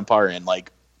non-criminal empire, and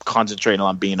like concentrated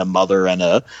on being a mother and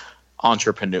a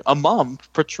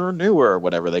mompreneur,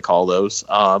 whatever they call those.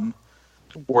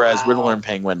 Whereas Riddler and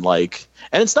Penguin, like,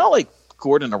 and it's not like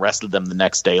Gordon arrested them the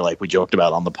next day, like we joked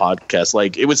about on the podcast.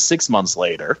 Like it was 6 months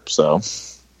later. So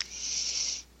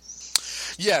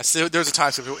yes, there was a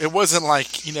time. So it wasn't like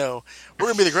we're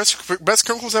gonna be the best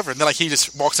criminals ever, and then like he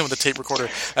just walks in with a tape recorder.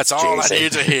 That's all I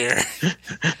need to hear.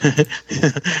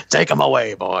 Take them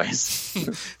away, boys.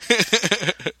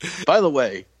 By the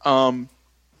way,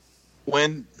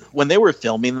 when they were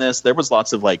filming this, there was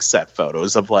lots of like set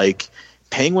photos of like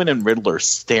Penguin and Riddler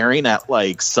staring at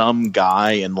like some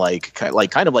guy and like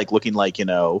kind of like looking like he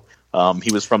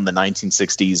was from the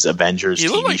 1960s Avengers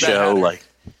TV show.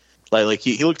 Like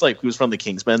he looked like he was from the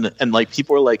Kingsman, and like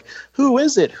people were like, who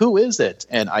is it?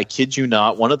 And I kid you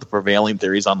not, one of the prevailing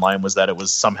theories online was that it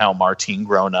was somehow Martine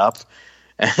grown up.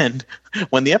 And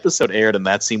when the episode aired and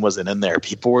that scene wasn't in there,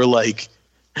 Twitter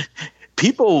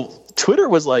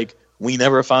was like, we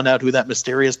never found out who that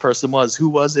mysterious person was. Who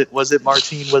was it? Was it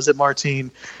Martine? Was it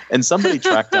Martine? And somebody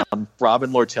tracked down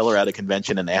Robin Lord Tiller at a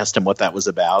convention and asked him what that was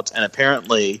about. And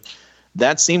apparently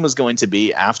that scene was going to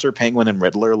be after Penguin and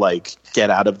Riddler like get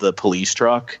out of the police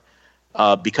truck,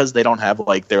 because they don't have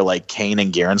like their like cane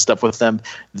and gear and stuff with them.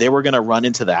 They were going to run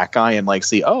into that guy and like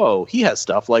see, oh, he has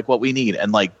stuff like what we need,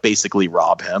 and like basically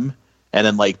rob him. And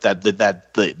then like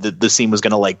the scene was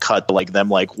gonna like cut to like them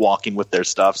like walking with their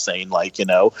stuff, saying like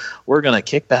we're gonna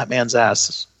kick Batman's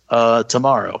ass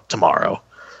tomorrow.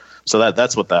 So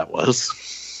that's what that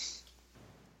was.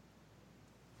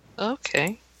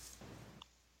 Okay.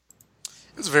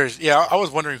 It was I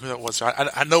was wondering who that was.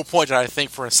 At no point did I think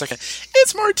for a second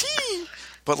it's Martine,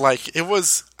 but like it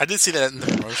was. I did see that in the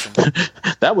promotion.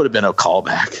 That would have been a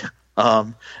callback.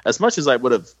 As much as I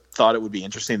would have thought it would be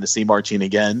interesting to see Martine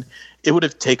again, it would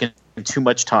have taken too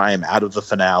much time out of the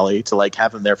finale to like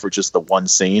have him there for just the one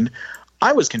scene.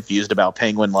 I was confused about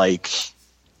Penguin like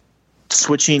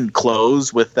switching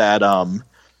clothes with that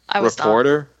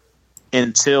reporter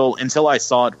until I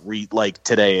saw it like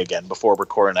today again before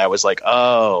recording. I was like,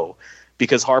 oh,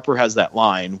 because Harper has that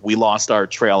line, we lost our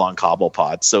trail on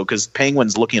Cobblepot. So because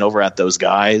Penguin's looking over at those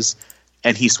guys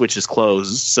and he switches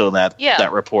clothes so that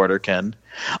that reporter can.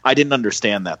 I didn't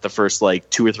understand that the first like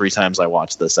 2 or 3 times I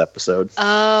watched this episode.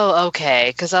 Oh, okay.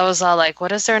 Because I was all like,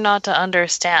 what is there not to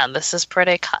understand? This is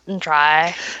pretty cut and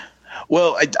dry.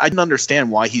 Well, I didn't understand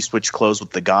why he switched clothes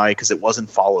with the guy because it wasn't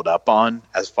followed up on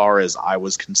as far as I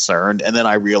was concerned. And then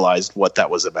I realized what that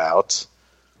was about.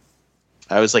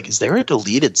 I was like, is there a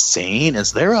deleted scene?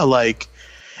 Is there a like...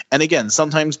 And again,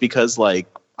 sometimes because like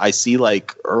I see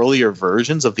like earlier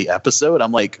versions of the episode,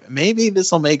 I'm like, maybe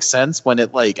this will make sense when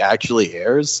it like actually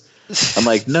airs. I'm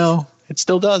like, no, it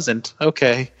still doesn't.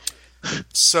 Okay.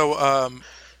 So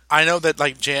I know that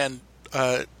like Jan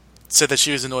said that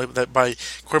she was annoyed by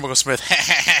Corey Michael Smith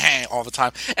all the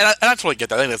time, and I totally get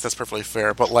that. I think that's perfectly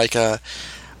fair. But like,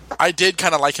 I did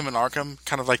kind of like him in Arkham,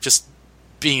 kind of like just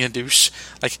being a douche.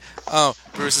 Like, oh,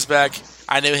 Bruce is back.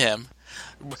 I knew him.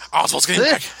 Oswald's getting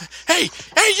back. Hey,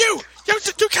 you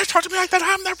can't talk to me like that.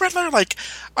 I'm the Riddler. Like,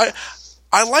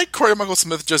 I like Corey Michael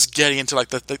Smith just getting into like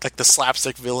the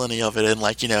slapstick villainy of it, and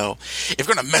like, you know, if you're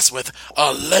gonna mess with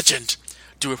a legend,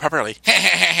 do it properly.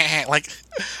 Like,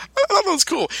 I thought that was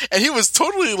cool, and he was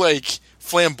totally like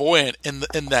flamboyant in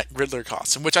that Riddler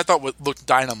costume, which I thought looked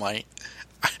dynamite.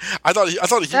 I thought he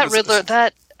that was, Riddler,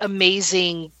 that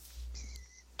amazing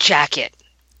jacket,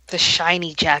 the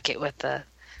shiny jacket with the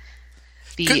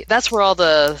that's where all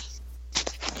the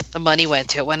money went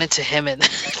to. It went into him and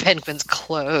Penguin's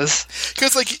clothes.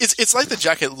 Because like it's like the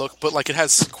jacket look, but like it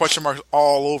has question marks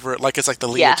all over it, like it's like the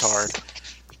leotard. Yes.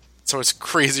 So it's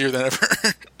crazier than ever.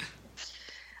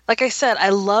 Like I said, I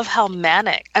love how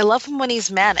manic. I love him when he's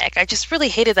manic. I just really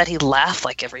hated that he laughed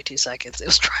like every 2 seconds. It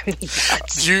was driving me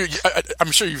nuts.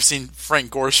 I'm sure you've seen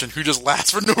Frank Gorshin, who just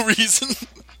laughs for no reason.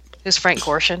 Who's Frank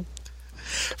Gorshin?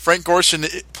 Frank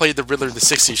Gorshin played the Riddler in the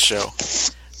 60s show.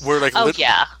 Where like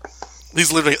yeah.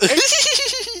 He's literally...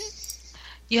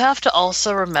 You have to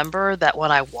also remember that when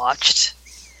I watched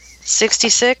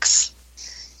 66,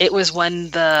 it was when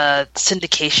the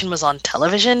syndication was on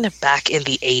television back in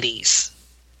the 80s.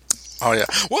 Oh yeah,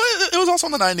 well, it was also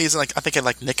in the 90s, and like I think in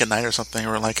like Nick at Night or something,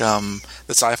 or like the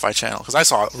Sci-Fi Channel, because I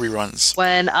saw reruns.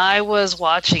 When I was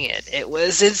watching it, it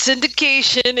was in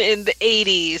syndication in the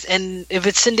 80s, and if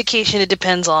it's syndication, it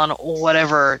depends on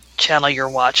whatever channel you're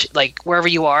watching, like wherever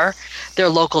you are, they're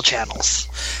local channels.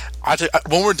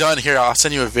 When we're done here, I'll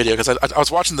send you a video, because I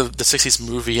was watching the 60s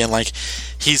movie, and like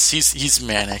he's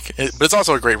manic, but it's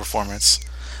also a great performance.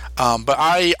 But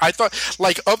I thought,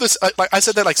 like, of this, like I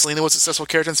said that like Selina was a successful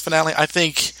character in this finale. I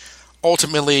think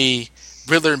ultimately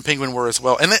Riddler and Penguin were as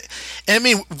well. And I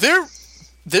mean,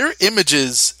 their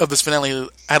images of this finale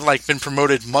had like been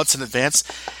promoted months in advance,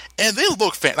 and they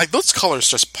look like those colors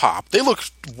just pop. They look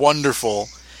wonderful.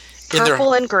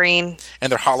 Purple and green.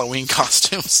 And their Halloween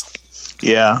costumes.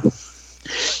 Yeah.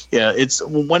 Yeah, it's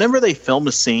whenever they film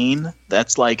a scene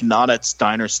that's like not at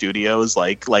Steiner Studios,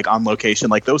 like on location,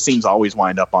 like those scenes always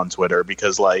wind up on Twitter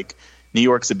because like New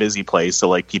York's a busy place, so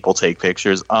like people take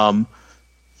pictures.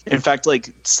 In fact,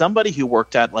 like somebody who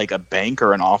worked at like a bank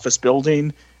or an office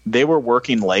building, they were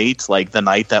working late, like the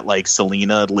night that like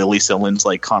Lily Sillin's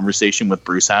like conversation with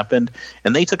Bruce happened,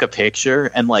 and they took a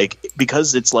picture, and like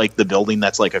because it's like the building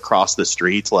that's like across the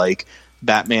street, like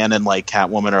Batman and like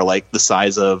Catwoman are like the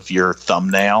size of your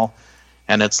thumbnail,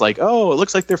 and it's like, oh, it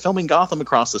looks like they're filming Gotham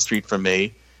across the street from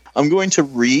me. I'm going to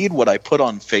read what I put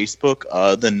on Facebook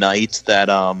the night that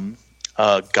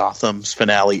Gotham's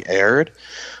finale aired.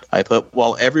 I put,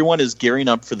 while everyone is gearing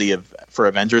up for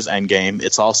Avengers Endgame,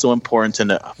 it's also important to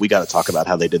know, we got to talk about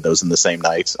how they did those in the same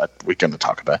night. We're going to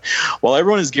talk about it. While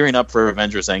everyone is gearing up for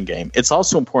Avengers Endgame, it's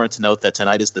also important to note that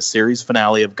tonight is the series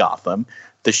finale of Gotham.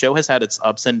 The show has had its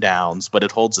ups and downs, but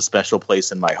it holds a special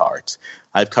place in my heart.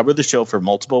 I've covered the show for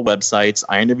multiple websites.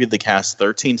 I interviewed the cast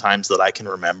 13 times that I can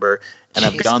remember, and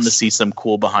I've gone to see some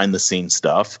cool behind-the-scenes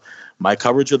stuff. My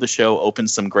coverage of the show opened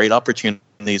some great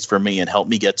opportunities for me and helped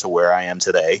me get to where I am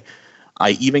today.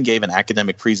 I even gave an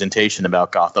academic presentation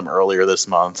about Gotham earlier this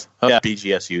month. Oh, yeah,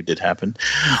 BGSU did happen.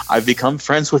 I've become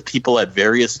friends with people at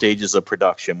various stages of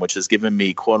production, which has given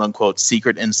me quote-unquote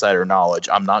secret insider knowledge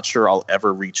I'm not sure I'll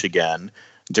ever reach again.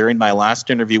 During my last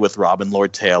interview with Robin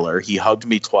Lord Taylor, he hugged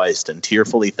me twice and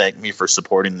tearfully thanked me for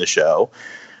supporting the show.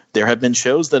 There have been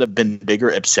shows that have been bigger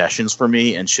obsessions for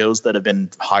me and shows that have been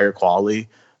higher quality,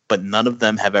 but none of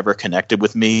them have ever connected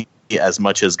with me as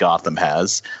much as Gotham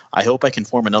has. I hope I can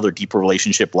form another deeper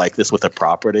relationship like this with a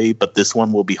property, but this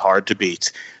one will be hard to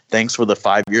beat. Thanks for the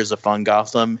 5 years of fun,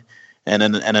 Gotham. And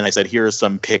then I said, here are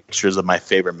some pictures of my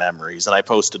favorite memories. And I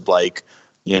posted like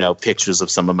pictures of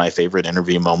some of my favorite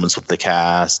interview moments with the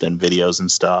cast and videos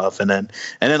and stuff. And then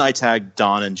I tagged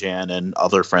Don and Jan and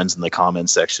other friends in the comment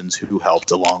sections who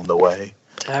helped along the way.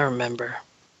 I remember.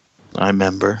 Oh,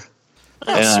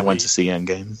 and sweet. I went to see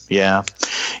Endgame. Yeah.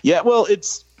 Yeah. Well,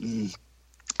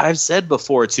 I've said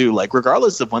before too, like,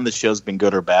 regardless of when the show's been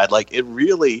good or bad, like,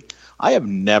 I have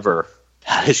never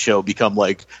had a show become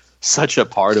like such a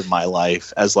part of my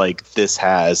life as like this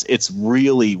has. It's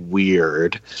really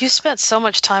weird. You spent so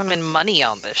much time and money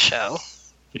on this show.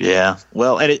 Yeah.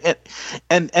 Well, and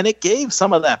it gave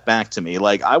some of that back to me.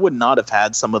 Like, I would not have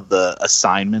had some of the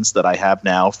assignments that I have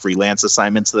now, freelance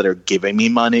assignments that are giving me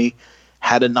money,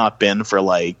 had it not been for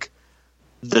like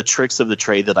the tricks of the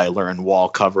trade that I learned while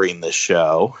covering this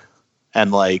show,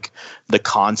 and like the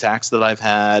contacts that I've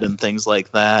had and things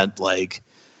like that. Like,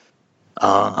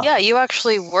 yeah, you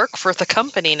actually work for the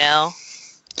company now.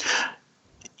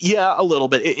 Yeah, a little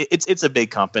bit. It's a big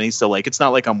company, so like it's not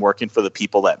like I'm working for the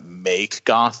people that make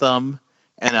Gotham,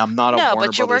 and I'm not a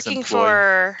Warner Brothers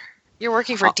employee. You're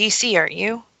working for DC, aren't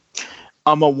you?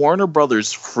 I'm a Warner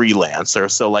Brothers freelancer,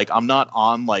 so like I'm not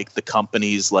on like the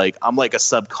company's, like I'm like a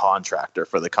subcontractor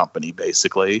for the company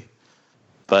basically.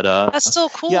 But that's still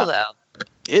cool though.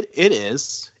 It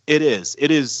is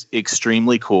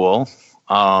extremely cool.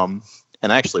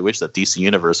 And I actually wish that DC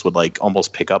Universe would like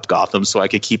almost pick up Gotham so I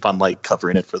could keep on like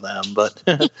covering it for them. But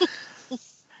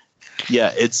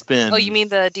yeah, it's been. Oh, you mean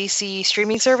the DC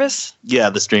streaming service? Yeah,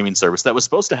 the streaming service that was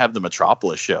supposed to have the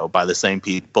Metropolis show by the same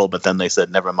people, but then they said,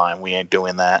 never mind, we ain't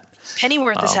doing that.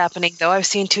 Pennyworth is happening, though. I've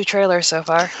seen 2 trailers so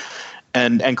far.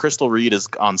 And Crystal Reed is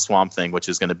on Swamp Thing, which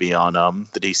is going to be on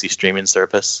the DC streaming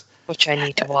service. Which I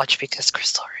need to watch because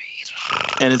Crystal Reed.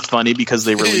 And it's funny because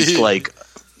they released like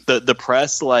the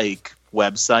press like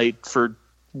website for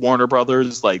Warner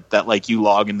Brothers, like that, like you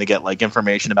log in to get like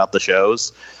information about the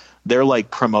shows. Their like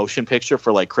promotion picture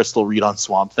for like Crystal Reed on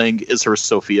Swamp Thing is her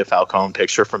Sophia Falcone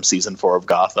picture from season 4 of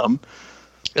Gotham.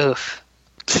 Oof.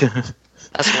 That's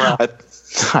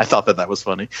rough. I thought that was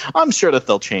funny. I'm sure that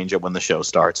they'll change it when the show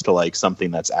starts to like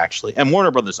something that's actually, and Warner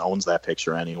Brothers owns that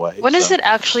picture anyway. When is it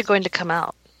actually going to come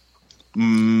out? The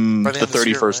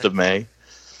 31st of May.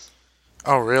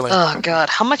 Oh, really? Oh, God.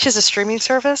 How much is a streaming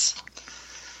service?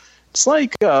 It's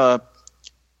like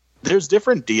there's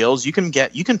different deals. You can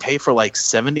pay for like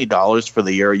 $70 for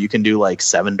the year. Or you can do like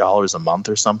 $7 a month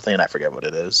or something. I forget what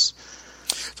it is.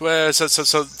 So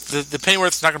the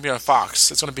Pennyworth's not going to be on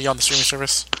Fox. It's going to be on the streaming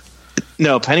service.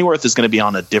 No, Pennyworth is going to be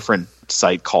on a different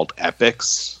site called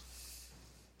Epix.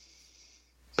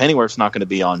 Pennyworth's not going to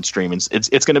be on streaming.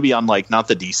 It's going to be on like not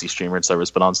the DC streaming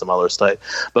service, but on some other site.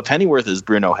 But Pennyworth is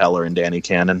Bruno Heller and Danny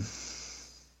Cannon.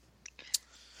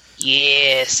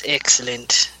 Yes,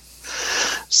 excellent.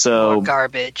 So more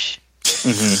garbage.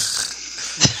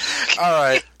 Mm-hmm. All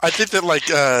right, I think that like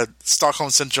Stockholm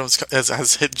Syndrome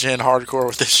has hit Jen hardcore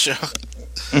with this show.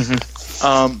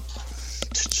 Mm-hmm.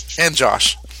 And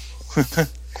Josh.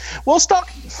 Well,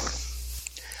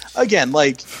 again,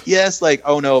 like, yes, like,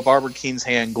 oh no, Barbara Keene's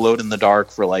hand glowed in the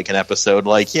dark for like an episode.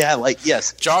 Like, yeah, like,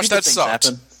 yes, Josh, that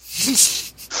sucked.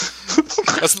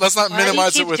 let's not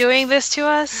minimize it with doing this to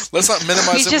us. Let's not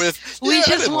minimize it with. We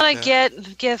just want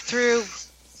to get through.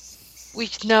 We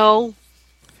know.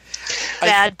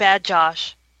 Bad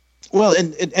Josh. Well,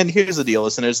 and here's the deal,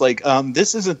 listeners. Like,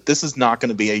 this is not going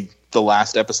to be the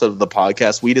last episode of the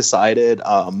podcast. We decided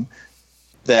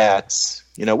that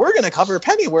we're going to cover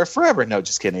Pennyworth forever. No,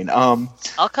 just kidding. I'll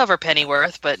cover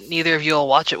Pennyworth, but neither of you will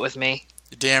watch it with me.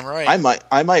 You're damn right.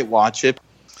 I might watch it.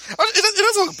 It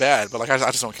doesn't look bad, but like I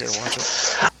just don't care to watch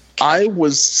it. I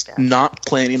was not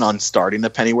planning on starting the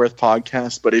Pennyworth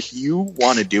podcast, but if you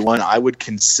want to do one, I would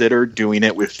consider doing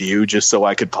it with you just so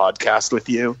I could podcast with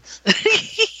you.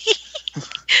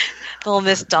 We'll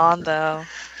miss Dawn, though.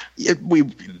 It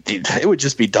would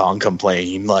just be Dawn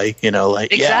complaining, exactly.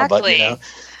 Yeah, but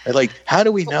like, how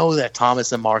do we know that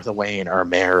Thomas and Martha Wayne are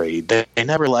married? They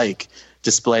never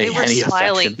display any affection. They were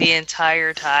smiling the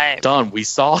entire time. Dawn,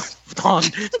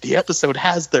 the episode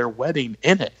has their wedding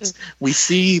in it. We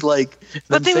see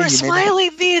but they were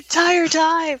smiling the entire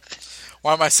time.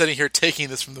 Why am I sitting here taking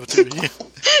this from the two of you?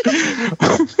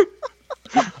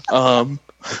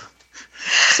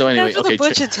 So anyway, after the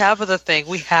Butch and Tabitha thing,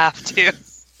 we have to.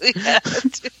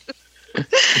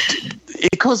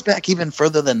 It goes back even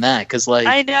further than that, because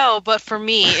I know, but for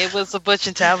me, it was the Butch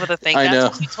and Tabitha thing.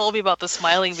 That's what you told me about the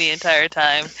smiling the entire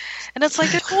time, and it's like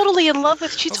they're totally in love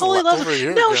with. She totally loves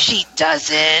him. No, she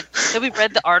doesn't. Then we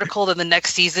read the article. Then the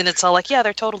next season, it's all like, yeah,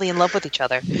 they're totally in love with each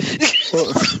other.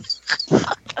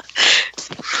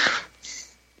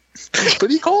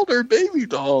 But he called her baby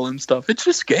doll and stuff. It's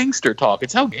just gangster talk.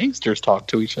 It's how gangsters talk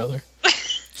to each other.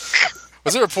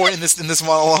 Was there a point in this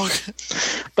monologue?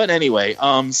 But anyway,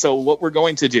 so what we're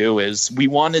going to do is we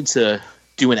wanted to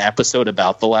do an episode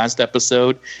about the last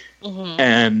episode,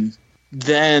 and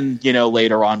then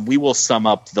later on we will sum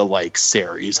up the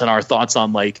series and our thoughts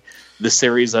on the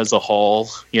series as a whole.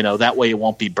 That way it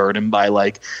won't be burdened by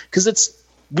because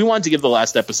we wanted to give the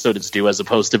last episode its due as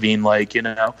opposed to being what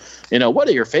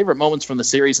are your favorite moments from the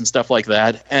series and stuff like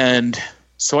that. And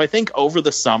so I think over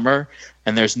the summer,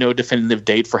 and there's no definitive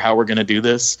date for how we're going to do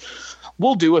this,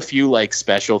 we'll do a few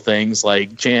special things.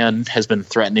 Jan has been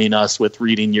threatening us with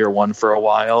reading year one for a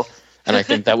while, and I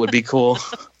think that would be cool.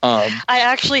 I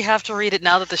actually have to read it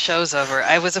now that the show's over.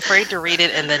 I was afraid to read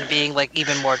it and then being like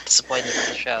even more disappointed with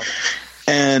the show.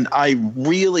 And I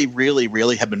really, really,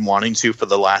 really have been wanting to for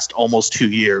the last almost 2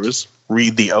 years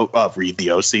read the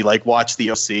OC, like watch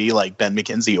the OC, like Ben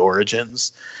McKenzie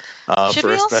Origins. Should for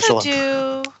we a special.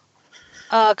 also do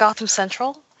Gotham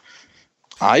Central?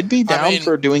 I'd be down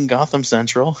for doing Gotham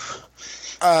Central.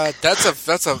 That's a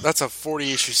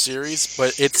 40-issue series,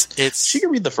 but it's She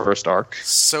can read the first arc.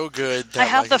 So good. I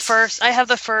have the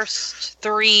first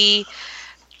 3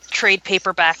 trade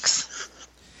paperbacks.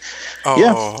 Oh.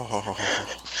 Yeah.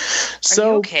 So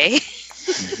are you okay?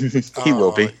 He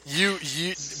will be. You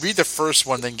read the first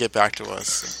one, then get back to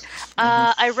us.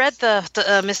 I read the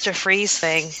Mr. Freeze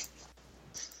thing.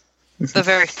 The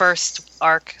very first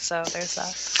arc, so there's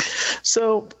that.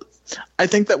 So I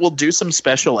think that we'll do some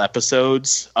special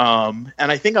episodes. And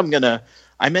I think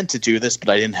I meant to do this, but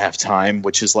I didn't have time,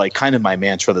 which is kind of my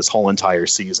mantra this whole entire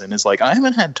season is I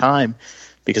haven't had time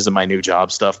because of my new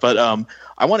job stuff. But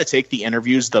I want to take the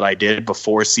interviews that I did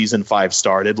before season 5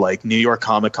 started, like New York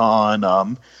Comic Con, the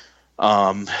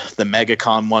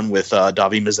MegaCon one with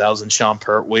Davi Mazouz and Sean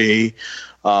Pertwee,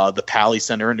 the Pally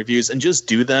Center interviews, and just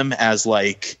do them as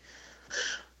a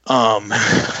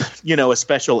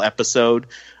special episode.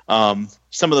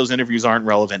 Some of those interviews aren't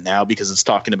relevant now because it's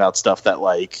talking about stuff that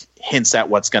hints at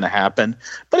what's going to happen,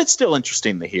 but it's still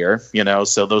interesting to hear,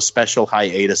 so those special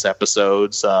hiatus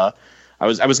episodes, I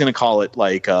was going to call it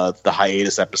the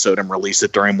hiatus episode and release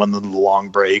it during one of the long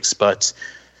breaks, but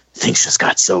things just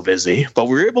got so busy. But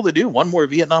we were able to do one more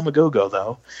Vietnam a Go-Go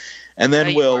though. And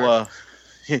then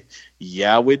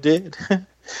yeah, we did.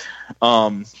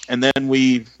 And then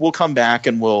we'll come back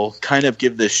and we'll kind of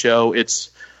give this show its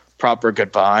proper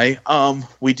goodbye.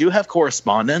 We do have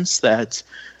correspondence that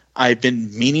I've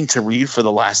been meaning to read for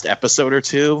the last episode or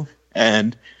two,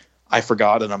 and I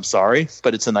forgot, and I'm sorry,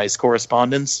 but it's a nice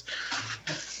correspondence.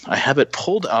 I have it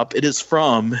pulled up. It is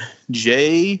from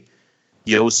Jay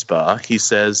Yospa. He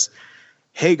says,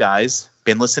 "Hey guys,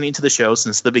 been listening to the show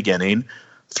since the beginning.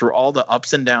 Through all the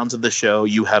ups and downs of the show,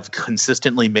 you have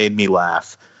consistently made me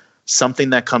laugh. Something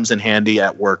that comes in handy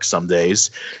at work some days.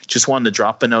 Just wanted to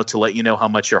drop a note to let you know how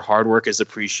much your hard work is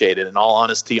appreciated. In all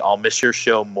honesty, I'll miss your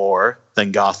show more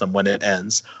than Gotham when it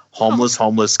ends.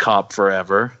 Homeless cop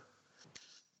forever."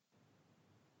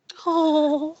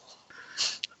 Oh.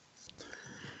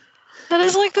 That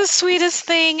is the sweetest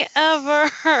thing ever.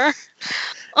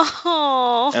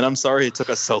 Oh. And I'm sorry it took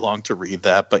us so long to read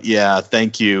that, but yeah,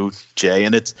 thank you, Jay.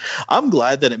 And I'm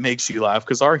glad that it makes you laugh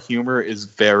because our humor is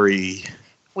very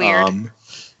weird.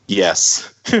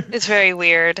 Yes. It's very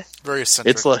weird. Very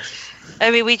eccentric.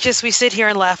 It's we sit here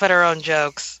and laugh at our own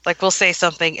jokes. We'll say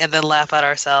something and then laugh at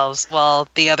ourselves while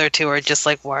the other two are just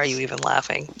why are you even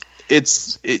laughing?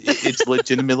 It's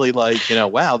legitimately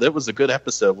wow, that was a good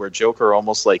episode where Joker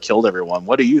almost killed everyone.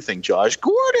 What do you think, Josh?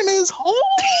 Gordon is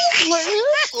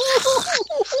homeless.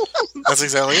 That's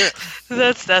exactly it.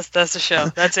 That's the show.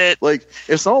 That's it.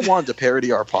 If someone wanted to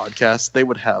parody our podcast, they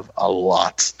would have a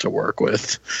lot to work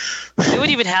with. They wouldn't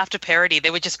even have to parody. They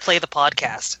would just play the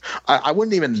podcast. I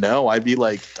wouldn't even know. I'd be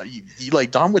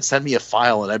Don would send me a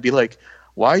file, and I'd be like,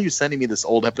 "Why are you sending me this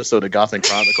old episode of Gotham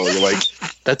Chronicle?" You're like,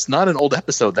 "That's not an old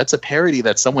episode. That's a parody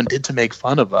that someone did to make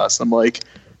fun of us." I'm like,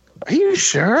 "Are you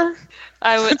sure?"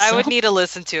 I would need to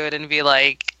listen to it and be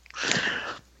like,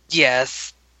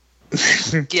 "Yes,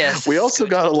 yes." We also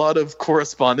got a lot of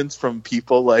correspondence from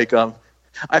people. I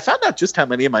found out just how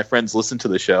many of my friends listen to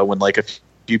the show when a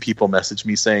few people messaged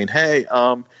me saying, "Hey,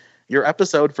 your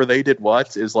episode for They Did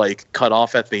What is cut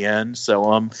off at the end."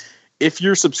 So if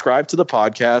you're subscribed to the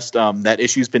podcast, that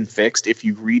issue's been fixed. If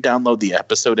you re-download the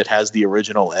episode, it has the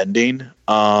original ending.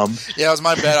 Yeah, it was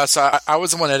my bad. I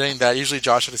was the one editing that. Usually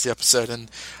Josh edits the episode,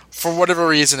 and for whatever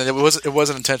reason, it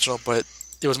wasn't intentional, but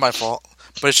it was my fault.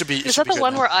 But it should be. Is that the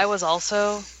one where I was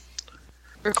also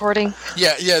recording?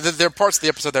 Yeah. There are parts of the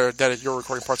episode that you're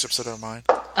recording. Parts of the episode are mine.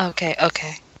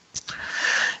 Okay.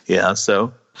 Yeah.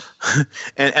 So,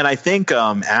 and I think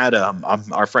Adam,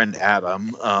 our friend Adam,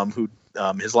 who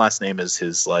his last name is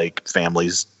his like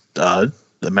family's the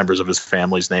members of his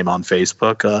family's name on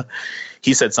Facebook.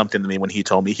 He said something to me when he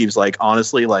told me, he was like,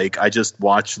 honestly, like I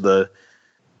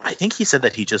think he said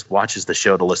that he just watches the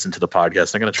show to listen to the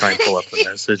podcast. I'm going to try and pull up the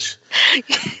message.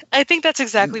 I think that's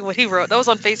exactly what he wrote. That was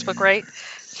on Facebook, right?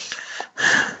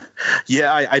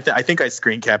 Yeah, I think I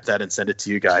screen capped that and sent it to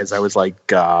you guys. I was like,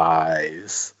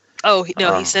 guys. Oh,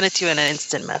 no, he sent it to you in an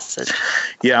instant message.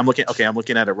 Yeah, I'm looking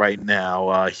at it right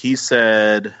now. He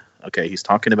said, okay, he's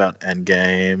talking about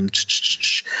Endgame.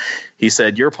 He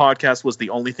said, your podcast was the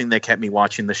only thing that kept me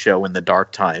watching the show in the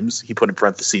dark times. He put in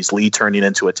parentheses, Lee turning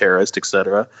into a terrorist,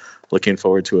 etc. Looking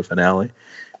forward to a finale.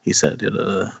 He said,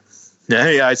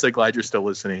 yeah, I said, glad you're still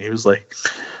listening. He was like,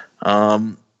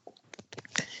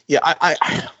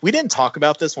 yeah, we didn't talk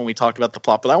about this when we talked about the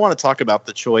plot, but I want to talk about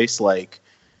the choice, like,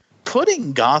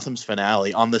 putting Gotham's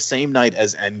finale on the same night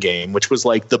as Endgame, which was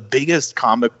like the biggest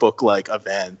comic book like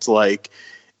event like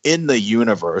in the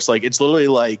universe. Like it's literally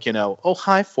like, you know, oh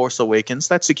hi Force Awakens,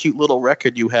 that's a cute little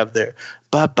record you have there.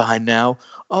 Bye now.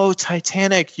 Oh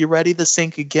Titanic, you ready to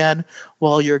sink again?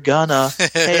 Well, you're gonna.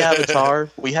 Hey Avatar,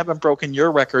 we haven't broken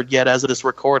your record yet as it is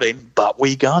recording, but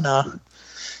we gonna.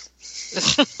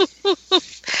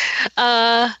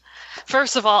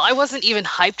 First of all, I wasn't even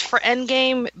hyped for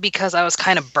Endgame because I was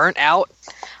kind of burnt out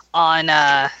on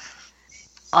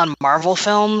Marvel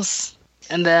films,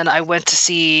 and then I went to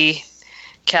see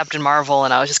Captain Marvel,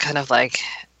 and I was just kind of like,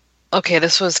 okay,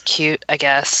 this was cute, I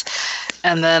guess.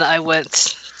 And then I went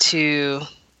so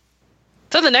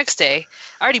the next day,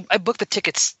 I booked the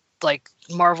tickets like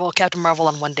Captain Marvel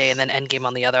on one day, and then Endgame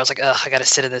on the other. I was like, ugh, I got to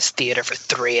sit in this theater for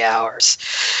 3 hours.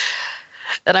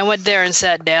 And I went there and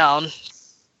sat down.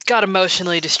 Got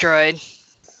emotionally destroyed.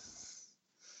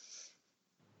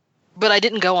 But I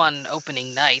didn't go on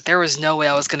opening night. There was no way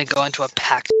I was going to go into a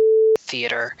packed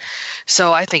theater.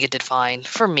 So I think it did fine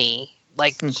for me.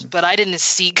 Like, but I didn't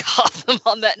see Gotham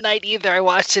on that night either. I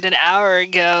watched it an hour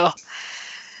ago.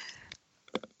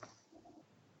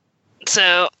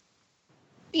 So,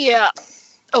 yeah.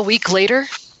 A week later.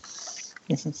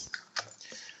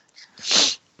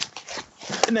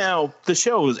 Now, the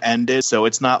show was ended, so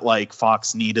it's not like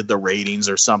Fox needed the ratings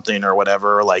or something or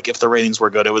whatever. Like, if the ratings were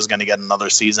good, it was going to get another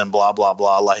season, blah, blah,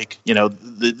 blah. Like, you know,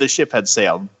 the ship had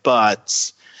sailed.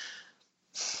 But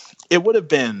it would have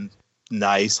been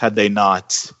nice had they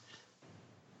not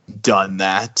done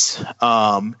that.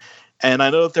 And I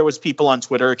know that there was people on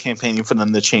Twitter campaigning for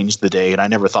them to change the date. I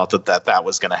never thought that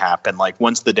was going to happen. Like,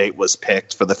 once the date was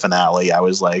picked for the finale, I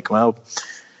was like, well,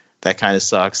 that kind of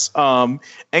sucks. And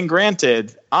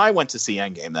granted, I went to see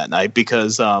Endgame that night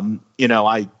because, you know,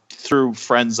 I, through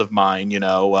friends of mine, you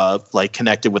know, like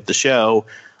connected with the show,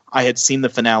 I had seen the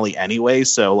finale anyway.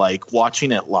 So like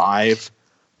watching it live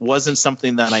wasn't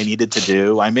something that I needed to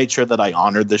do. I made sure that I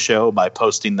honored the show by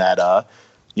posting that,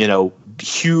 you know,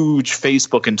 huge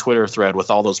Facebook and Twitter thread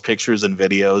with all those pictures and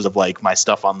videos of like my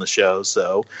stuff on the show.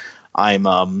 So I'm,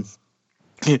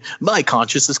 my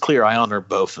conscience is clear. I honor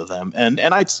both of them, and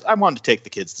I wanted to take the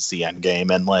kids to see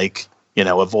Endgame and like, you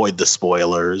know, avoid the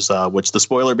spoilers, which the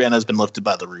spoiler ban has been lifted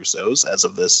by the Russos as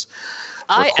of this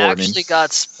recording. I actually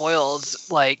got spoiled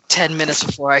like 10 minutes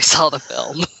before I saw the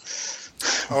film.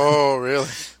 Oh, really?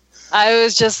 I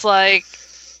was just like,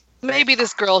 maybe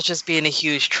this girl's just being a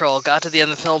huge troll. Got to the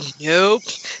end of the film. Nope.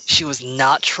 She was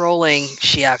not trolling.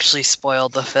 She actually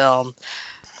spoiled the film.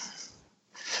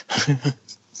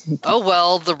 Oh,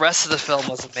 well, the rest of the film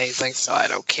was amazing, so I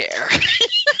don't care.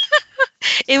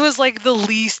 It was like the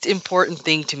least important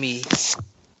thing to me,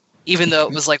 even though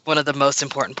it was like one of the most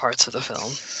important parts of the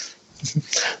film.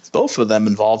 Both of them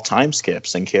involve time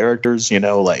skips and characters, you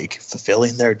know, like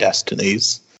fulfilling their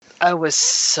destinies. I was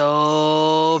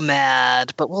so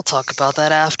mad, but we'll talk about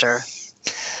that after.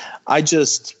 I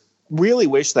just really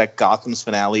wish that Gotham's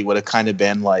finale would have kind of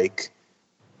been like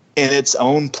in its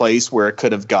own place where it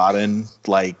could have gotten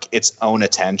like its own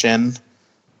attention.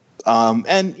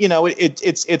 And you know,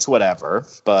 it's whatever,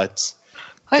 but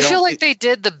I feel like they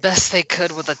did the best they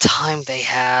could with the time they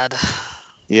had.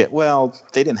 Yeah, well,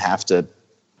 they didn't have to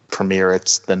premiere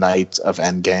it the night of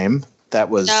Endgame. That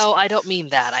was No, I don't mean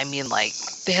that. I mean like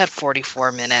they had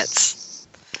 44 minutes.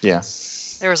 Yeah.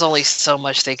 There was only so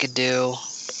much they could do.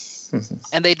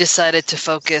 And they decided to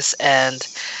focus and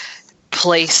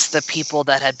place the people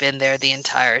that had been there the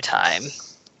entire time.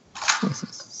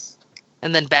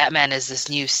 And then Batman is this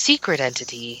new secret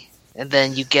entity. And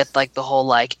then you get like the whole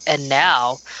like, and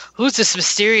now, who's this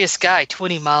mysterious guy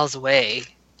 20 miles away?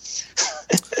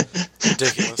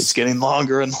 Ridiculous. It's getting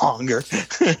longer and longer.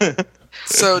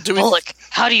 So do we... Bullock,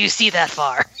 how do you see that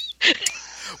far?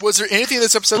 Was there anything in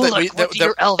this episode Look, that what do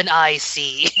your elven eyes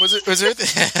see? was there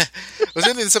anything, was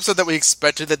there anything in this episode that we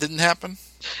expected that didn't happen?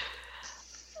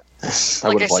 I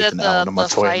would have liked an Alan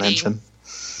Montoya mention.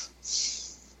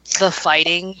 The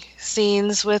fighting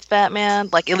scenes with Batman,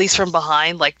 like at least from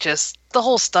behind, like just the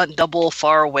whole stunt double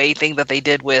far away thing that they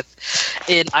did with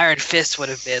in Iron Fist would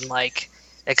have been like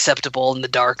acceptable in the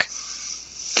dark.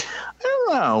 I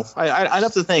don't know. I'd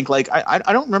have to think. Like I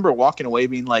don't remember walking away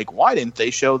being like, why didn't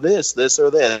they show this,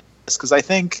 or this? Because I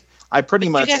think I pretty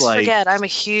much you guys like. Forget I'm a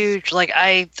huge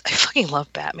I fucking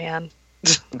love Batman.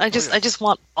 I just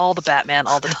want all the Batman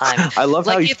all the time. I love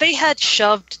how if they had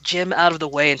shoved Jim out of the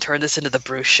way and turned this into the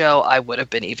Bruce show, I would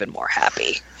have been even more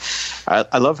happy.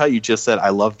 I love how you just said I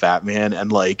love Batman,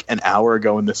 and like an hour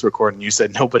ago in this recording, you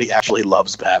said nobody actually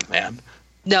loves Batman.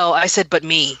 No, I said but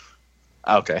me.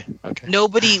 Okay.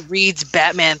 Nobody reads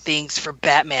Batman things for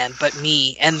Batman but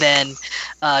me, and then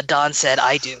Don said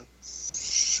I do.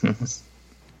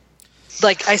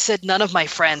 Like I said, none of my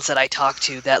friends that I talk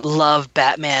to that love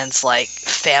Batman's like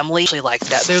family actually like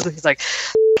that. He's like,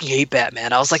 I hate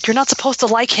Batman. I was like, you're not supposed to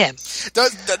like him.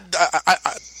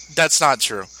 That's not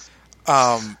true.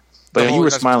 But you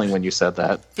were smiling when you said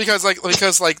that because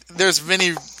there's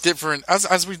many different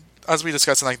as we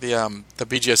discussed in like the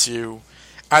BGSU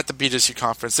at the BGSU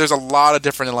conference. There's a lot of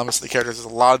different elements of the characters. There's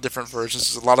a lot of different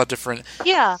versions. There's a lot of different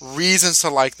reasons to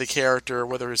like the character,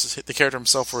 whether it's the character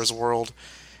himself or his world.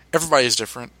 Everybody's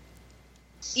different.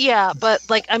 Yeah, but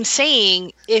like I'm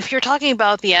saying, if you're talking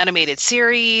about the animated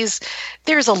series,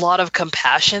 there's a lot of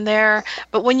compassion there.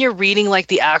 But when you're reading like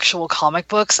the actual comic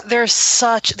books, there's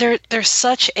such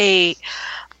a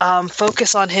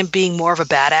focus on him being more of a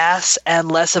badass and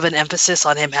less of an emphasis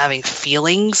on him having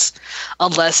feelings,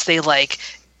 unless they like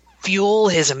fuel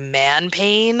his man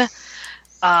pain.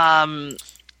 That's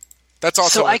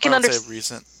also so I can understand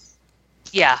recent.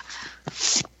 Yeah.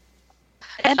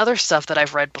 And other stuff that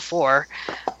I've read before,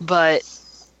 but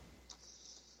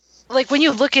like when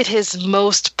you look at his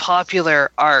most popular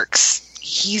arcs,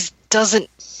 he doesn't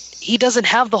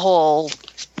have the whole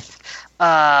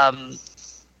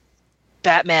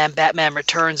Batman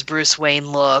Returns Bruce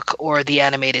Wayne look or the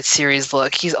animated series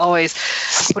look. He's always,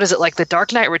 what is it, like the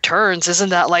Dark Knight Returns? Isn't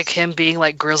that like him being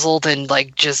like grizzled and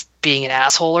like just being an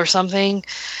asshole or something?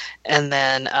 And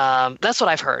then that's what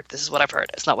I've heard. This is what I've heard.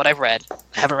 It's not what I've read.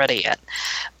 I haven't read it yet.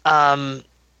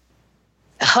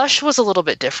 Hush was a little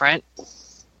bit different.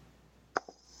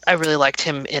 I really liked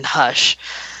him in Hush.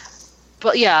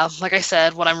 But yeah, like I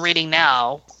said, what I'm reading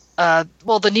now,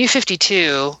 the New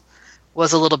 52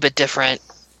 was a little bit different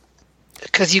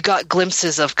because you got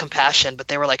glimpses of compassion, but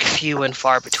they were like few and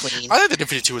far between. I think the New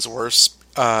 52 was worse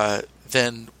than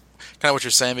kind of what you're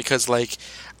saying because like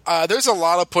there's a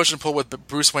lot of push and pull with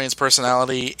Bruce Wayne's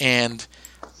personality, and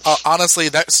honestly,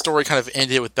 that story kind of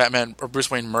ended with Batman or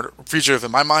Bruce Wayne murder fugitive.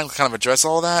 In my mind, kind of address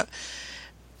all that.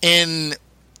 In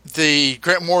the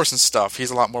Grant Morrison stuff,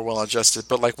 he's a lot more well adjusted.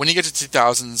 But like when you get to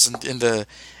 2000s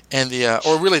and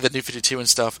or really the New 52 and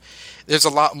stuff, there's a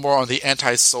lot more on the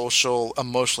antisocial,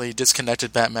 emotionally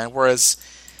disconnected Batman. Whereas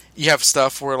you have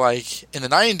stuff where like in the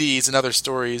 90s and other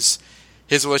stories,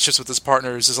 his relationships with his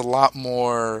partners is a lot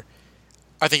more,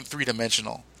 I think,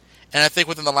 three-dimensional. And I think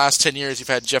within the last 10 years, you've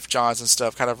had Jeff Johns and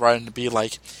stuff kind of riding to be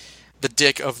like the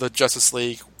dick of the Justice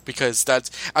League, because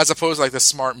that's, as opposed to like the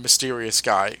smart, mysterious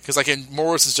guy. Because like in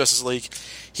Morrison's Justice League,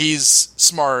 he's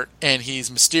smart and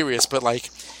he's mysterious, but like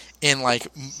in like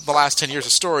the last 10 years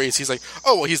of stories, he's like,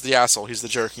 oh, well, he's the asshole, he's the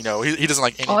jerk, you know, he doesn't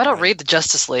like anybody. Oh, I don't read the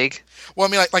Justice League. Well,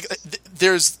 I mean, like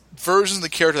there's versions of the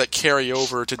character that carry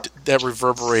over that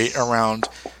reverberate around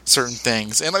certain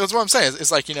things. And like, that's what I'm saying.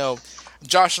 It's like, you know,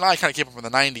 Josh and I kind of came up in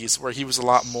the 90s where he was a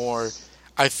lot more,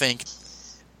 I think,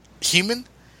 human.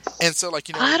 And so, like,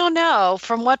 you know, I don't know.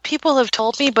 From what people have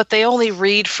told me, but they only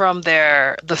read from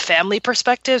the family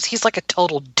perspectives, he's like a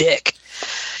total dick.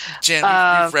 Jen,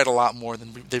 we've read a lot more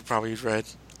than they've probably read.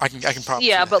 I can promise.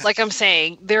 Yeah, you but that. like I'm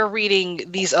saying, they're reading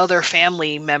these other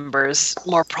family members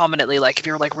more prominently. Like if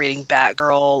you're like reading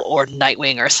Batgirl or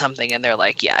Nightwing or something, and they're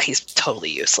like, yeah, he's totally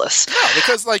useless. No,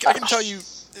 because like I can tell you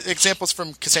examples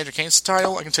from Cassandra Cain's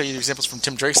title. I can tell you examples from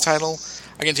Tim Drake's title.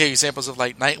 I can tell you examples of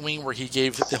like Nightwing, where he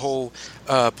gave the whole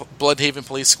Bloodhaven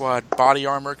Police Squad body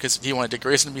armor because he wanted Dick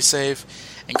Grayson to be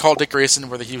safe, and called Dick Grayson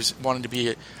whether he was wanting to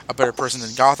be a better person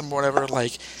than Gotham or whatever.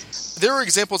 Like, there are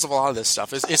examples of a lot of this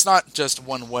stuff. It's not just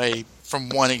one way from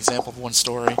one example of one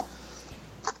story.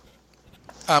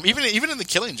 Even in the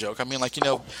Killing Joke, I mean, like, you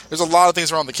know, there's a lot of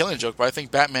things around the Killing Joke, but I think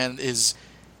Batman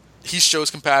he shows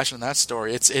compassion in that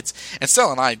story. And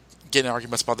Stella and I get in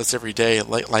arguments about this every day.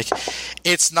 Like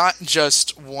it's not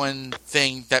just one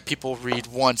thing that people read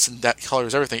once and that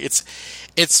colors everything.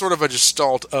 It's sort of a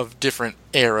gestalt of different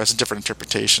eras and different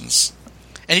interpretations.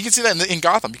 And you can see that in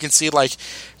Gotham. You can see, like,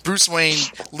 Bruce Wayne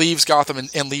leaves Gotham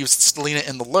and leaves Selina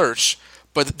in the lurch,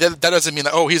 but that doesn't mean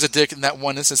that, oh, he's a dick in that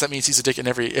one instance. That means he's a dick in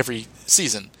every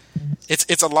season.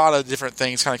 It's a lot of different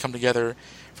things kind of come together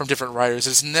from different writers.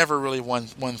 It's never really one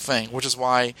thing, which is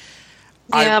why...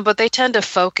 but they tend to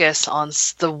focus on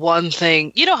the one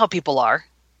thing. You know how people are.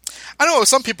 I know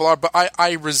some people are, but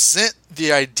I resent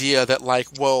the idea that, like,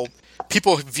 well,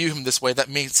 people view him this way, that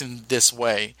makes him this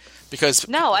way. Because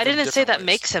no, I didn't say that ways.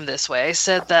 Makes him this way. I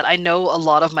said that I know a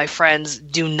lot of my friends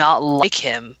do not like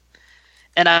him.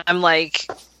 And I'm like,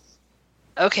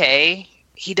 okay,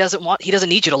 he doesn't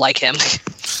need you to like him.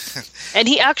 And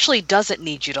he actually doesn't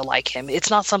need you to like him. It's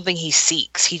not something he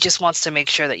seeks. He just wants to make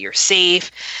sure that you're safe.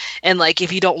 And, like,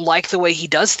 if you don't like the way he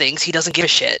does things, he doesn't give a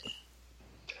shit.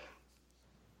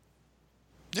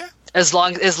 Yeah. As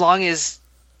long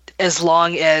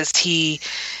as he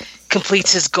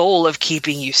completes his goal of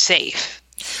keeping you safe.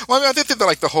 Well, I mean, I think that,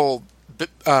 like, the whole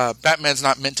Batman's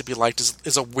not meant to be liked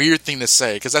is a weird thing to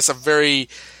say, because that's a very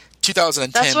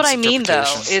 2010 That's what I mean, though.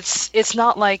 It's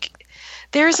not like...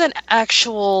 There's an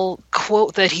actual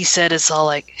quote that he said. It's all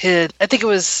like... I think it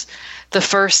was the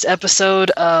first episode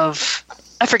of...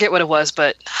 I forget what it was,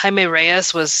 but Jaime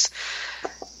Reyes was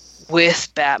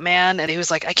with Batman, and he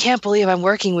was like, I can't believe I'm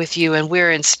working with you, and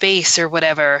we're in space or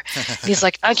whatever. He's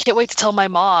like, I can't wait to tell my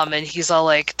mom, and he's all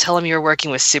like, tell him you're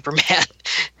working with Superman.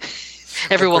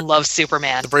 Everyone loves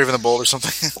Superman. The Brave and the Bold or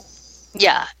something.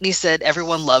 Yeah, and he said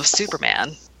everyone loves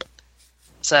Superman.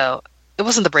 So it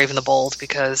wasn't the Brave and the Bold,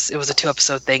 because it was a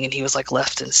 2-episode thing, and he was like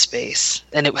left in space,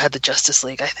 and it had the Justice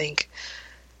League, I think.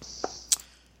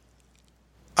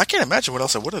 I can't imagine what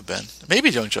else it would have been. Maybe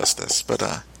Young Justice, but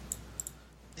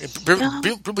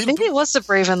maybe it was the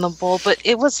Brave and the Bold, but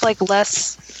it was like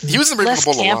less. He was in the Brave and the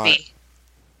Bold campy. A lot.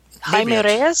 Jaime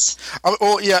Reyes?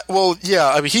 Well, yeah.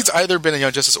 I mean, he's either been in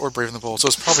Young Justice or Brave and the Bold, so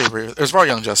it's probably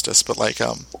Young Justice. But like,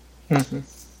 I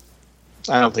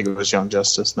don't think it was Young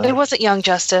Justice. No, it wasn't Young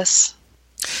Justice.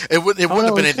 It wouldn't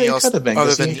have been anything else other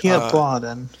than he had blonde,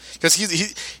 and because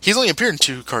he's only appeared in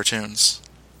 2 cartoons.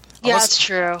 Yeah, that's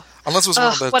true. Unless it was one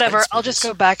of the whatever. I'll just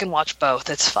go back and watch both.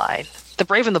 It's fine. The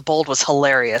Brave and the Bold was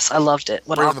hilarious. I loved it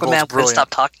when Aquaman would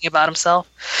stop talking about himself.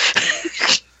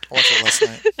 I watched it last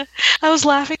night. I was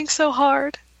laughing so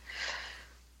hard.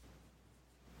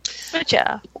 But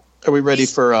yeah. Are we ready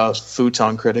for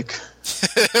Futon Critic?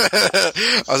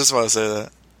 I was just about to say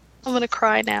that. I'm going to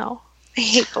cry now. I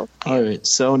hate both. All right.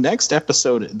 So next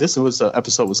episode,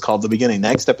 episode was called The Beginning.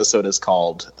 Next episode is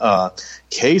called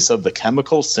Case of the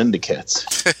Chemical Syndicate.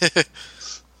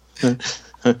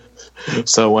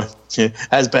 So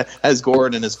as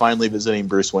Gordon is finally visiting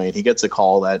Bruce Wayne, he gets a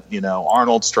call that,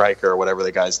 Arnold Stryker, or whatever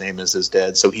the guy's name is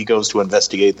dead. So he goes to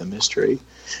investigate the mystery.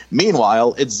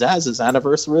 Meanwhile, it's Zaz's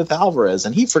anniversary with Alvarez,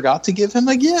 and he forgot to give him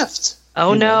a gift.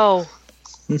 Oh, no.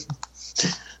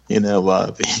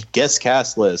 Guest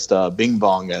cast list, Bing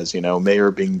Bong as,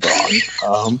 Mayor Bing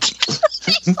Bong.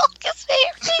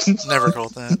 Never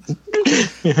called that.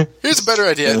 Here's a better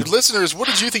idea. Listeners, what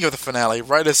did you think of the finale?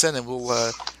 Write us in and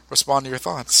we'll respond to your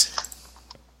thoughts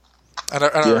at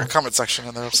our comment section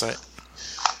on the website.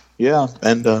 Yeah,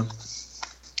 and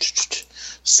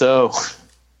so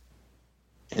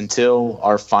until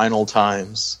our final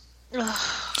times.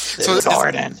 So is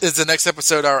the next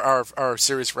episode our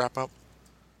series wrap up?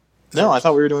 No, I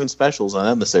thought we were doing specials and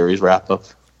then the series wrap up.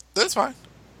 That's fine.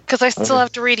 Because I still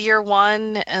have to read year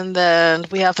 1, and then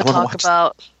we have to talk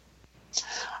about...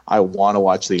 I want to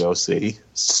watch the OC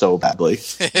so badly.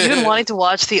 You've been wanting to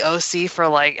watch the OC for,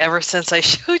 ever since I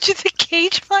showed you the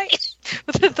cage fight.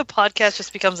 The podcast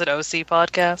just becomes an OC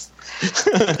podcast.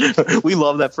 We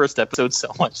love that first episode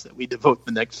so much that we devote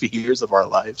the next few years of our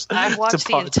lives. I've watched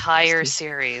the entire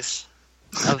series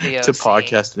of the OC. To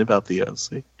podcasting about the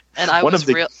OC. And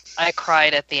I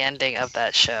cried at the ending of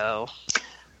that show.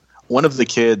 One of the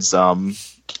kids, when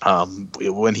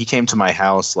he came to my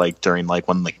house, during one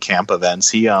of the camp events,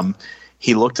 he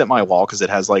looked at my wall because it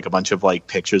has a bunch of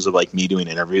pictures of me doing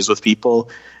interviews with people,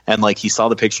 and he saw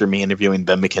the picture of me interviewing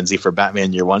Ben McKenzie for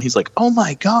Batman Year One. He's like, "Oh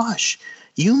my gosh,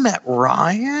 you met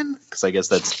Ryan?" Because I guess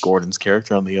that's Gordon's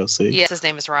character on the OC. Yes, his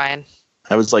name is Ryan.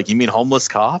 I was like, "You mean homeless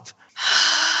cop?"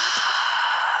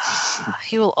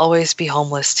 He will always be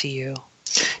homeless to you.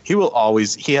 He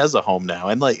has a home now,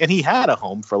 and he had a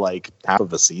home for half of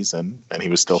the season, and he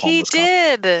was still homeless. He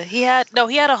did. He had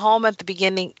a home at the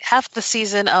beginning, half the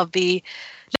season of the.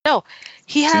 No,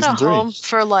 he had a home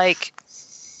for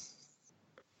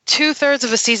 2/3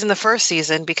 of a season the first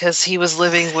season because he was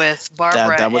living with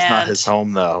Barbara. That was not his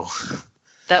home, though.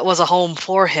 That was a home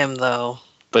for him, though.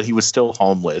 But he was still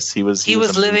homeless. He was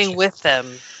living with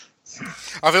them.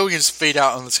 I feel we can just fade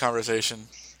out on this conversation.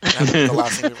 The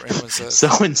last thing anyone says. So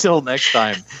until next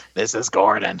time, this is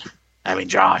Gordon. I mean,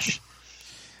 Josh.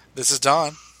 This is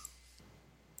Don.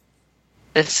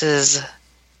 This is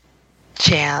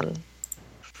Jan.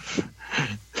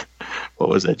 What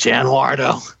was it?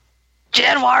 Janwardo.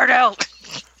 Janwardo.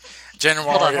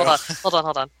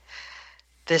 Hold on.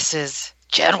 This is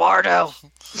Janwardo.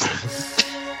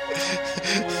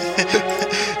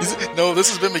 No, this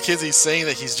has been McKenzie saying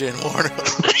that he's Janwardo.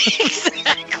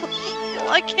 Exactly. Well,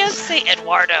 I can't say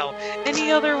Eduardo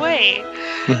any other way.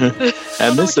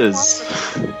 And this is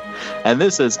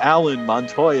Alan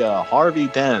Montoya, Harvey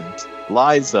Dent,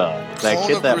 Liza, that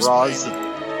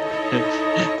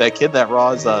kid that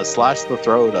Roz slashed the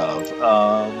throat of.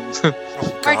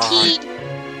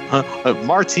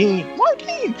 Martine,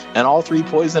 and all 3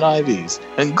 poison ivies,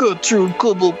 and Gertrude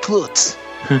Gubble-Put.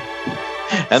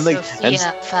 And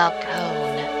Sophia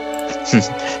Falcone.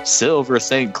 Silver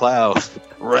St. Cloud,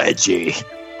 Reggie.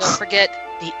 Don't forget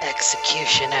the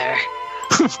Executioner.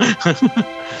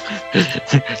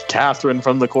 Catherine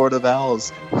from the Court of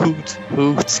Owls. Hoot,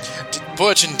 hoot.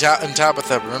 Butch and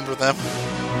Tabitha, remember them?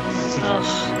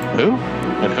 Who?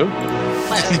 And who?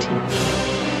 My OT.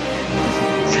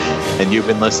 And you've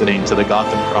been listening to the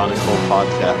Gotham Chronicle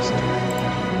podcast.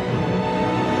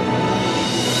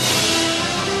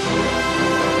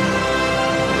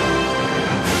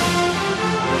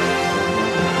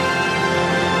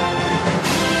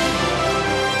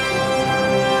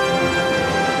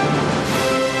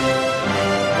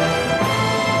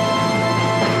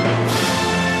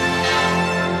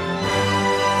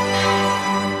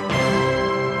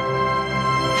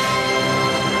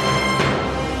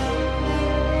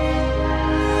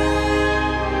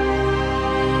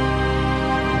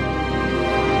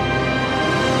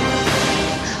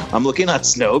 I'm looking at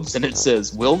Snopes, and it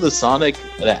says, "Will Sonic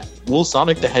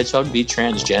the Hedgehog be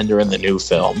transgender in the new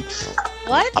film?"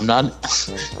 What? I'm not.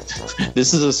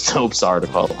 This is a Snopes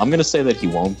article. I'm going to say that he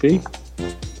won't be,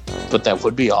 but that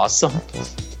would be awesome.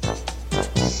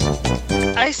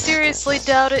 I seriously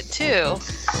doubt it too.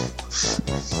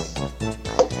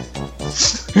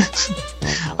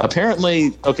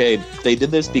 Apparently, okay, they did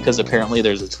this because apparently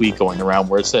there's a tweet going around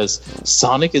where it says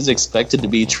Sonic is expected to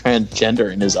be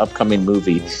transgender in his upcoming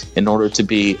movie in order to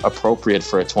be appropriate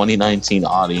for a 2019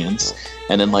 audience.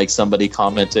 And then, like, somebody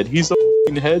commented, "He's a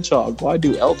f***ing hedgehog. Why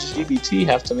do LGBT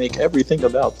have to make everything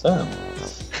about them?"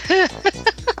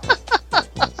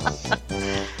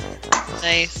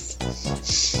 Nice.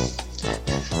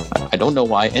 I don't know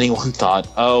why anyone thought,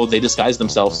 oh, they disguise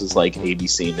themselves as, like,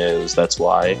 ABC News. That's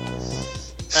why.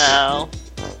 Oh.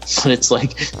 But it's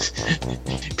like,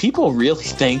 people really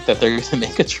think that they're going to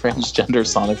make a transgender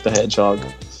Sonic the Hedgehog.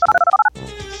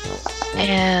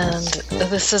 And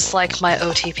this is like my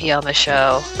OTP on the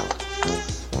show.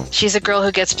 She's a girl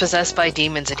who gets possessed by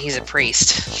demons and he's a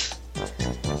priest.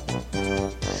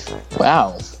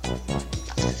 Wow.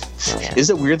 Yeah. Is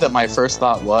it weird that my first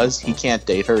thought was, he can't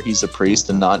date her, he's a priest,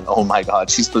 and not, oh my god,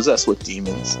 she's possessed with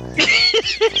demons?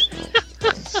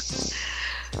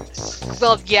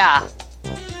 Well, yeah.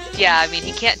 Yeah, I mean,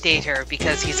 he can't date her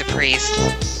because he's a priest.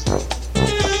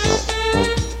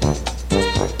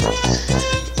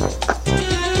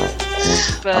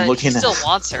 But he still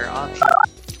wants her, obviously.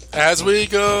 As we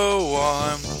go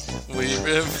on, we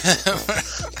remember.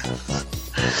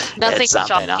 Nothing It's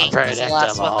something shocking is the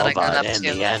last one that I got up but in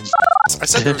to. the end, I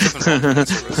said there was something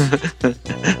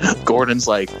wrong. Gordon's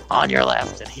like, on your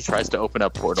left, and he tries to open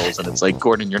up portals, and it's like,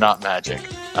 Gordon, you're not magic.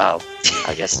 Oh,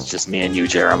 I guess it's just me and you,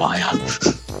 Jeremiah.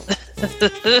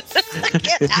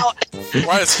 Get out!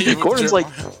 Why is he? Gordon's like,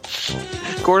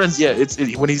 it's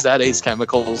when he's at Ace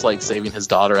Chemicals, like saving his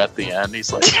daughter at the end.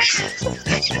 He's like,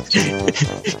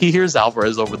 he hears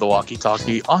Alvarez over the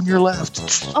walkie-talkie. On your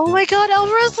left. Oh my god,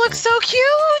 Alvarez looks so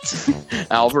cute!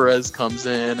 Alvarez comes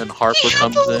in, and Harper He had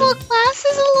comes the in. little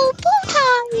glasses, a little bow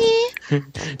tie.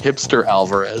 Hipster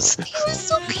Alvarez. He was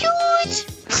so cute.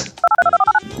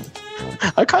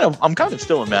 I'm kind of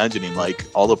still imagining like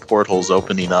all the portals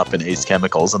opening up in Ace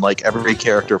Chemicals, and like every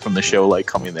character from the show like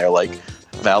coming there, like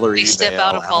Valerie. They step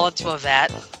out and fall into a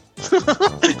vat.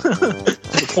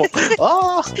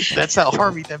 Oh, that's how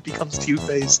Harvey then becomes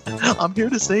Two-Face. I'm here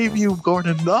to save you,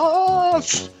 Gordon. No!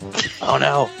 Oh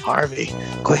no, Harvey,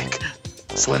 quick,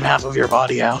 swim half of your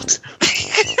body out.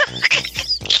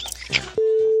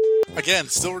 Again,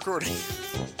 still recording.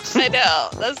 I know,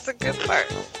 that's the good part.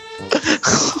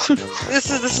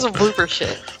 This is a blooper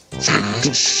shit.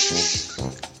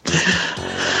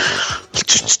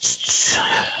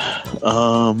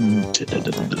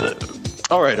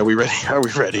 All right, are we ready? Are we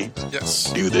ready?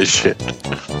 Yes. Do this shit.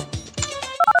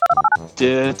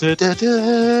 Da, da, da,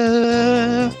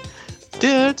 da.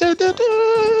 Da, da, da,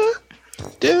 da.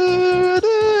 Da, da, da, da.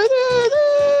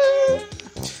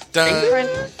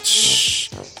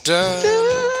 Dun, dun,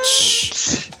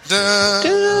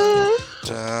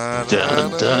 dun,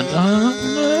 dun, dun,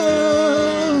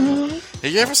 dun. He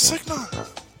gave us a signal.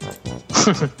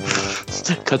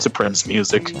 Cut to Prince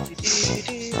music.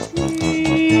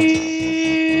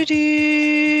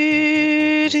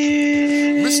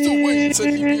 Mr. Wayne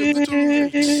said he'd be a little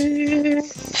late. We're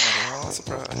all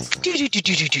surprised.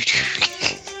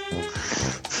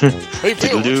 Hey,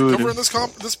 Bill, what's you covering this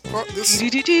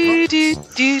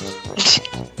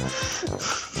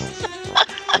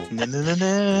Na, na, na,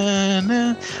 na,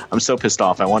 na. I'm so pissed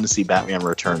off. I wanted to see Batman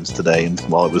Returns today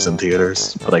while it was in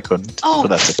theaters, but I couldn't. Oh, but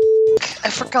that's I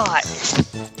forgot.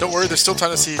 Don't worry, there's still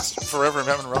time to see Forever and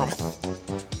Batman and Robin.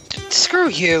 Screw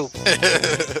you.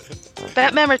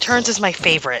 Batman Returns is my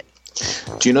favorite.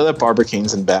 Do you know that Barbara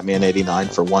King's in Batman 89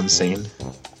 for one scene?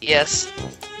 Yes,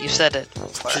 you said it.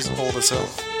 She's bold as hell.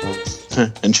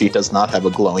 And she does not have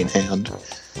a glowing hand.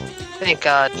 Thank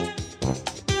God.